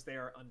because they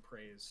are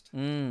unpraised.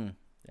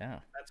 Yeah.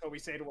 That's what we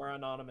say to our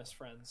anonymous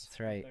friends. That's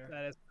right.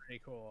 That is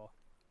pretty cool.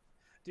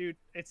 Dude,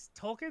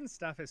 Tolkien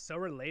stuff is so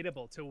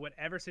relatable to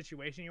whatever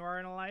situation you are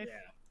in life.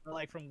 Yeah. Or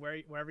like from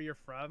wherever you're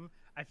from.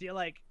 I feel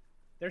like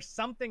there's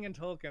something in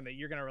Tolkien that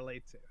you're gonna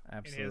relate to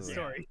Absolutely. in his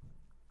story.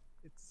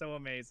 It's so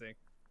amazing.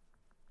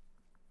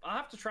 I'll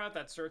have to try out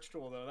that search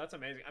tool though. That's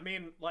amazing. I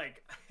mean,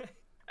 like,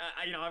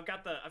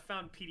 I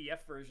found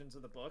PDF versions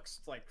of the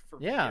books like for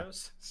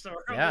videos. So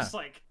I'm just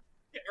like,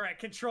 all right,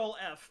 Control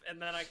F,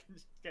 and then I can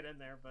just get in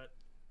there. But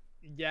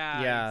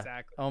yeah,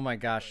 exactly. Oh my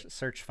gosh,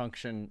 search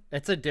function.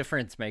 It's a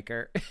difference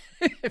maker.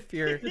 If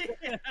you're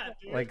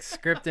like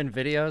scripting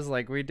videos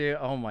like we do.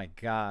 Oh my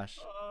gosh.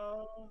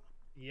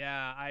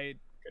 Yeah,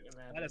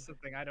 that is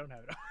something I don't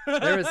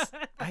have. There was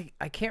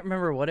I can't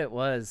remember what it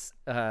was.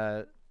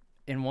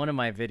 In one of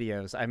my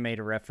videos, I made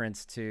a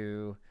reference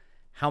to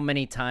how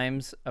many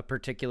times a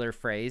particular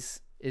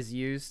phrase is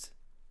used,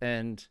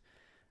 and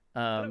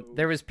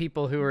there was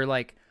people who were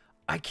like,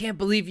 I can't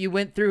believe you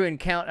went through and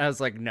count. I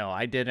was like, no,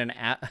 I did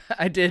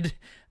I did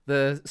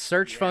the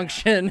search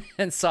function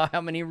and saw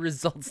how many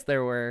results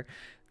there were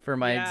for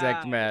my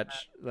exact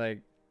match.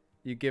 Like,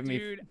 you give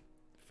me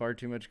far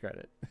too much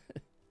credit.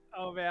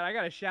 Oh man, I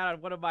got to shout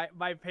out one of my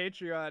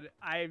Patreon.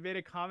 I made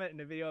a comment in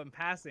a video in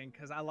passing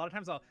because a lot of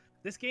times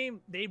this game,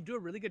 they do a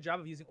really good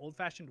job of using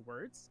old-fashioned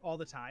words all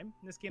the time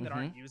in this game that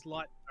aren't used a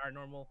lot in our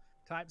normal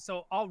time.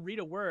 So I'll read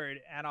a word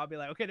and I'll be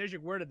like, okay, there's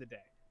your word of the day.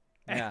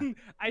 And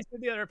I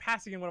said the other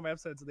passing in one of my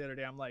episodes the other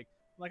day, I'm like,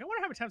 I wonder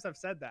how many times I've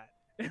said that.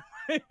 And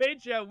my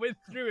Patreon went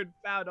through and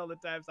found all the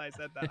times I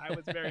said that. I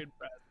was very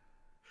impressed.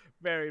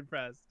 Very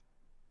impressed.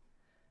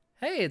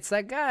 Hey, it's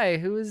that guy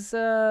who was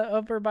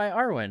over by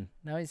Arwen.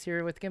 Now he's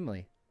here with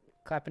Gimli,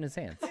 clapping his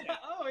hands.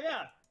 Oh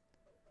yeah.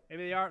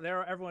 Maybe they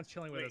are. Everyone's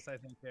chilling with us. I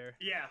think there.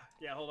 Yeah.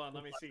 Hold on.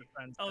 Let me see.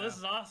 This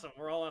is awesome.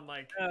 We're all on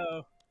like.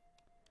 Oh.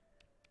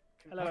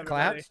 Hello,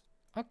 clap.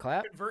 I'll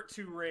clap. Convert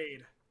to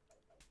raid.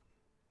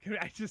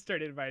 I just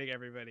started inviting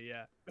everybody.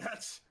 Yeah.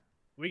 That's.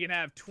 We can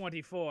have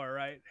 24,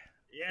 right?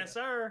 Yes,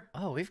 sir.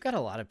 Oh, we've got a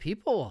lot of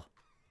people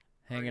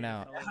hanging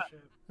out.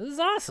 This is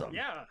awesome.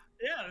 Yeah,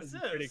 this is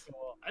pretty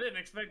cool. I didn't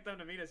expect them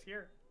to meet us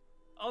here.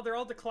 Oh, they're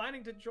all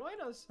declining to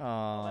join us.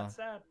 Oh, that's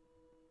sad.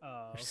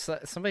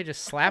 Somebody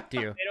just slapped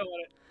you. They don't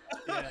want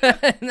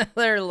it. And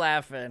they're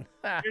laughing.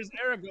 Here's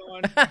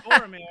Aragorn.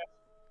 Boromir.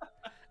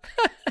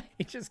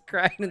 He just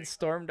cried and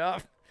stormed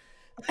off.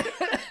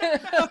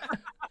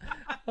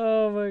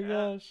 Oh my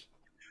gosh.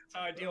 That's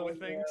how I deal with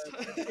things.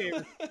 This game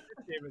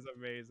is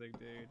amazing,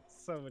 dude.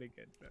 So many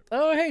good jokes.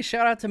 Oh, hey,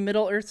 shout out to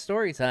Middle Earth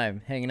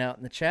Storytime hanging out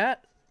in the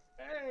chat.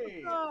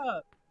 Hey.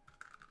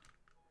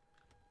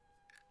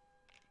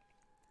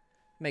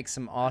 Make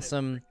some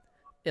awesome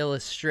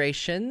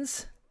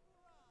illustrations.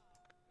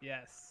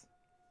 Yes.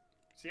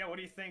 So yeah, what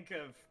do you think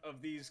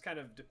of these kind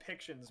of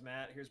depictions,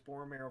 Matt? Here's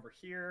Boromir over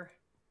here.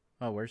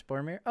 Oh, where's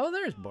Boromir? Oh,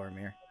 there's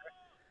Boromir.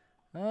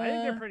 I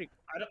think they're pretty.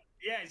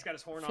 Yeah, he's got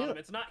his horn on him.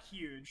 It's not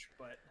huge,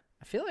 but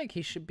I feel like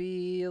he should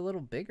be a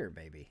little bigger,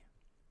 maybe.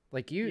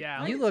 Like you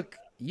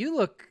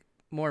look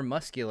more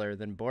muscular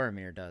than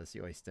Boromir does,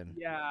 Yoiston.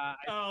 Yeah.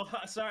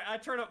 Sorry, I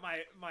turn up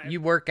my.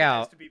 You work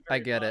out. I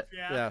get it.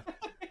 Yeah.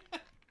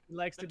 He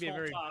likes to be a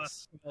very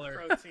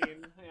muscular.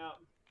 Protein. Yeah.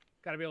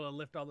 Got to be able to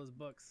lift all those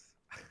books.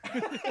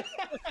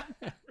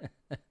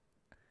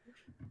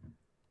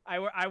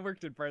 I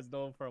worked in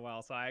Fresno for a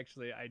while, so I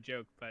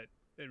joke, but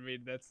I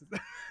mean that's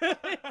when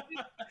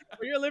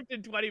you're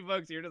lifting 20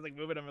 books, you're just like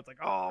moving them. It's like,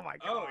 oh my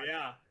god. Oh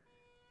yeah.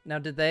 Now,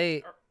 did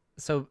they?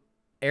 So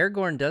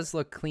Aragorn does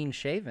look clean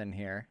shaven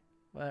here,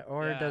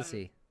 or does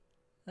he?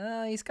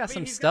 He's got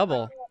some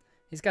stubble.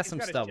 He's got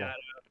some stubble.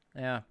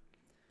 Yeah.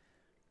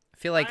 I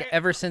feel like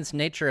ever since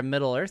Nature of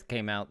Middle Earth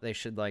came out, they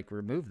should like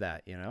remove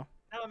that. You know?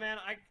 No, man.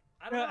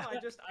 I don't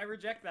know. I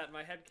reject that in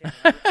my head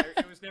canon.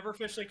 It was never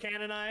officially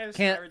canonized.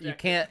 You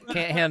can't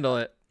handle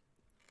it.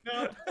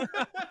 No.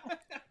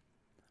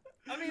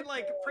 I mean,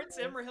 like Prince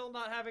Imrahil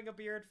not having a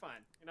beard,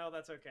 fine. You know,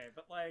 that's okay.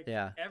 But like,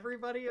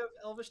 everybody of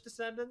Elvish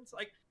descendants,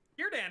 like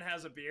Círdan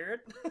has a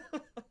beard.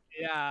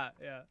 Yeah.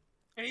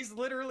 And he's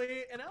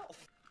literally an elf.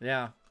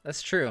 Yeah,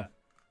 that's true.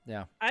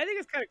 Yeah. I think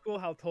it's kind of cool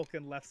how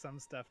Tolkien left some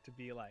stuff to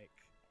be like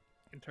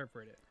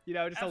interpreted. You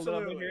know, just Absolutely.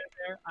 a little bit here and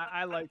there.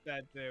 I like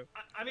that too.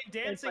 I mean,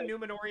 dancing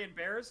Númenórean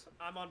bears,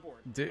 I'm on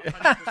board. 100%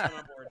 100%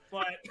 on board.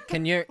 But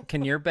can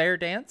your bear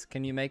dance?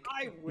 Can you make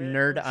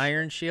Nerd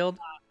Iron Shield?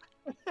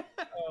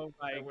 Oh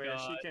my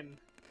god! She can.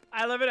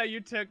 I love it how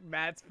you took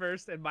Matt's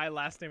first and my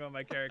last name on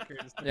my character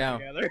just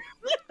together.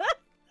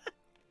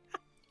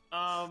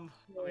 Let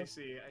me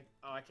see.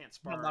 I can't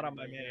spar. I'm not on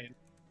my main.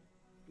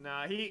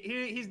 Nah,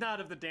 he's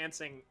not of the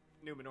dancing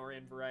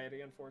Númenórean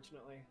variety,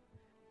 unfortunately.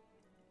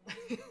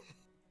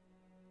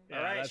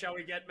 All right, shall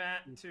we get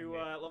Matt to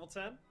level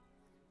 10?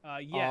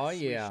 Yes. Oh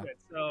yeah.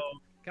 So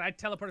can I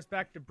teleport us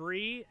back to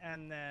Bree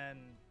and then?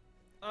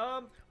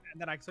 And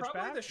then I can switch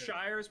probably back. The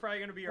Shire is probably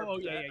going to be our.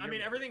 Yeah, I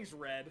mean, everything's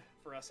red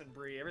for us in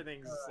Bree.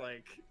 Everything's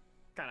like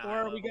kind of.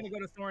 Or are we going to go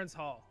to Thorin's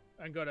Hall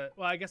and go to?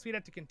 Well, I guess we'd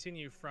have to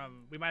continue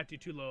from. We might have to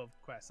do 2 low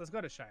quests. Let's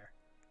go to Shire.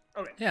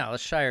 Okay. Yeah,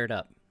 let's Shire it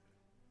up.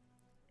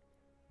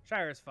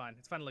 Shire is fun.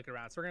 It's fun to look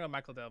around. So we're gonna go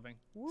Michael Delving.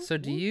 So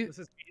do you? This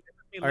is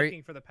me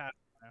looking for the path.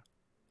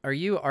 Are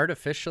you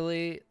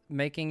artificially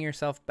making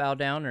yourself bow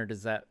down, or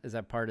is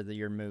that part of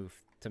your move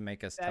to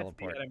make us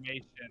teleport? The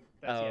animation.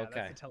 Okay.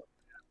 That's the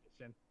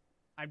teleportation.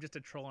 I'm just a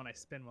troll and I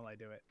spin while I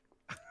do it.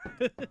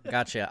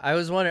 Gotcha. I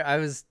was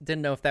wondering.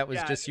 Didn't know if that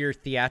was just your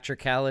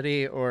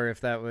theatricality or if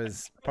that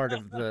was part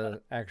of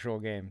the actual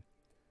game.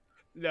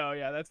 No,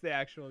 yeah, that's the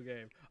actual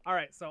game. All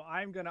right, so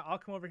I'll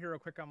come over here real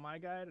quick on my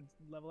guide and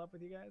level up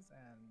with you guys,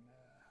 and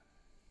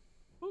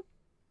boop.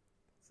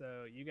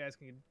 So you guys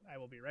I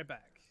will be right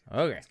back.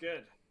 Okay. That's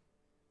good.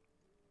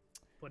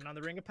 Putting on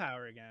the Ring of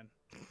Power again.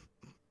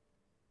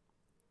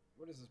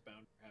 What does this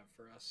bound have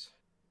for us?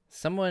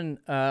 Someone,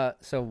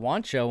 so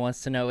Wancho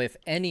wants to know if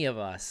any of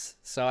us.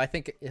 So I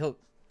think he'll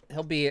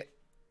be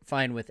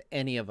fine with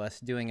any of us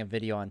doing a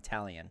video on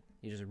Talion.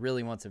 He just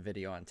really wants a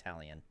video on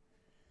Talion.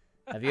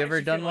 Have you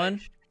ever done one?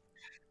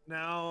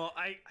 No,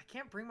 I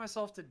can't bring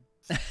myself to.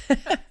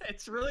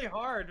 It's really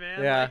hard,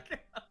 man. Yeah.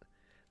 Like,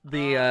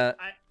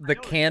 the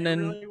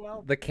canon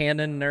the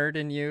canon nerd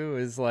in you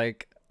is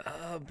like,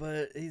 oh,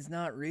 but he's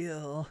not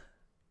real.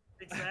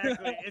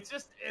 Exactly.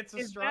 It's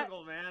a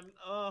struggle, man.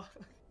 Oh.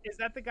 Is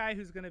that the guy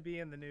who's going to be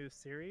in the new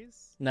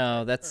series?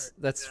 No, that's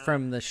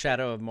from the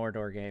Shadow of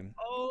Mordor game.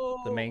 Oh,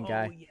 the main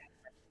guy. Yeah.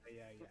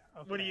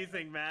 Okay. What do you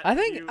think, Matt? I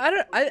think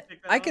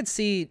I could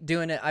see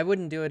doing it. I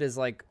wouldn't do it as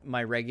like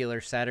my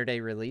regular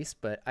Saturday release,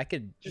 but I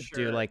could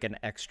do like an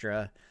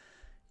extra,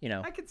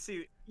 I could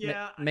see.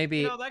 Yeah.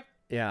 Maybe.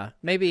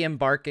 Maybe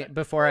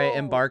before I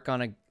embark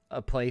on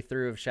a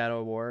playthrough of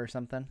Shadow of War or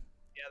something.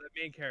 Yeah, the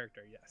main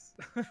character. Yes.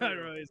 I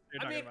really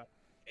you're talking about.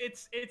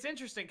 It's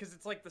interesting because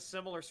it's like the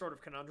similar sort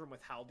of conundrum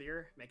with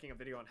Haldir, making a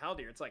video on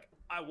Haldir. It's like,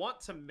 I want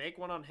to make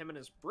one on him and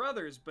his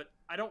brothers, but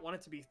I don't want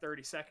it to be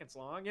 30 seconds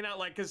long.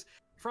 Like, because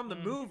from the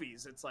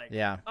movies, it's like,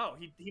 oh,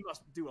 he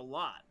must do a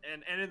lot.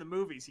 And in the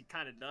movies, he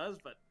kind of does,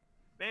 but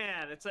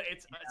man, it's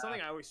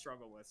something I always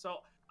struggle with. So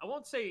I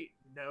won't say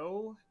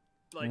no,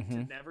 like,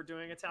 to never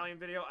doing an Italian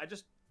video. I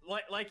just,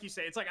 like you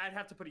say, it's like I'd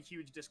have to put a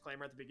huge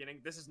disclaimer at the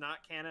beginning. This is not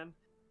canon.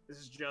 This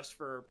is just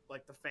for,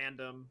 like, the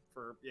fandom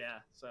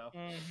so.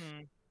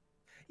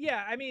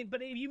 Yeah, I mean,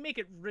 but if you make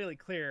it really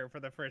clear for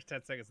the first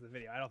 10 seconds of the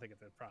video, I don't think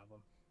it's a problem.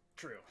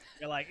 True.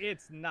 You're like,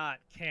 it's not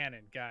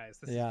canon, guys.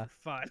 This is for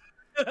fun.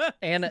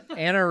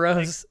 Anna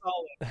Rose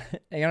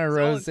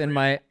in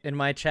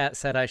my chat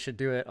said I should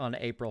do it on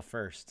April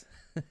 1st.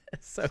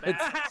 So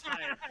that's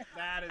hype.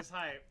 That is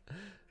hype.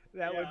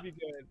 That would be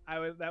good.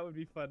 That would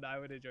be fun. I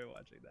would enjoy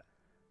watching that.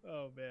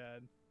 Oh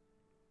man.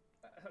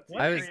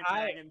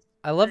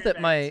 I love that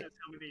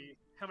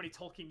how many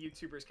Tolkien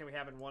YouTubers can we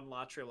have in one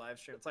LOTRO live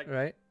stream? It's like,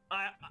 right.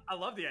 I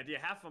love the idea.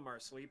 Half of them are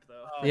asleep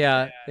though. Oh,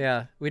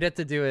 yeah. We'd have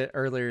to do it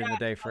earlier in the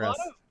day for us.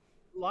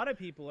 A lot of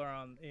people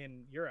are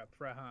in Europe,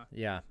 right? Huh?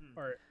 Yeah.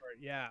 Or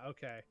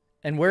okay.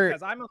 And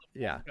because I'm on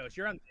the West Coast.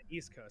 You're on the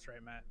East Coast,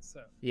 right, Matt?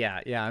 So.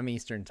 Yeah. I'm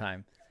Eastern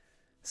time.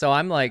 So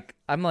I'm like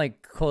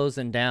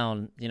closing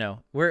down.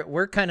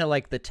 We're kind of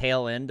like the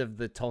tail end of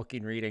the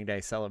Tolkien Reading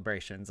Day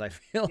celebrations. I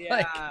feel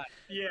like.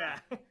 Yeah.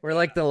 We're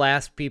like the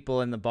last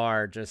people in the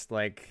bar, just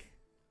like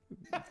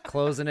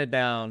closing it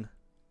down.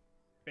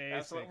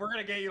 We're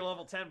gonna get you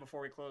level 10 before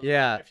we close.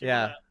 Yeah, if you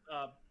wanna,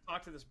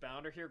 talk to this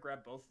bounder here.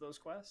 Grab both of those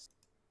quests.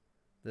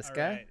 This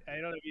guy? Right. I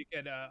don't know if you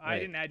could. I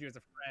didn't add you as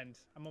a friend.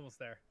 I'm almost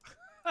there.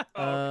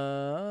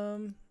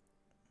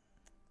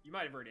 You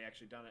might have already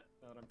actually done it.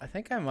 I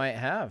think I might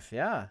have.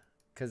 Yeah,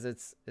 because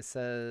it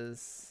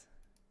says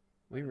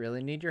we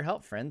really need your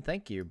help, friend.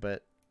 Thank you,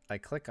 but I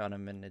click on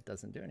him and it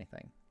doesn't do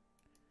anything.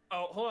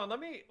 Oh, hold on. Let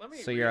me.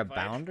 So you're a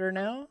bounder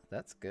now?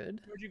 That's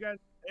good. Where'd you guys?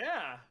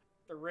 Yeah,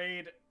 the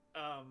raid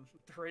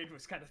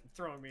was kind of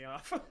throwing me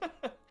off.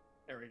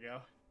 There we go.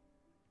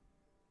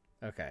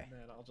 Okay. And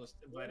then I'll just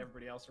invite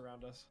everybody else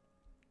around us.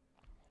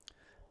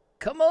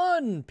 Come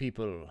on,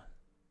 people.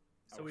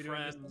 So we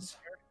friends.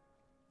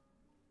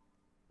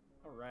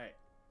 All right.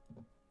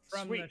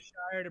 From the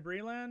Shire to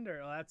Breland,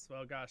 or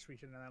gosh, we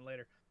should have done that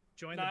later.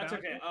 Join the that's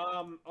bounty. okay.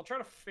 I'll try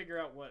to figure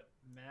out what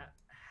Matt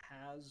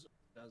has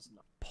or does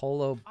not.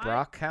 Polo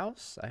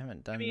Brockhouse? I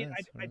haven't done this.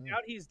 I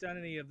doubt he's done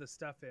any of the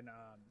stuff in.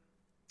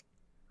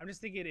 I'm just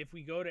thinking if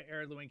we go to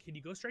Eredluin, can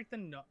you go straight to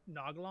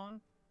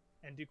Noglon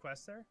and do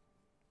quests there?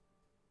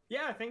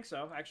 Yeah, I think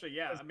so. Actually,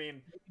 yeah. I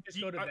mean, just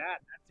go to that.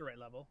 That's the right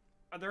level.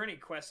 Are there any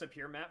quests up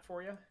here, Matt,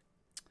 for you?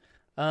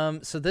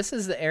 So this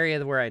is the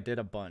area where I did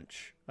a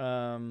bunch.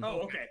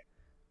 Oh, okay.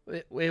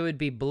 It would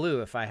be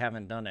blue if I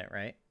haven't done it,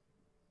 right?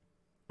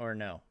 Or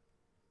no?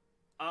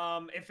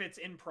 If it's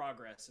in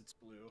progress, it's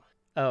blue.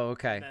 Oh,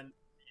 okay. And then,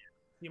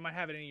 you might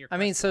have it in your. I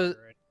mean, so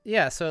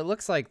yeah, so it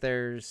looks like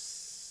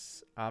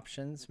there's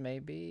options.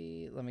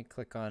 Maybe let me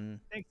click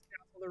on. Thanks,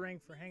 Council of the Ring,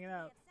 for hanging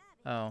out.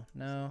 Oh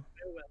no.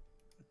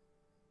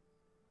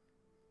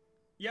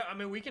 Yeah, I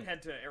mean, we can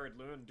head to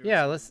Eredluin.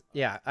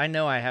 Yeah, I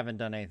know I haven't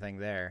done anything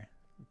there.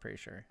 I'm pretty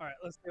sure. All right,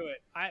 let's do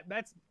it. I'm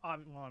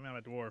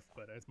a dwarf,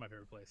 but it's my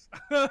favorite place.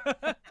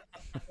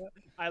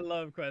 I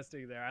love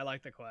questing there. I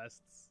like the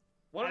quests.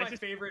 One of my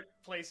favorite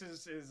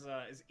places is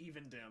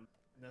Evendim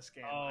in this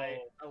game. Oh. I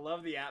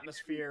love the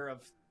atmosphere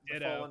of the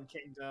Fallen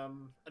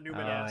Kingdom,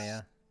 Numenor. Oh,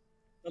 yeah.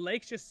 The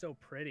lake's just so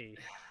pretty.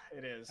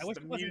 It is. I wish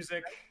The it wasn't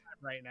music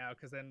right now,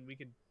 because then we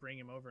could bring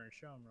him over and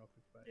show him real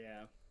quick. But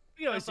yeah.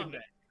 we can always do Someday.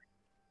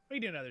 we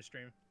can do another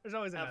stream. There's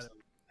always another.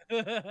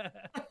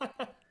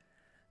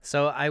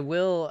 So I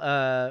will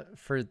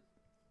for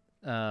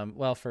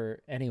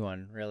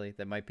anyone really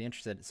that might be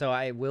interested. So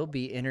I will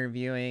be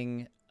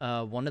interviewing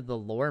one of the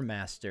lore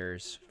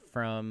masters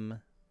from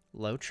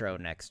LOTRO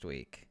next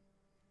week.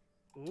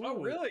 Ooh. Oh,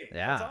 really?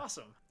 Yeah. That's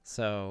awesome.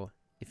 So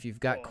if you've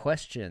got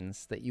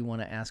questions that you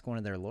want to ask one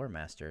of their lore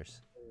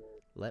masters,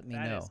 let me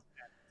know. Is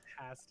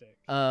fantastic.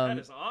 That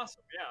is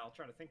awesome. Yeah, I'll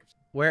try to think of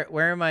something.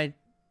 Where am I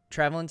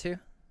traveling to?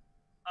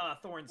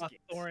 Thorn's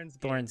Gate.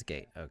 Thorn's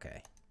Gate.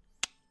 Okay.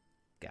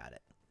 Got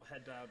it. We'll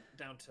head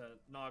down to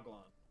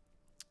Noglon.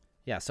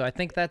 Yeah, so I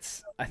think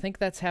that's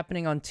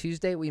happening on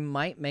Tuesday. We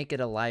might make it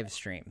a live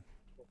stream.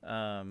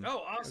 Awesome.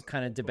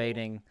 Kind of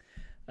debating.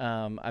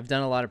 I've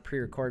done a lot of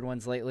pre-record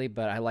ones lately,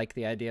 but I like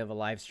the idea of a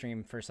live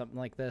stream for something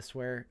like this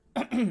where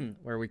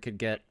where we could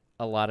get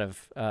a lot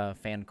of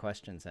fan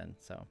questions in.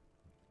 So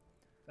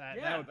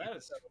that would be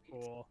so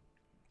cool.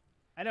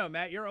 I know,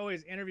 Matt, you're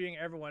always interviewing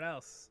everyone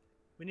else.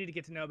 We need to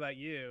get to know about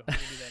you. We do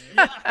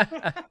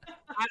that.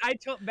 I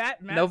told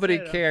Matt nobody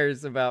said,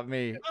 cares about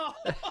me.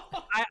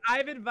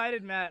 I've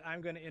invited Matt.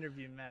 I'm going to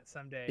interview Matt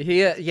someday.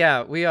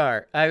 Yeah, we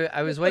are.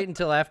 I was waiting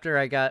until after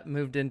I got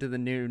moved into the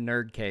new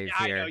nerd cave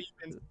here. I know, you've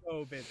been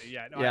so busy.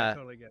 Yeah, no, yeah, I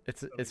totally get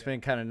it. It's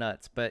been kind of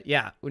nuts, but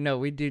yeah, no,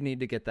 we do need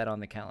to get that on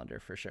the calendar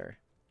for sure.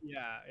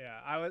 Yeah.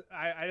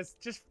 I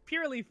just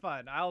purely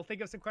fun. I'll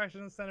think of some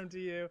questions and send them to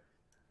you,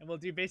 and we'll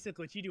do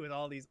basically what you do with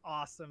all these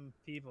awesome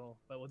people,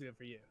 but we'll do it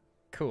for you.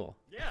 Cool.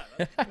 Yeah.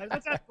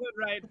 Let's have fun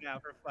right now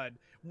for fun.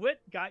 What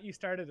got you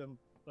started in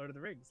Lord of the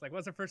Rings? Like,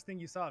 what's the first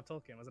thing you saw of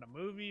Tolkien? Was it a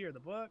movie or the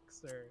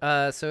books?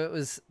 Or So it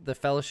was the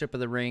Fellowship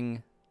of the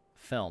Ring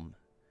film.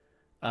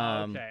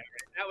 Okay,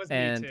 that was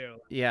me too.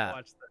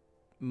 Yeah,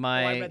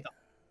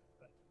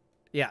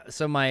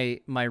 So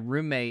my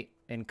roommate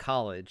in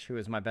college, who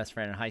was my best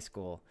friend in high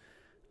school,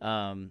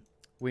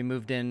 we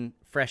moved in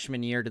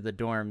freshman year to the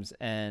dorms,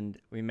 and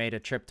we made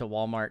a trip to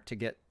Walmart to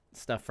get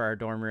stuff for our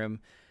dorm room.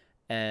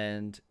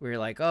 And we were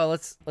like, oh,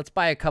 let's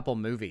buy a couple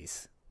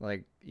movies,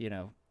 like,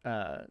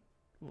 to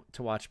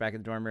watch back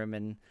in the dorm room.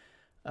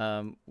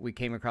 And we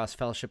came across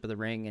Fellowship of the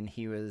Ring, and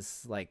he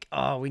was like,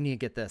 oh, we need to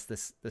get this.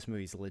 This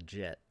movie's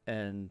legit.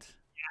 And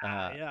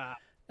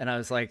and I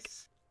was like,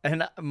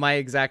 and my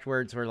exact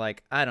words were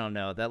like, I don't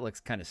know, that looks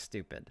kind of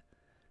stupid,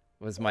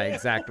 was my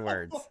exact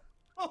words.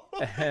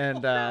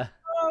 And oh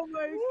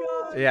my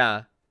god.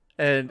 Yeah.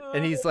 And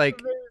he's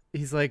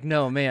like,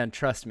 no, man,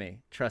 trust me.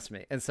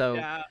 And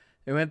so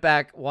we went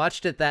back,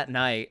 watched it that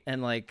night,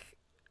 and like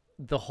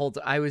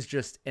I was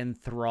just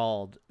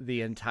enthralled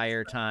the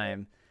entire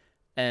time.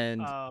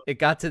 And it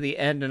got to the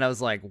end, and I was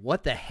like,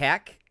 what the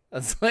heck? I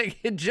was like,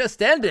 it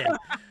just ended.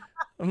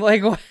 I'm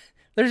like, what?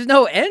 There's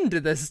no end to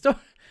this story.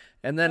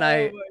 And then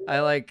I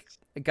like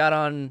got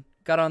on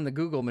the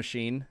Google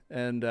machine,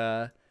 and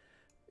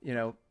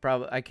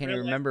probably I can't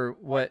even remember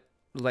what,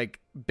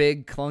 like,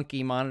 big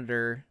clunky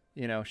monitor,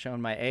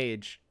 showing my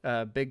age,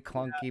 big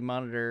clunky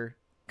monitor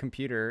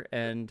computer,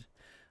 and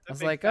I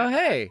was like, oh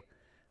hey,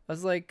 I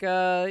was like,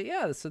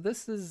 yeah, so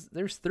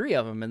there's 3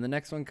 of them, and the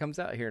next one comes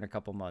out here in a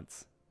couple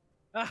months.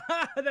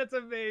 That's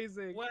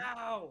amazing.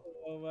 Wow.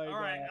 Oh my god. All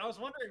right, I was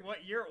wondering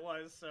what year it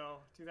was. So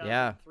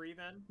 2003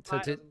 then. So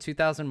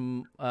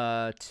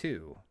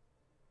 2002.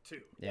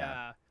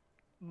 Yeah.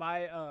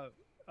 My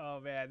oh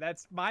man,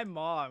 that's my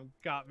mom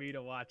got me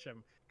to watch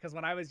them, because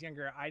when I was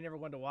younger, I never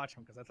wanted to watch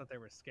them because I thought they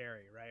were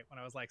scary. Right, when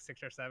I was like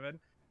 6 or 7,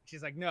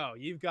 she's like, "No,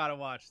 you've got to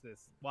watch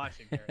this. Watch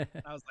it, Garrett."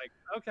 I was like,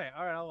 "Okay,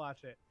 all right, I'll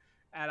watch it."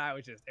 And I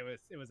was just, it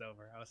was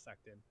over. I was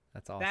sucked in.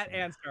 That's awesome. That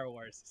and Star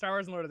Wars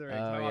and Lord of the Rings.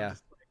 Oh, my mom yeah.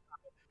 just like,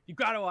 you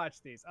got to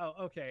watch these. Oh,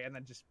 okay, and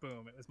then just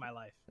boom, it was my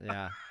life.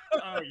 Yeah.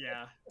 Oh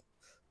yeah.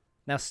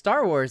 Now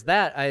Star Wars,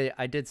 that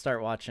I did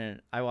start watching.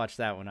 I watched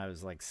that when I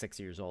was like 6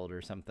 years old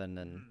or something,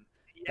 and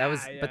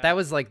but that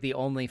was like the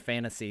only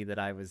fantasy that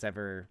I was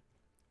ever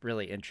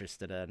really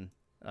interested in.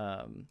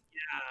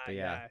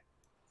 Yeah,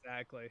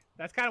 exactly.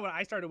 That's kind of when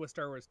I started with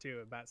Star Wars too,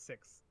 about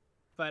 6.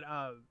 But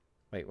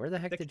wait, where the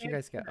heck did you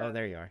guys go? Oh,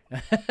 there you are.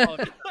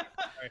 I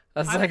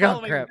was like, oh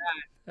crap.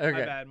 Okay.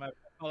 My bad.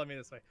 Follow me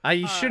this way.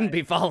 You shouldn't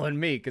be following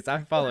me, because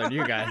I'm following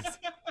you guys.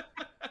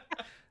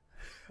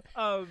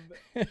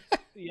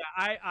 Yeah,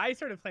 I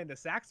started playing the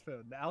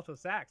saxophone, the alto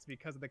sax,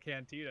 because of the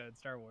cantina in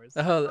Star Wars.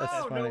 Oh,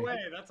 that's funny. No way,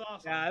 that's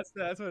awesome. Yeah,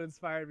 that's what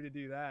inspired me to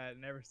do that,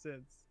 and ever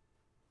since,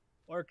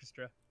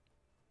 orchestra.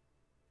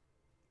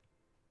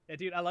 Yeah,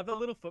 dude, I love the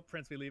little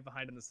footprints we leave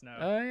behind in the snow.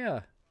 Oh yeah,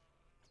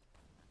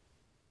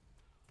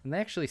 and they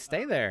actually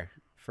stay there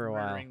for a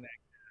while.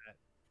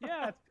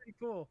 Yeah, it's pretty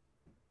cool.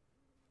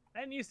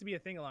 That used to be a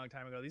thing a long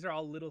time ago. These are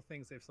all little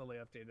things they've slowly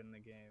updated in the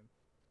game.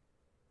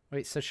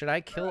 Wait, so should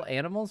I kill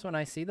animals when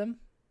I see them?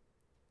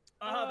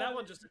 That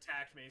one just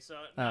attacked me. So.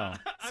 Oh,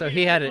 so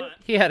he had it.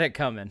 He had it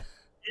coming.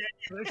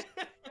 Yeah.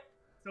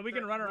 So we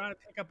can run around and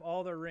pick up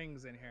all the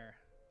rings in here.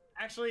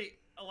 Actually,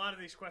 a lot of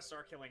these quests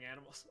are killing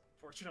animals.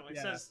 Fortunately,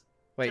 Yeah. says.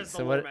 Wait, says the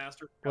so lore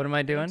master. what am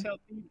I doing?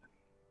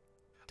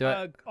 Do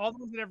I? All the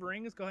ones that have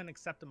rings, go ahead and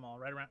accept them all.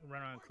 Right around,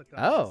 run around and click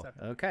on Oh,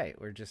 accept. okay.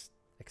 We're just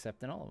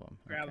accepting all of them.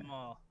 Grab Okay. them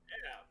all.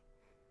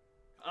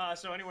 Yeah.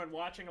 So anyone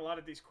watching, a lot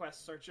of these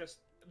quests are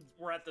just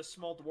we're at the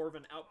small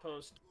dwarven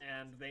outpost,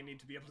 and they need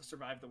to be able to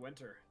survive the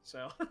winter.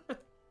 So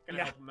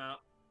gonna help them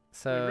out.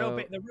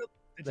 So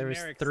there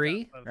was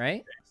 3,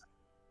 right?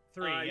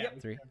 3. Yeah.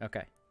 Yep. 3.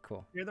 Okay,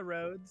 cool. Clear the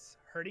roads,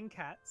 herding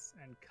cats,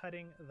 and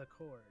cutting the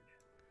cord.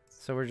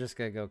 So we're just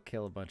gonna go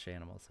kill a bunch of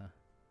animals, huh?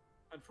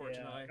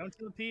 Unfortunately. Don't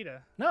kill the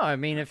PETA. No, I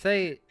mean if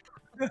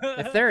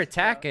they're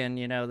attacking,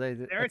 you know,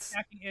 they're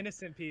attacking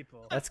innocent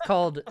people. That's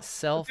called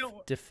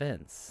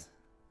self-defense.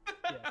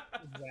 Yeah,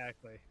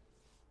 exactly.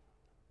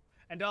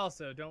 And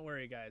also, don't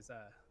worry, guys.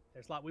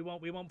 There's a lot. We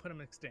won't put them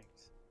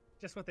extinct.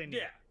 Just what they need.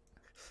 Yeah.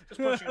 Just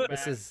pushing them back,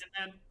 This is...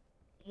 and then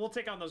we'll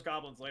take on those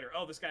goblins later.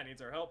 Oh, this guy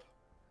needs our help.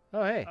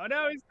 Oh, hey. Oh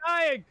no, he's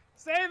dying!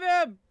 Save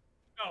him!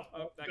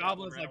 Oh, that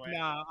Goblin's goblin like, ran away.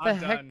 nah, The I'm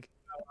heck? done.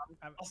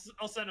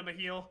 I'll send him a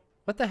heal.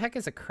 What the heck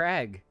is a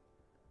crag?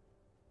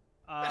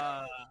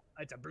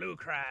 It's a blue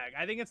crag.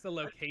 I think it's the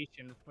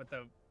location with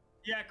the.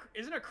 Yeah,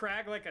 isn't a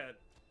crag like a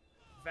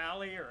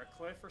valley or a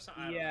cliff or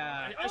something?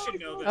 Yeah. I should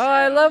know this. Oh,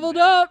 I leveled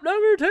up!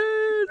 Number 10!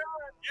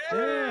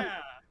 Yeah!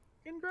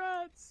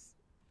 Congrats!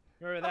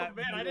 Remember that? Oh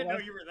man, I didn't know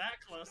you were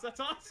that close. That's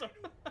awesome.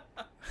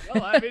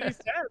 Well, I mean, he's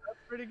 10. That's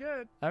pretty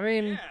good. I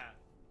mean, Yeah.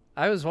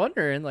 I was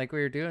wondering, like,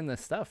 we were doing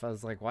this stuff. I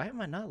was like, why am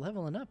I not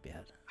leveling up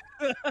yet?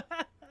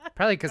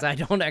 Probably because I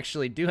don't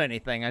actually do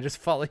anything. I just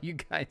follow you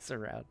guys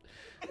around.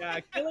 Yeah,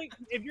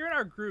 if you're in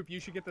our group, you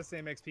should get the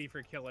same XP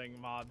for killing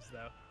mobs,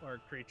 though, or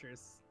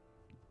creatures.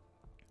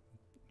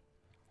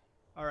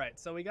 All right,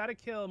 so we got to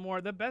kill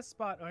more. The best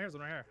spot. Oh, here's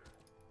one right here.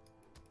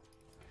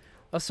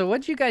 Oh, so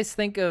what'd you guys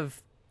think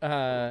of,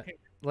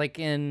 like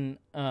in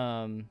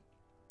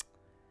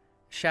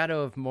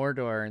Shadow of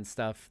Mordor and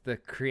stuff, the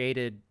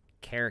created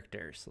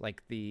characters,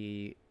 like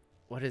the,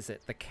 what is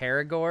it, the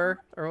Caragor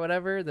or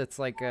whatever? That's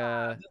like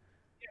Yeah,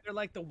 they're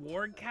like the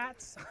ward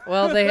cats.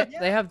 Well, they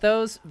have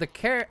those.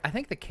 I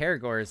think the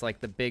Caragor is like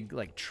the big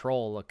like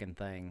troll looking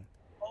thing.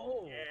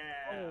 Oh.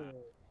 Yeah. Oh.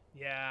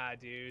 Yeah,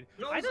 dude.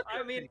 I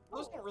mean,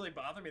 those don't really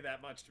bother me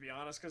that much, to be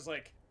honest, because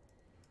like,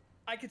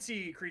 I could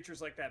see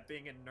creatures like that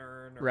being in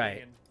Nirn or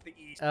being in the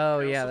East. Oh,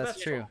 you know, yeah, so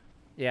that's true. Cool.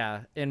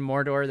 Yeah, in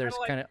Mordor, there's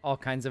kind of all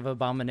kinds of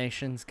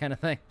abominations, kind of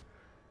thing.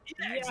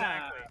 Yeah,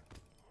 exactly.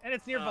 And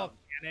it's near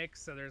volcanic,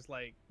 so there's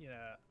like, you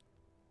know,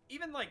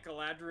 even like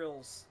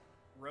Galadriel's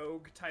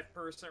rogue type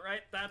person,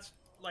 right? That's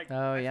like,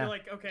 oh, I feel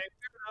like, okay,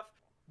 fair enough.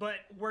 But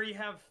where you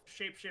have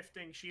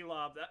shape-shifting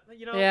Shelob, that,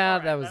 you know, Yeah,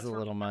 right, that was a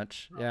little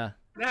much. Yeah.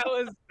 That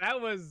was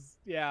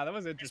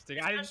interesting.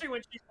 Especially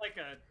when she's like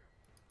a,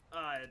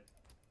 I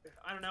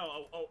don't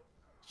know,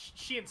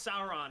 she and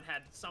Sauron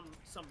had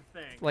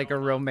something. Like a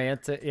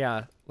romantic,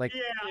 yeah. Like,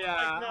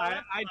 yeah, like,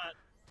 no,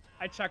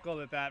 I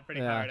chuckled at that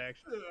pretty hard,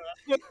 actually.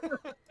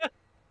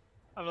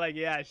 I'm like,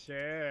 yeah,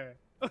 sure.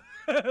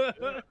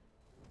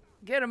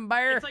 Get him,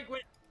 Bear. It's like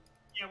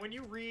when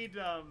you read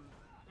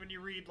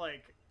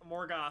like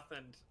Morgoth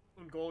and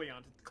Ungoliant,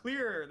 it's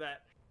clear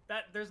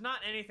that there's not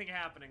anything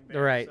happening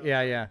there. Right, so.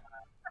 yeah.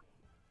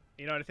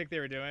 You know what I think they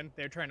were doing?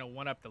 They were trying to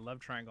one-up the love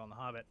triangle in The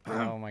Hobbit.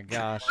 Oh my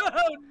gosh.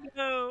 Oh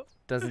no!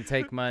 Doesn't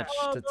take much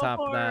to top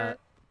that.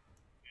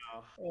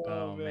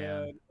 Oh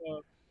man.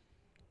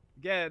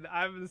 Again,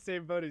 I'm in the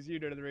same boat as you,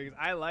 Nerd of the Rings.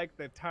 I like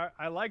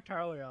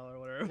Tauriel or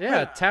whatever.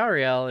 Yeah,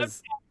 Tauriel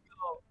is.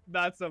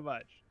 Not so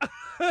much.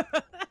 I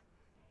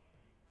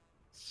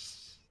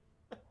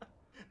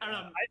don't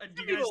know.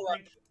 Do you guys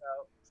think?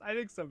 I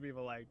think some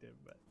people liked him,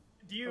 but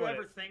do you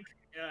ever think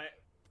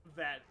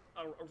that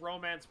a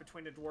romance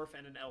between a dwarf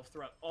and an elf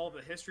throughout all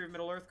the history of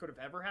Middle Earth could have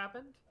ever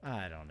happened?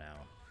 I don't know.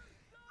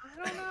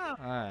 I don't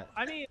know.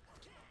 I mean,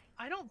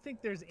 I don't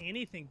think there's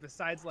anything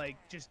besides like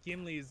just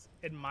Gimli's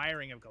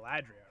admiring of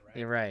Galadriel, right?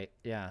 You're right.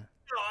 Yeah.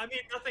 No, I mean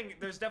nothing.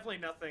 There's definitely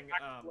nothing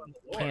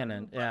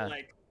canon. Yeah.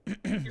 Like,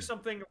 there's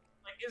something.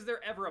 Like, is there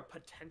ever a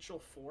potential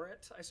for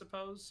it? I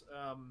suppose.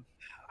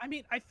 I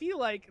mean, I feel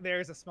like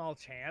there's a small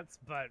chance,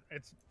 but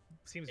it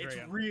seems it's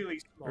very really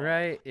small.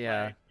 Right.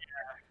 Yeah. Like,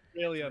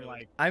 really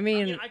unlikely. I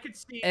mean, I could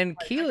see. And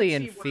like, Keely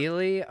and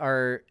Feely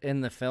are in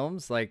the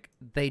films. Like,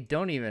 they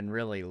don't even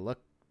really look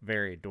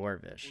very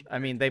dwarvish. I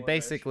mean, they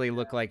basically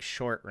look like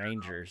short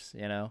rangers.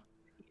 You know.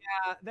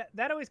 Yeah,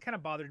 that always kind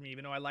of bothered me,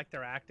 even though I liked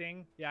their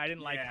acting. Yeah, I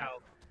didn't like how.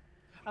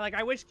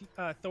 I wish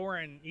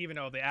Thorin, even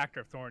though the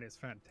actor of Thorin is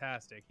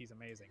fantastic, he's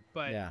amazing.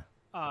 But yeah.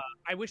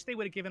 I wish they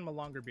would have given him a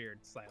longer beard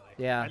slightly.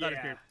 Yeah. I thought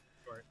his beard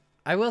was short.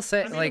 I will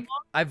say, like,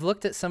 I've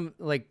looked at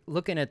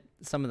looking at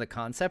some of the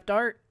concept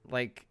art,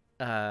 like,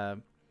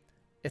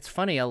 it's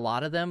funny, a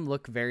lot of them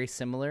look very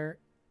similar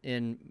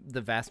in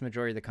the vast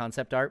majority of the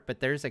concept art, but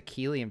there's a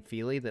Keely and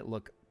Feely that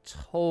look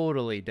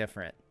totally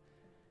different.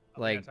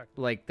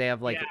 Like they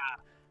have like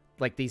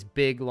these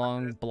big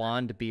long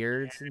blonde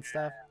beards and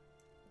stuff.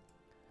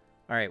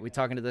 All right, we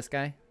talking to this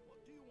guy?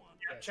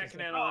 Yeah, checking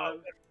in on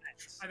him.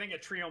 I think a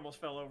tree almost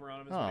fell over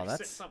on him. Oh,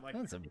 that's a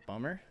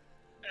bummer.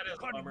 That is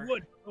a Cutting bummer.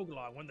 wood for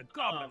Oglon when the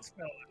goblins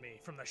fell on me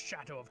from the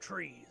shadow of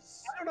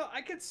trees. I don't know.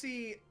 I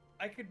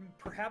could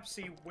perhaps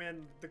see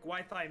when the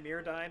Gwaithai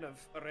Myrdain of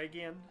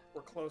Eregion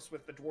were close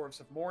with the dwarves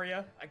of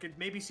Moria. I could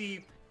maybe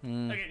see.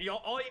 Again,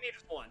 all you need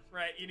is one,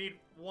 right? You need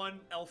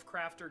one elf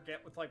crafter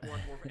get with like one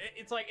dwarf.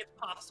 It's like it's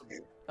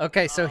possible.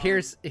 Okay, so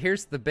here's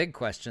the big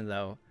question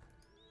though.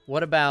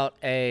 What about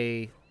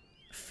a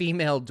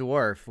female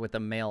dwarf with a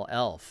male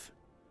elf?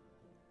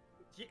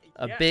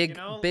 A big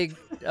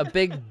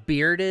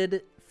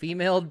bearded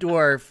female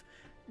dwarf,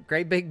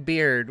 great big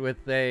beard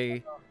with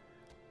a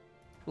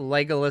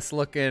Legolas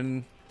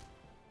looking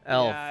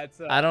elf. Yeah,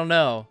 it's I don't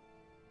know.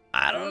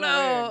 I don't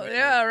know.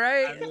 Yeah,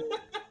 right.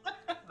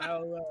 I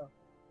don't know.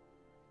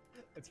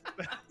 It's, I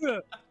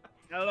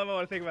don't know if I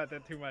want to think about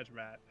that too much,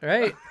 Matt.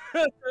 Right.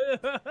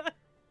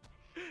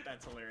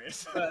 That's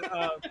hilarious. But,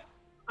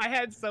 I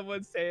had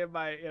someone say in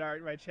my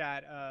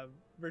chat,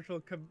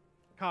 virtual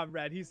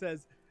comrade. He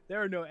says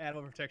there are no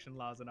animal protection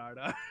laws in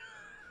Arda.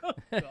 Oh,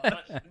 not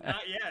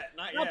yet.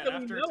 Not yet.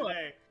 After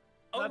today.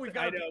 Oh, we've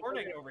got a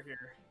warning over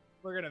here.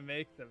 We're gonna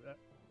make them.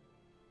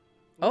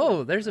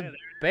 Oh, there's a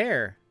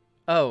bear.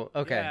 Oh,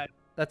 okay. Yeah,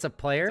 that's a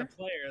player? it's a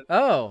player.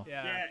 Oh.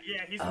 Yeah.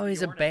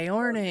 He's a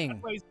Beorning.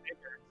 That's why he's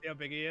bigger. See how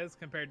big he is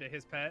compared to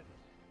his pet?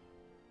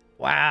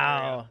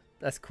 Wow.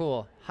 That's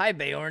cool. Hi,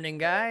 Beorning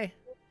guy.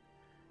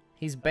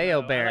 He's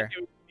Bayo Bear.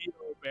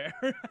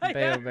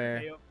 Bayo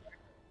Bear.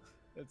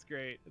 That's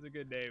great. That's a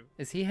good name.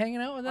 Is he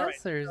hanging out with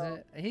us, or is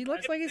it? He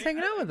looks like he's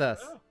hanging out with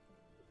us.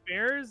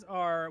 Bears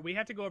are. We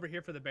have to go over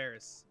here for the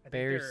bears.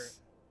 Bears.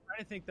 I'm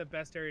trying to think the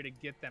best area to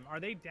get them. Are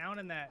they down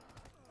in that?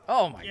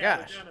 Oh my Yeah,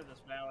 gosh. they're down in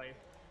this valley.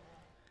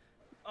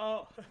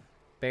 Oh.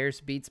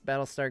 Bears beats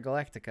Battlestar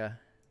Galactica.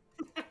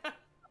 Oh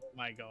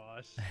my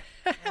gosh.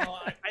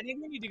 Well, I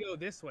think we need to go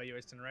this way,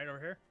 Yoiston, right over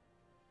here.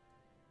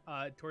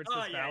 Towards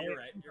this valley. You're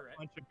right. A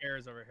bunch of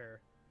bears over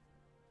here.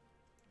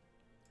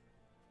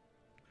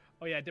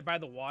 Oh yeah, by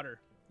the water.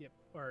 Yep.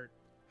 Or,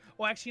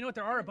 well, actually, you know what?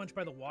 There are a bunch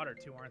by the water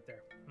too, aren't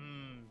there?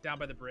 Down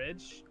by the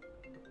bridge.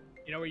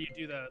 You know where you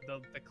do the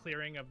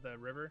clearing of the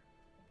river?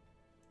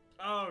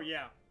 Oh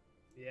yeah.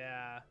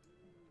 Yeah.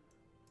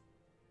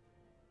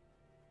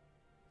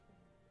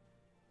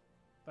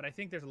 But I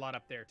think there's a lot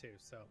up there too,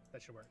 so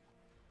that should work.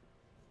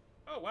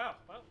 Oh wow.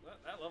 Well,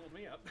 that leveled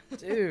me up.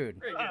 Dude.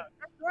 Very good.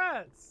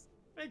 Congrats.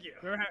 Thank you.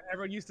 Remember how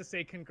everyone used to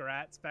say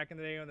congrats back in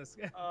the day on this?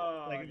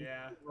 Oh like,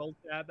 yeah. Roll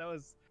chat. That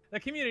was the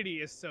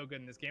community is so good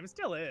in this game. It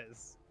still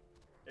is.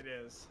 It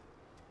is.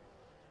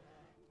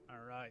 All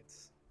right.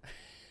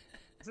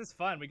 This is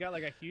fun. We got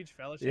like a huge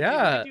fellowship.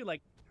 Yeah. We could do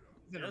like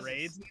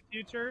raids in the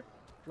future.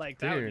 Like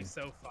that would be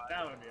so fun.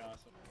 That would be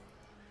awesome.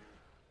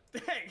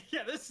 Dang,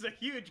 yeah, this is a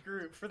huge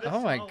group for this. Oh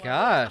my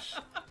gosh.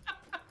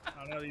 I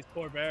don't know these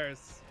poor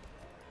bears.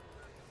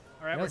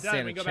 All right, We we're don't done.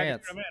 stand We a go back and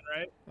chance. come in,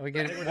 right? We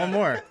get we're one done.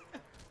 more.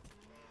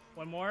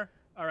 One more.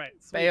 All right.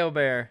 Sweet. Bayo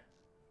Bear.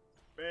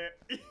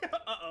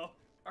 Uh-oh.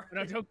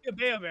 No, don't get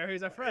Bayo Bear.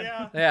 He's our friend.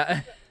 Yeah.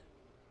 Yeah.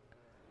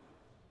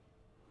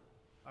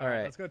 All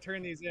right. Let's go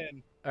turn these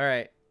in. All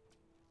right.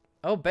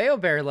 Oh, Bayo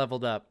Bear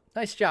leveled up.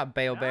 Nice job,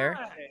 Bayo Bear.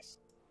 Nice.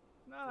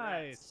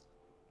 Nice.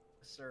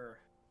 Sir.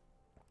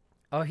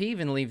 Oh, he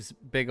even leaves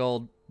big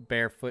old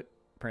bear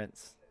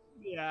footprints.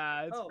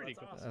 Yeah, it's pretty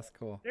cool. Awesome. That's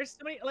cool. There's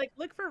so many, like,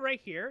 look for right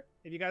here.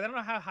 If you guys, I don't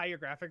know how high your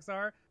graphics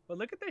are, but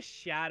look at the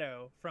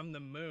shadow from the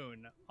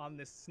moon on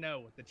this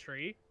snow with the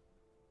tree.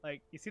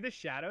 Like, you see the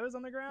shadows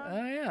on the ground?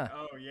 Oh, yeah.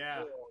 Oh yeah.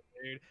 Oh,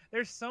 dude.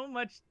 There's so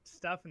much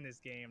stuff in this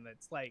game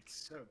that's like,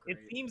 So great.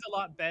 it seems a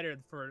lot better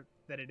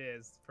than it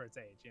is for its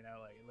age, you know?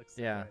 Like, it looks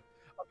so Yeah. good.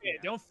 Okay,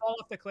 don't fall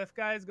off the cliff,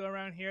 guys. Go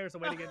around here. There's a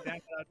way to get down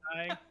without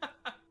dying.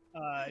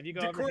 If you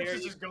go The over corpse here,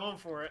 is just going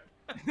for it.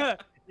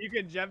 you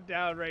can jump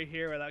down right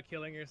here without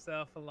killing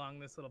yourself along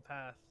this little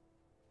path.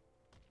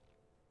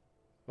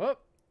 Whoop.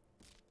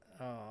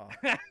 Oh.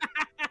 I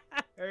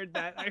heard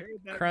that.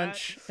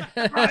 Crunch.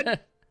 Crunch.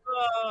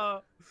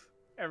 Oh,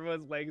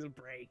 everyone's legs are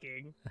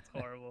breaking. It's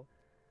horrible.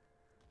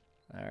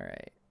 All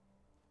right.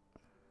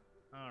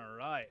 All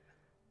right.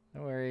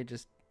 Don't worry.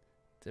 Just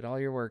did all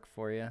your work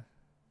for you.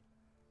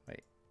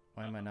 Wait.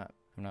 Why am I not?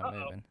 I'm not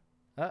moving.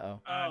 Uh-oh.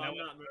 Oh, I'm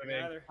not moving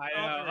either.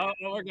 I know.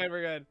 Oh, we're good.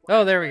 We're good.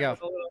 Oh, there we go.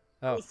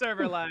 Little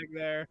server lag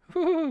there.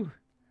 Woo-hoo.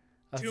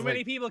 Too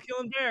many people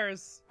killing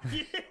bears.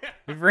 Yeah.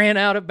 We ran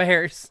out of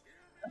bears.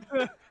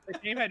 The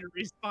game had to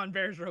respawn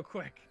bears real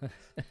quick.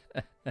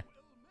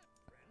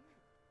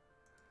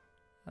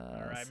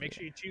 All right, make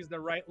sure you choose the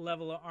right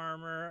level of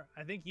armor.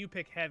 I think you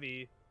pick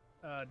heavy,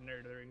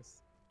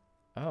 nerdlings.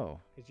 Oh.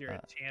 Because you're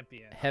a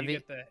champion. Heavy. You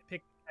get the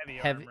pick heavy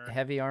armor.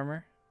 Heavy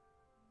armor.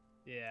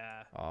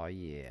 Yeah. Oh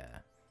yeah.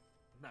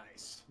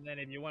 Nice. And then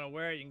if you want to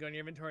wear it, you can go in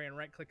your inventory and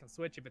right-click and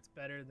switch if it's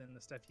better than the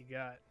stuff you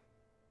got.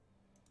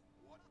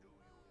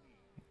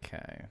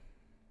 Okay.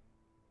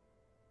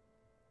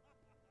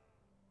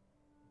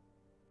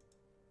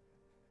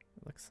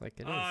 Looks like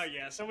it is. Oh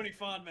yeah, so many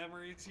fond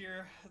memories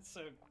here. It's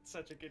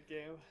such a good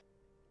game.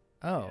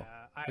 Oh,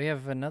 Yeah, we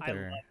have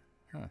another.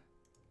 Huh.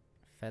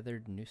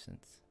 Feathered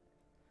nuisance.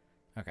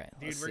 Okay.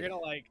 Dude, let's we're see. gonna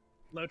like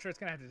LOTRO's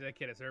gonna have to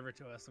dedicate a server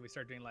to us, so we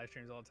start doing live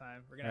streams all the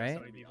time. We're gonna have so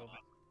many people.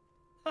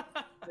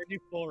 They do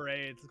full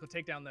raids. Let's go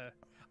take down the.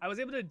 I was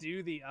able to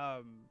do the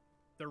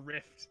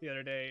rift the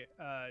other day.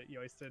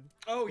 Yoiston.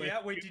 Oh yeah,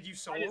 wait, did you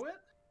solo it?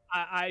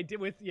 I did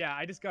with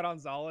I just got on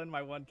Zolin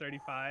my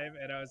 135,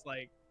 and I was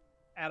like,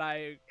 and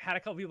I had a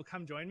couple people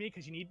come join me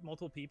because you need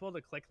multiple people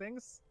to click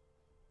things.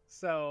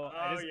 So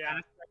I just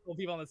asked a couple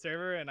people on the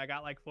server, and I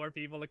got like 4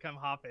 people to come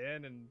hop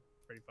in, and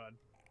pretty fun.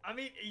 I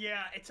mean,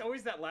 yeah, it's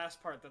always that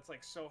last part that's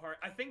like so hard.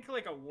 I think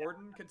like a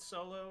warden could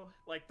solo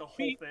like the whole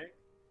thing.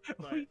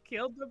 But... We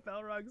killed the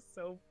Belrog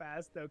so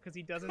fast though, because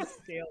he doesn't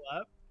scale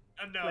up.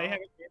 No, they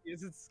haven't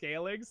used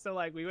scaling, so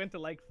like we went to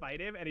like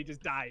fight him, and he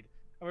just died,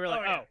 and we were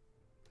like,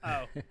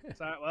 oh,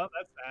 sorry. Well,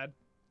 that's bad.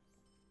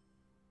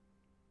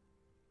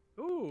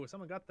 Ooh,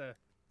 someone got the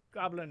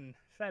goblin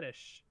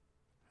fetish.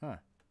 Huh.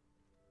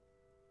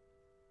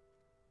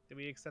 Did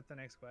we accept the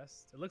next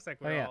quest? It looks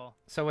like we're all.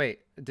 So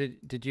wait,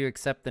 did you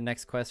accept the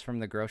next quest from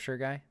the grocer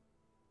guy?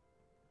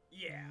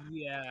 Yeah.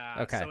 Yeah.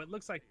 Okay. So it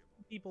looks like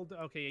people.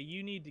 Okay,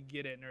 you need to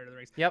get it in Nerd of the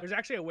Rings. Yep. There's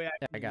actually a way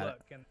I can look.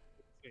 It. And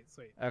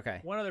sweet. Okay.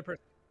 One other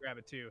person can grab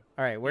it too.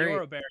 All right.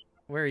 Where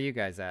are you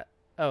guys at?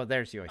 Oh,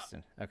 there's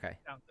Yoiston. Okay.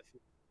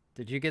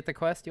 Did you get the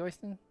quest,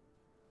 Yoiston?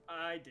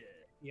 I did.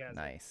 Yeah.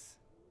 Nice.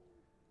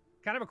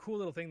 Kind of a cool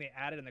little thing they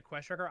added in the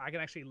quest tracker. I can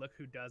actually look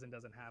who does and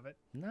doesn't have it.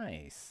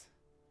 Nice.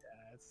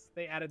 Yeah,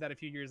 they added that a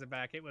few years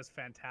back. It was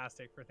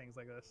fantastic for things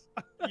like this.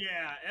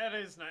 Yeah, it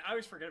is nice. I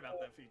always forget about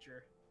that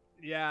feature.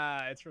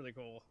 Yeah, it's really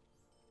cool.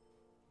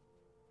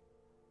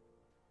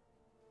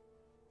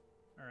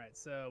 All right,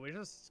 so we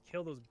just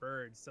kill those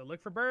birds. So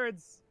look for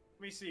birds.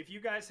 Let me see. If you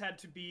guys had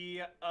to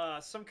be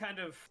some kind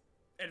of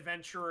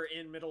adventurer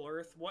in Middle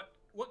Earth, what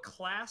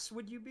class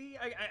would you be?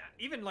 I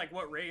even like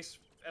what race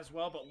as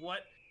well. But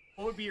what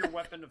would be your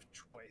weapon of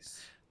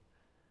choice?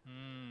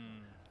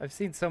 I've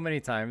seen so many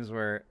times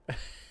where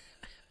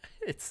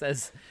it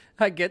says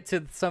I get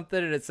to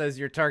something and it says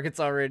your target's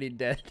already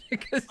dead.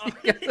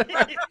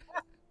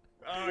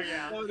 Oh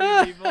yeah.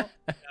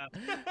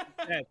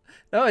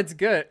 No, it's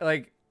good.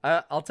 Like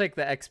I'll take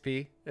the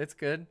XP. It's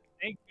good.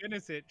 Thank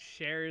goodness it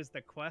shares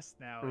the quest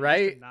now.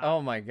 Right?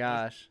 Oh my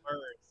gosh.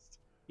 Worst.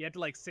 You have to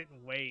like sit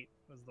and wait.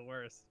 Was the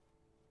worst.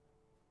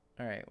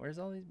 All right, where's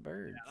all these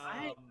birds?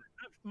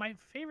 My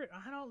favorite.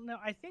 I don't know.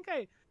 I think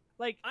I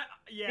like.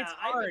 Yeah, it's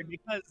hard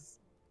because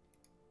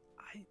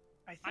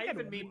I think I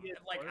even mean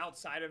like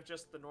outside of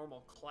just the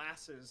normal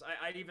classes.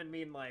 I even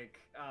mean like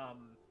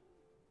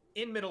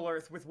in Middle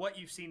Earth with what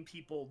you've seen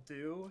people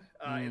do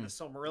in the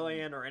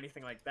Silmarillion or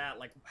anything like that.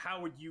 Like, how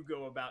would you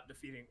go about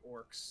defeating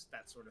orcs?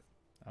 That sort of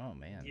thing. Oh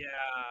man. Yeah.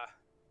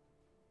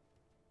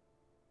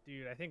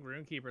 Dude, I think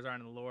Runekeepers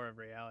aren't in the lore of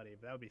reality,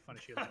 but that would be fun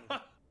to shoot.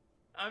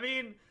 I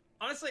mean,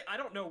 honestly, I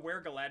don't know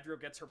where Galadriel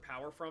gets her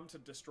power from to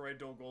destroy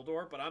Dol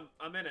Guldur, but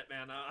I'm in it,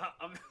 man.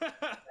 I'm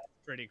That's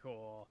pretty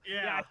cool.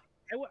 Yeah.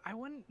 I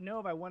wouldn't know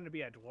if I wanted to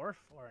be a dwarf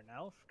or an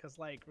elf, because,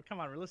 like, come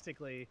on,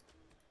 realistically,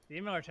 the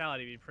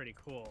immortality would be pretty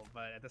cool,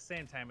 but at the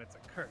same time, it's a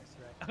curse,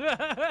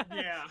 right?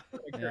 Yeah.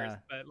 A curse,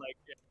 but, like,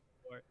 yeah.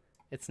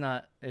 It's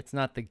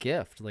not the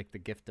gift, like the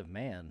gift of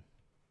man.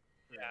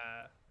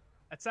 Yeah.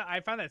 I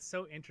find that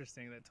so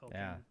interesting that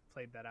Tolkien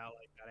played that out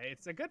like that.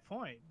 It's a good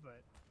point,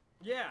 but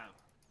yeah,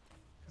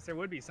 because there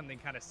would be something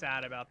kind of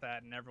sad about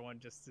that, and everyone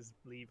just is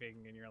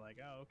leaving, and you're like,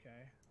 oh,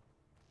 okay.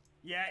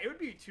 Yeah, it would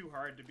be too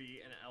hard to be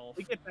an elf.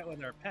 We get that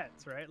with our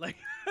pets, right? Like,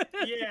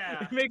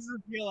 yeah, it makes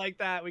us feel like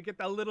that. We get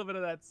a little bit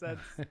of that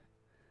sense.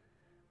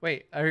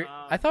 Wait,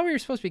 I thought we were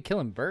supposed to be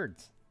killing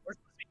birds. We're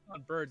supposed to be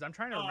killing birds. I'm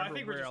trying to remember. I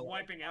think we're just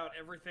wiping out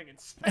everything and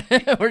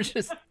we're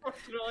just.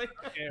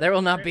 There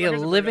will not be a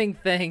living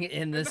thing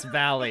in this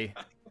valley.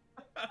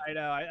 I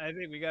know. I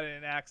think we got to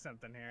enact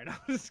something here. No,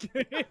 I'm just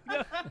kidding.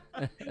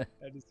 I'm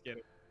just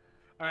kidding.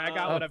 All right, I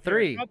got one up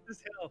 3. Here. Up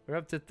this hill. We're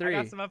up to 3.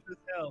 I got some up this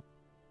hill.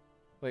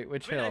 Wait,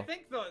 which hill? I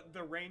think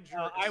the ranger.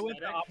 I went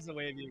the opposite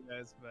way of you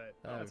guys, but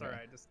that's all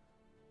right. Just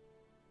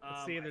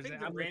let's see if there's. I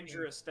think the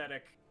ranger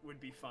aesthetic would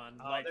be fun.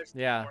 Like,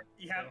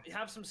 you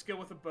have some skill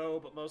with a bow,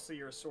 but mostly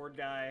you're a sword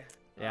guy.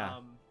 Yeah.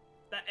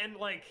 And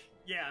like,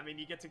 yeah, I mean,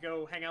 you get to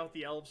go hang out with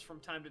the elves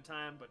from time to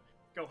time, but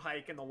go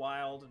hike in the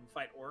wild and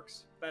fight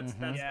orcs. That's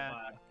the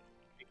vibe.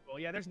 Well,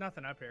 yeah, there's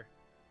nothing up here.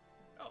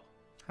 Oh.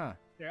 Huh.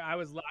 There, I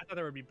thought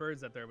there would be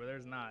birds up there, but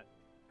there's not.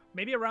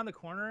 Maybe around the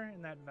corner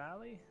in that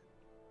valley,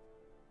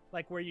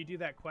 like where you do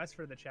that quest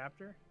for the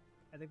chapter.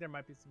 I think there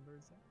might be some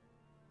birds there.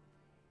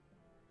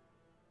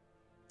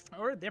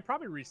 Or they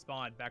probably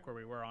respawned back where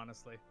we were,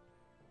 honestly.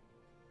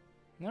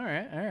 All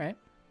right.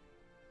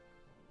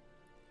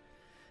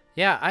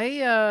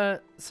 Yeah,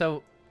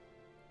 so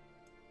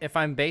if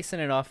I'm basing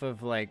it off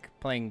of like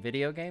playing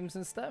video games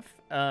and stuff,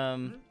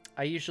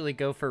 I usually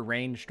go for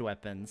ranged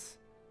weapons.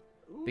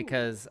 Ooh.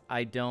 Because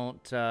I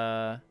don't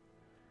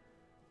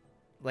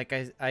like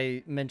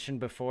I mentioned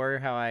before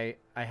how I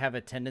have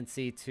a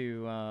tendency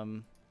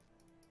to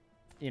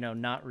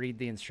not read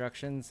the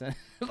instructions.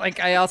 Like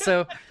I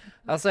also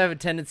have a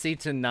tendency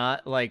to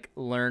not like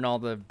learn all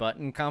the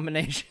button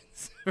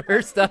combinations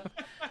for stuff.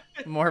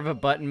 More of a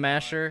button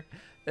masher.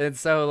 And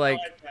so like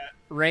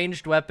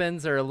ranged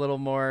weapons are a little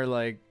more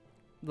like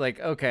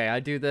okay, I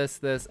do this,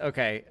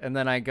 okay, and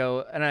then I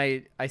go and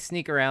I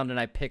sneak around and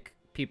I pick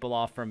people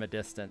off from a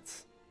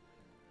distance.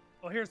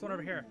 Oh, here's one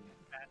over here.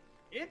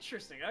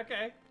 Interesting.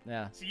 Okay.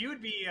 Yeah. So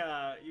you'd be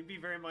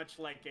very much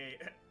like a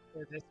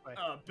this way.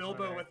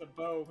 Bilbo with a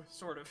bow,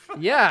 sort of.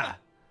 Yeah.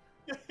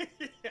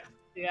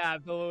 Yeah,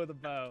 Bilbo with a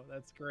bow.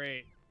 That's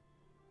great.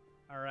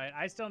 All right,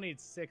 I still need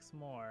 6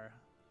 more.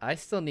 I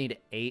still need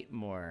 8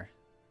 more.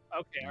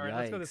 Okay, all right,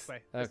 let's go this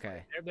way.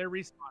 Okay. They're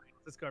respawning.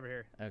 Let's go over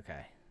here.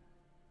 Okay.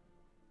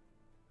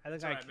 I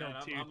think I killed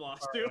 2. I'm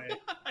lost too.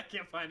 I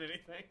can't find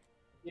anything.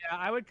 Yeah,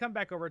 I would come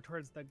back over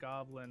towards the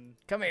goblin.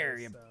 Come here,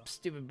 you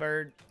stupid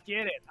bird.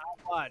 Get it.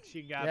 I'll watch.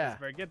 You got this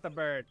bird. Get the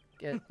bird.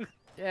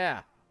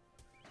 Yeah.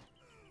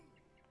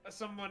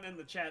 Someone in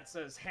the chat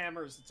says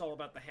hammers. It's all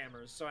about the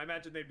hammers. So I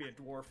imagine they'd be a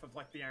dwarf of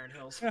like the Iron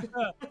Hills. All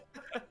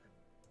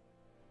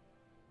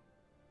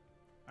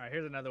right,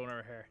 here's another one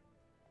over here.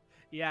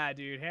 Yeah,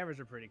 dude, hammers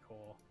are pretty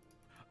cool.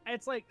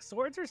 It's like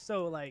swords are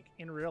so like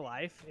in real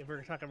life. If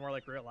we're talking more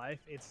like real life,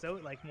 it's so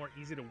like more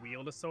easy to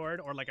wield a sword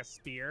or like a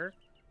spear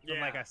from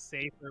like a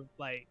safer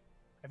like.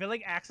 I feel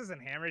like axes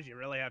and hammers, you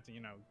really have to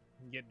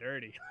get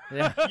dirty.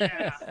 Yeah.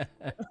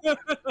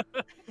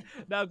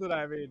 That's what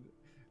I mean.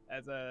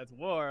 That's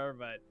war,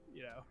 but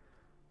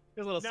it's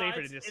a little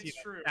safer to just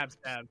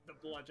stab. The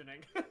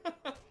bludgeoning.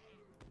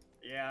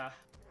 Yeah.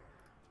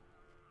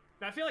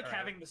 Now, I feel like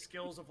having the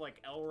skills of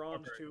like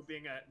Elrond too,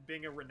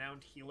 being a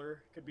renowned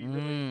healer, could be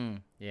really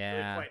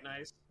quite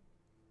nice.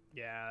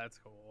 Yeah, that's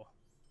cool.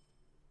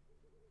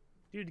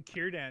 Dude,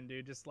 Círdan,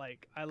 dude, just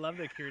like I love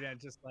that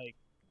Círdan just like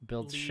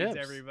builds leads ships.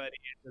 Everybody.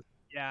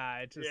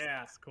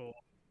 It's cool.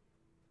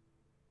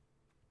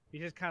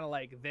 He's just kind of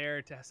like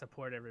there to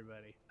support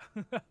everybody.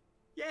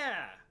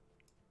 Yeah,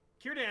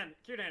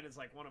 Círdan is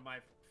like one of my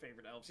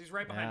favorite elves. He's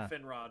right behind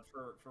Finrod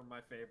for my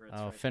favorites.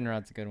 Oh, right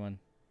Finrod's a good one.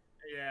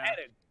 Yeah. I had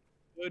a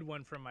good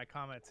one from my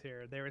comments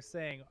here. They were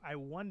saying, I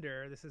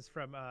wonder, this is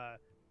from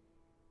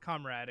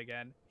Comrade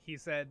again. He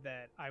said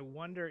that I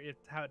wonder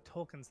how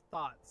Tolkien's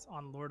thoughts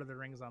on Lord of the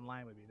Rings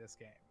Online would be this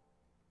game.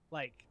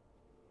 Like,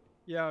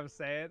 you know what I'm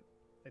saying?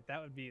 Like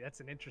that's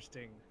an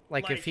interesting.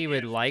 Like if he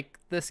would like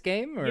this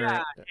game, or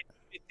I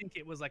think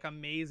it was like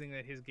amazing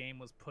that his game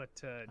was put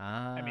to.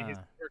 I mean, his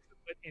work was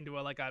put into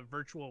a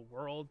virtual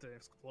world to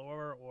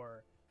explore,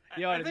 or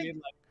you know what I mean?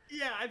 Like,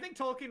 yeah, I think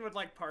Tolkien would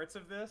like parts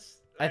of this.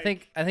 I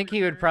think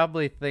he would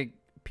probably think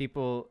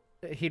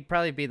he'd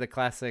probably be the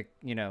classic,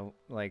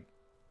 like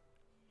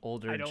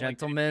older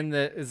gentleman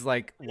that is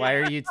like, why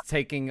are you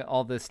taking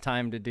all this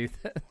time to do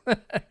this?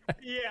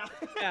 Yeah.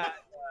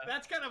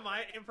 That's kind of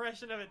my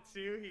impression of it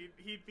too.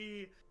 He'd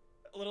be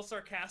a little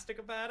sarcastic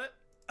about it,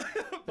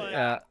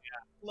 but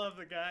love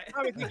the guy.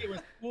 I would think it was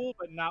cool,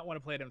 but not want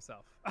to play it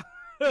himself.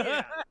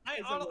 Yeah,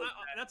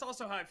 that's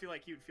also how I feel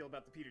like you'd feel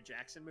about the Peter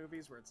Jackson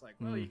movies, where it's like,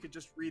 well, you could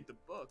just read the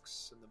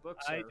books, and the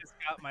books. I just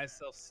got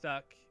myself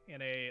stuck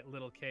in a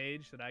little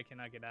cage that I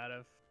cannot get out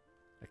of.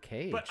 A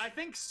cage. But I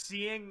think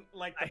seeing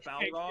like the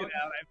Balrog.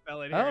 I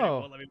fell in here. And it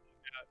won't let me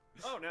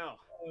get out. Oh no.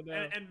 Oh,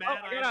 no. And Matt,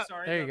 I'm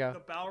sorry. There you go.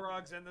 The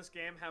Balrogs in this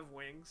game have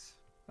wings.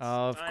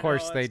 Oh, of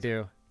course they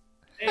do.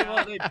 They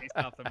based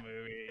off the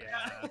movie.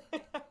 Yeah.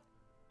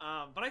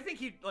 But I think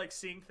he'd like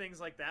seeing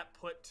things like that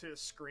put to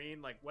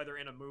screen, like whether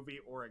in a movie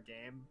or a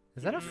game.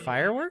 Is that a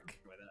firework?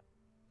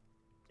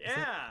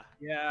 Yeah.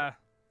 Yeah.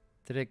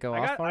 Did it go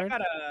off hard?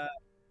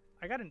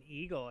 I got an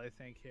eagle, I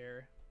think,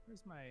 here.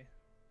 Where's my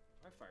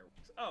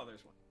fireworks? Oh,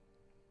 there's one.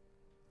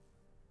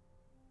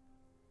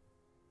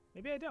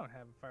 Maybe I don't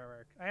have a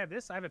firework. I have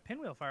this. I have a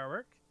pinwheel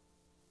firework.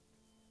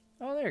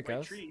 Oh, there it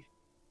goes. Tree.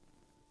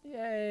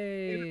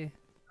 Yay! I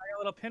got a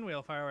little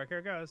pinwheel firework. Here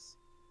it goes.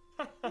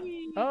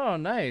 Oh,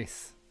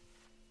 nice.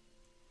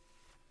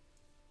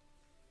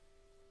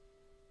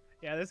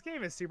 Yeah, this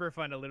game is super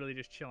fun to literally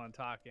just chill and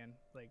talk in.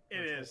 Like it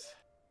is.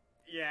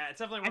 Yeah, it's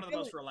definitely one of the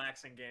most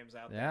relaxing games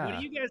out there. Yeah. What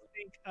do you guys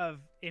think of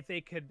if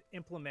they could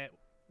implement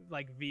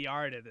like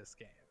VR to this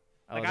game?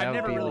 Like,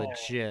 that would be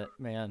legit,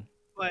 man.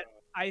 But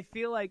I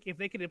feel like if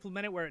they could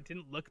implement it where it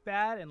didn't look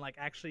bad and like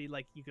actually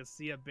like you could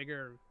see a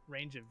bigger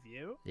range of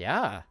view.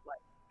 Yeah. Like,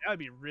 that would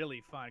be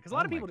really fun because a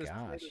lot of people just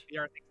play with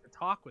VR things to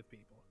talk with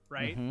people,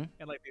 right? Mm-hmm.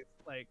 And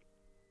like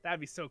that'd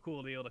be so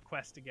cool to be able to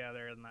quest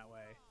together in that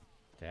way.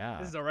 Yeah.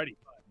 This is already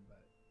fun,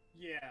 but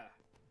yeah.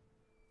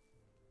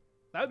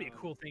 That would be a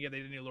cool thing if they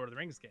did a new Lord of the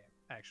Rings game,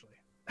 actually.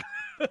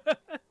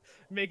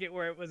 Make it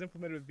where it was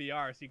implemented with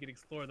VR so you could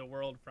explore the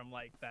world from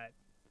like that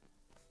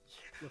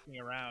looking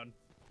around.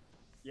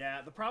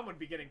 Yeah, the problem would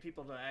be getting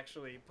people to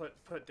actually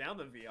put down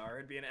the VR.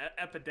 It'd be an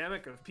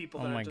epidemic of people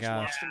that are just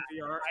lost in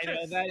VR. I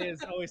know, that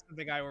is always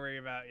something I worry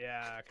about,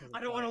 yeah. I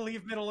don't want to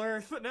leave Middle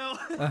Earth, but no.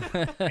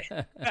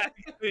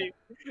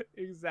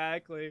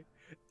 Exactly.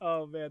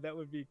 Oh, man, that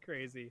would be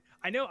crazy.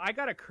 I know I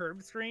got a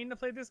curved screen to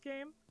play this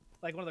game.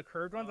 Like one of the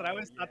curved ones, and I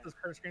always thought those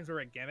curved screens were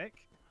a gimmick.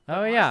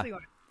 Oh, yeah.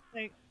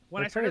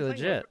 When I started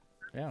pretty legit.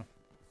 Yeah.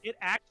 It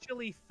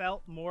actually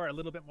felt a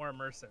little bit more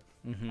immersive,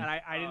 mm-hmm. and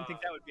I didn't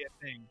think that would be a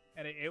thing,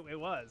 and it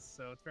was.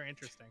 So it's very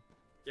interesting.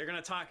 You're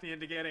gonna talk me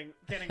into getting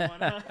one,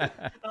 huh?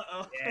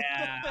 Uh-oh.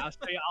 Yeah, I'll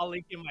show you. I'll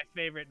link you my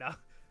favorite now.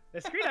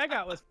 The screen I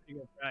got was pretty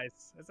good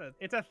price.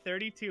 It's a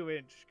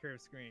 32-inch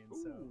curved screen,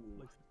 so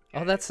looks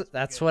Oh,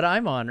 that's what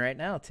I'm on right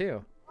now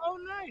too. Oh,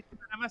 nice.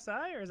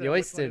 MSI or is it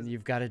Yoiston,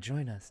 you've got to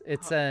join us.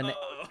 It's an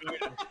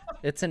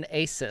it's an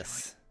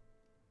Asus.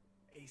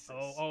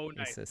 Oh,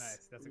 nice, Asus.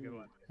 nice. That's a good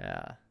one.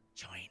 Yeah.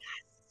 Join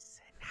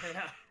us.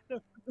 Yeah.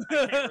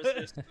 I can't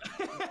resist.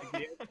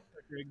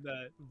 Hearing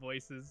the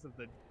voices of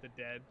the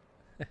dead.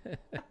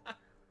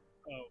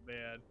 Oh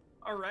man.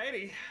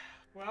 Alrighty.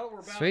 Well, we're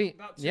about Sweet.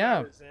 2 Yeah.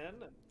 hours in.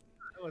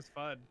 That was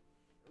fun.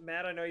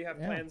 Matt, I know you have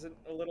plans in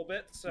a little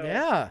bit, so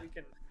Yeah. we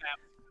can.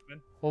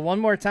 Well, one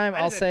more time,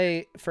 I'll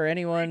say for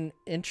anyone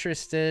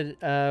interested,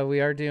 we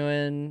are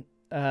doing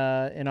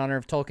in honor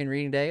of Tolkien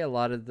Reading Day. A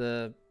lot of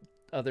the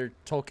other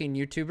Tolkien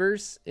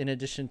YouTubers, in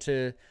addition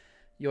to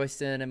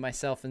Yoiston and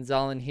myself and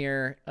Zalin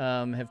here,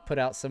 have put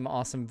out some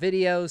awesome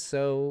videos.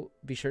 So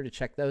be sure to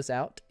check those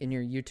out in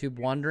your YouTube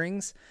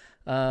wanderings.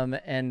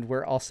 And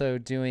we're also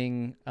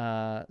doing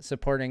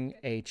supporting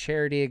a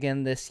charity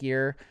again this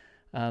year.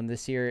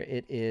 This year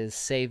it is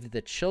Save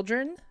the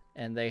Children,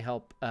 and they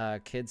help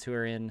kids who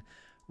are in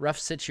rough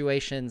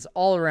situations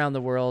all around the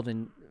world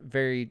and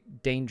very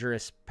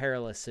dangerous,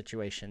 perilous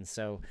situations.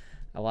 So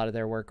a lot of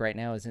their work right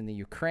now is in the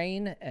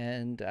Ukraine,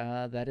 and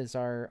that is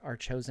our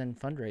chosen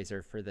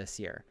fundraiser for this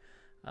year.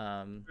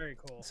 Very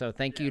cool. So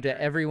thank you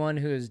to everyone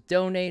who has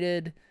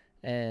donated,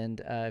 and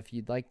if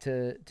you'd like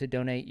to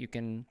donate, you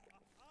can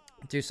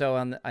do so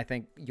on. I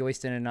think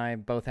Yoiston and I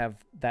both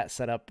have that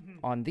set up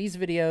on these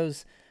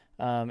videos,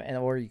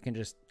 or you can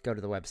just go to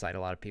the website. A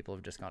lot of people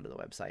have just gone to the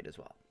website as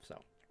well. So.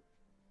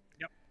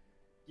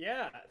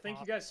 Yeah, thank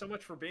you guys so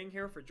much for being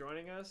here, for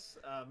joining us.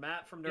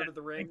 Matt from Nerd of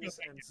the Rings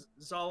and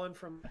Zalin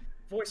from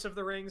Voice of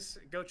the Rings.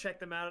 Go check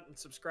them out and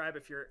subscribe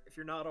if you're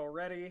not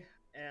already.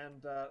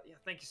 And yeah,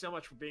 thank you so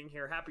much for being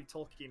here. Happy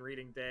Tolkien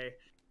Reading Day.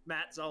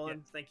 Matt,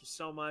 Zalin, thank you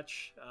so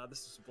much.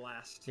 This was a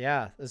blast.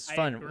 Yeah, this is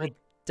fun. We'll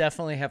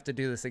definitely have to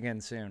do this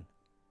again soon.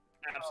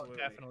 Absolutely.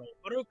 Oh, definitely.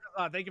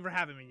 Thank you for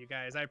having me, you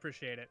guys. I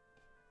appreciate it.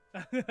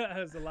 It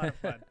was a lot of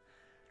fun.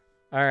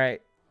 All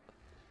right.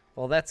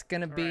 Well, that's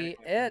going to be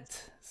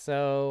it.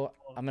 So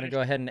I'm going to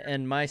go ahead and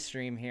end my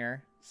stream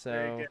here.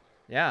 So,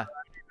 yeah.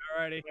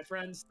 Alrighty. My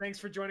friends, thanks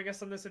for joining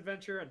us on this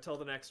adventure. Until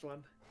the next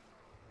one.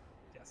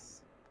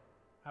 Yes.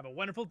 Have a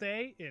wonderful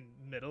day in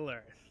Middle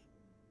Earth.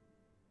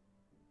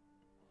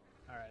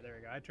 All right, there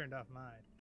we go. I turned off mine.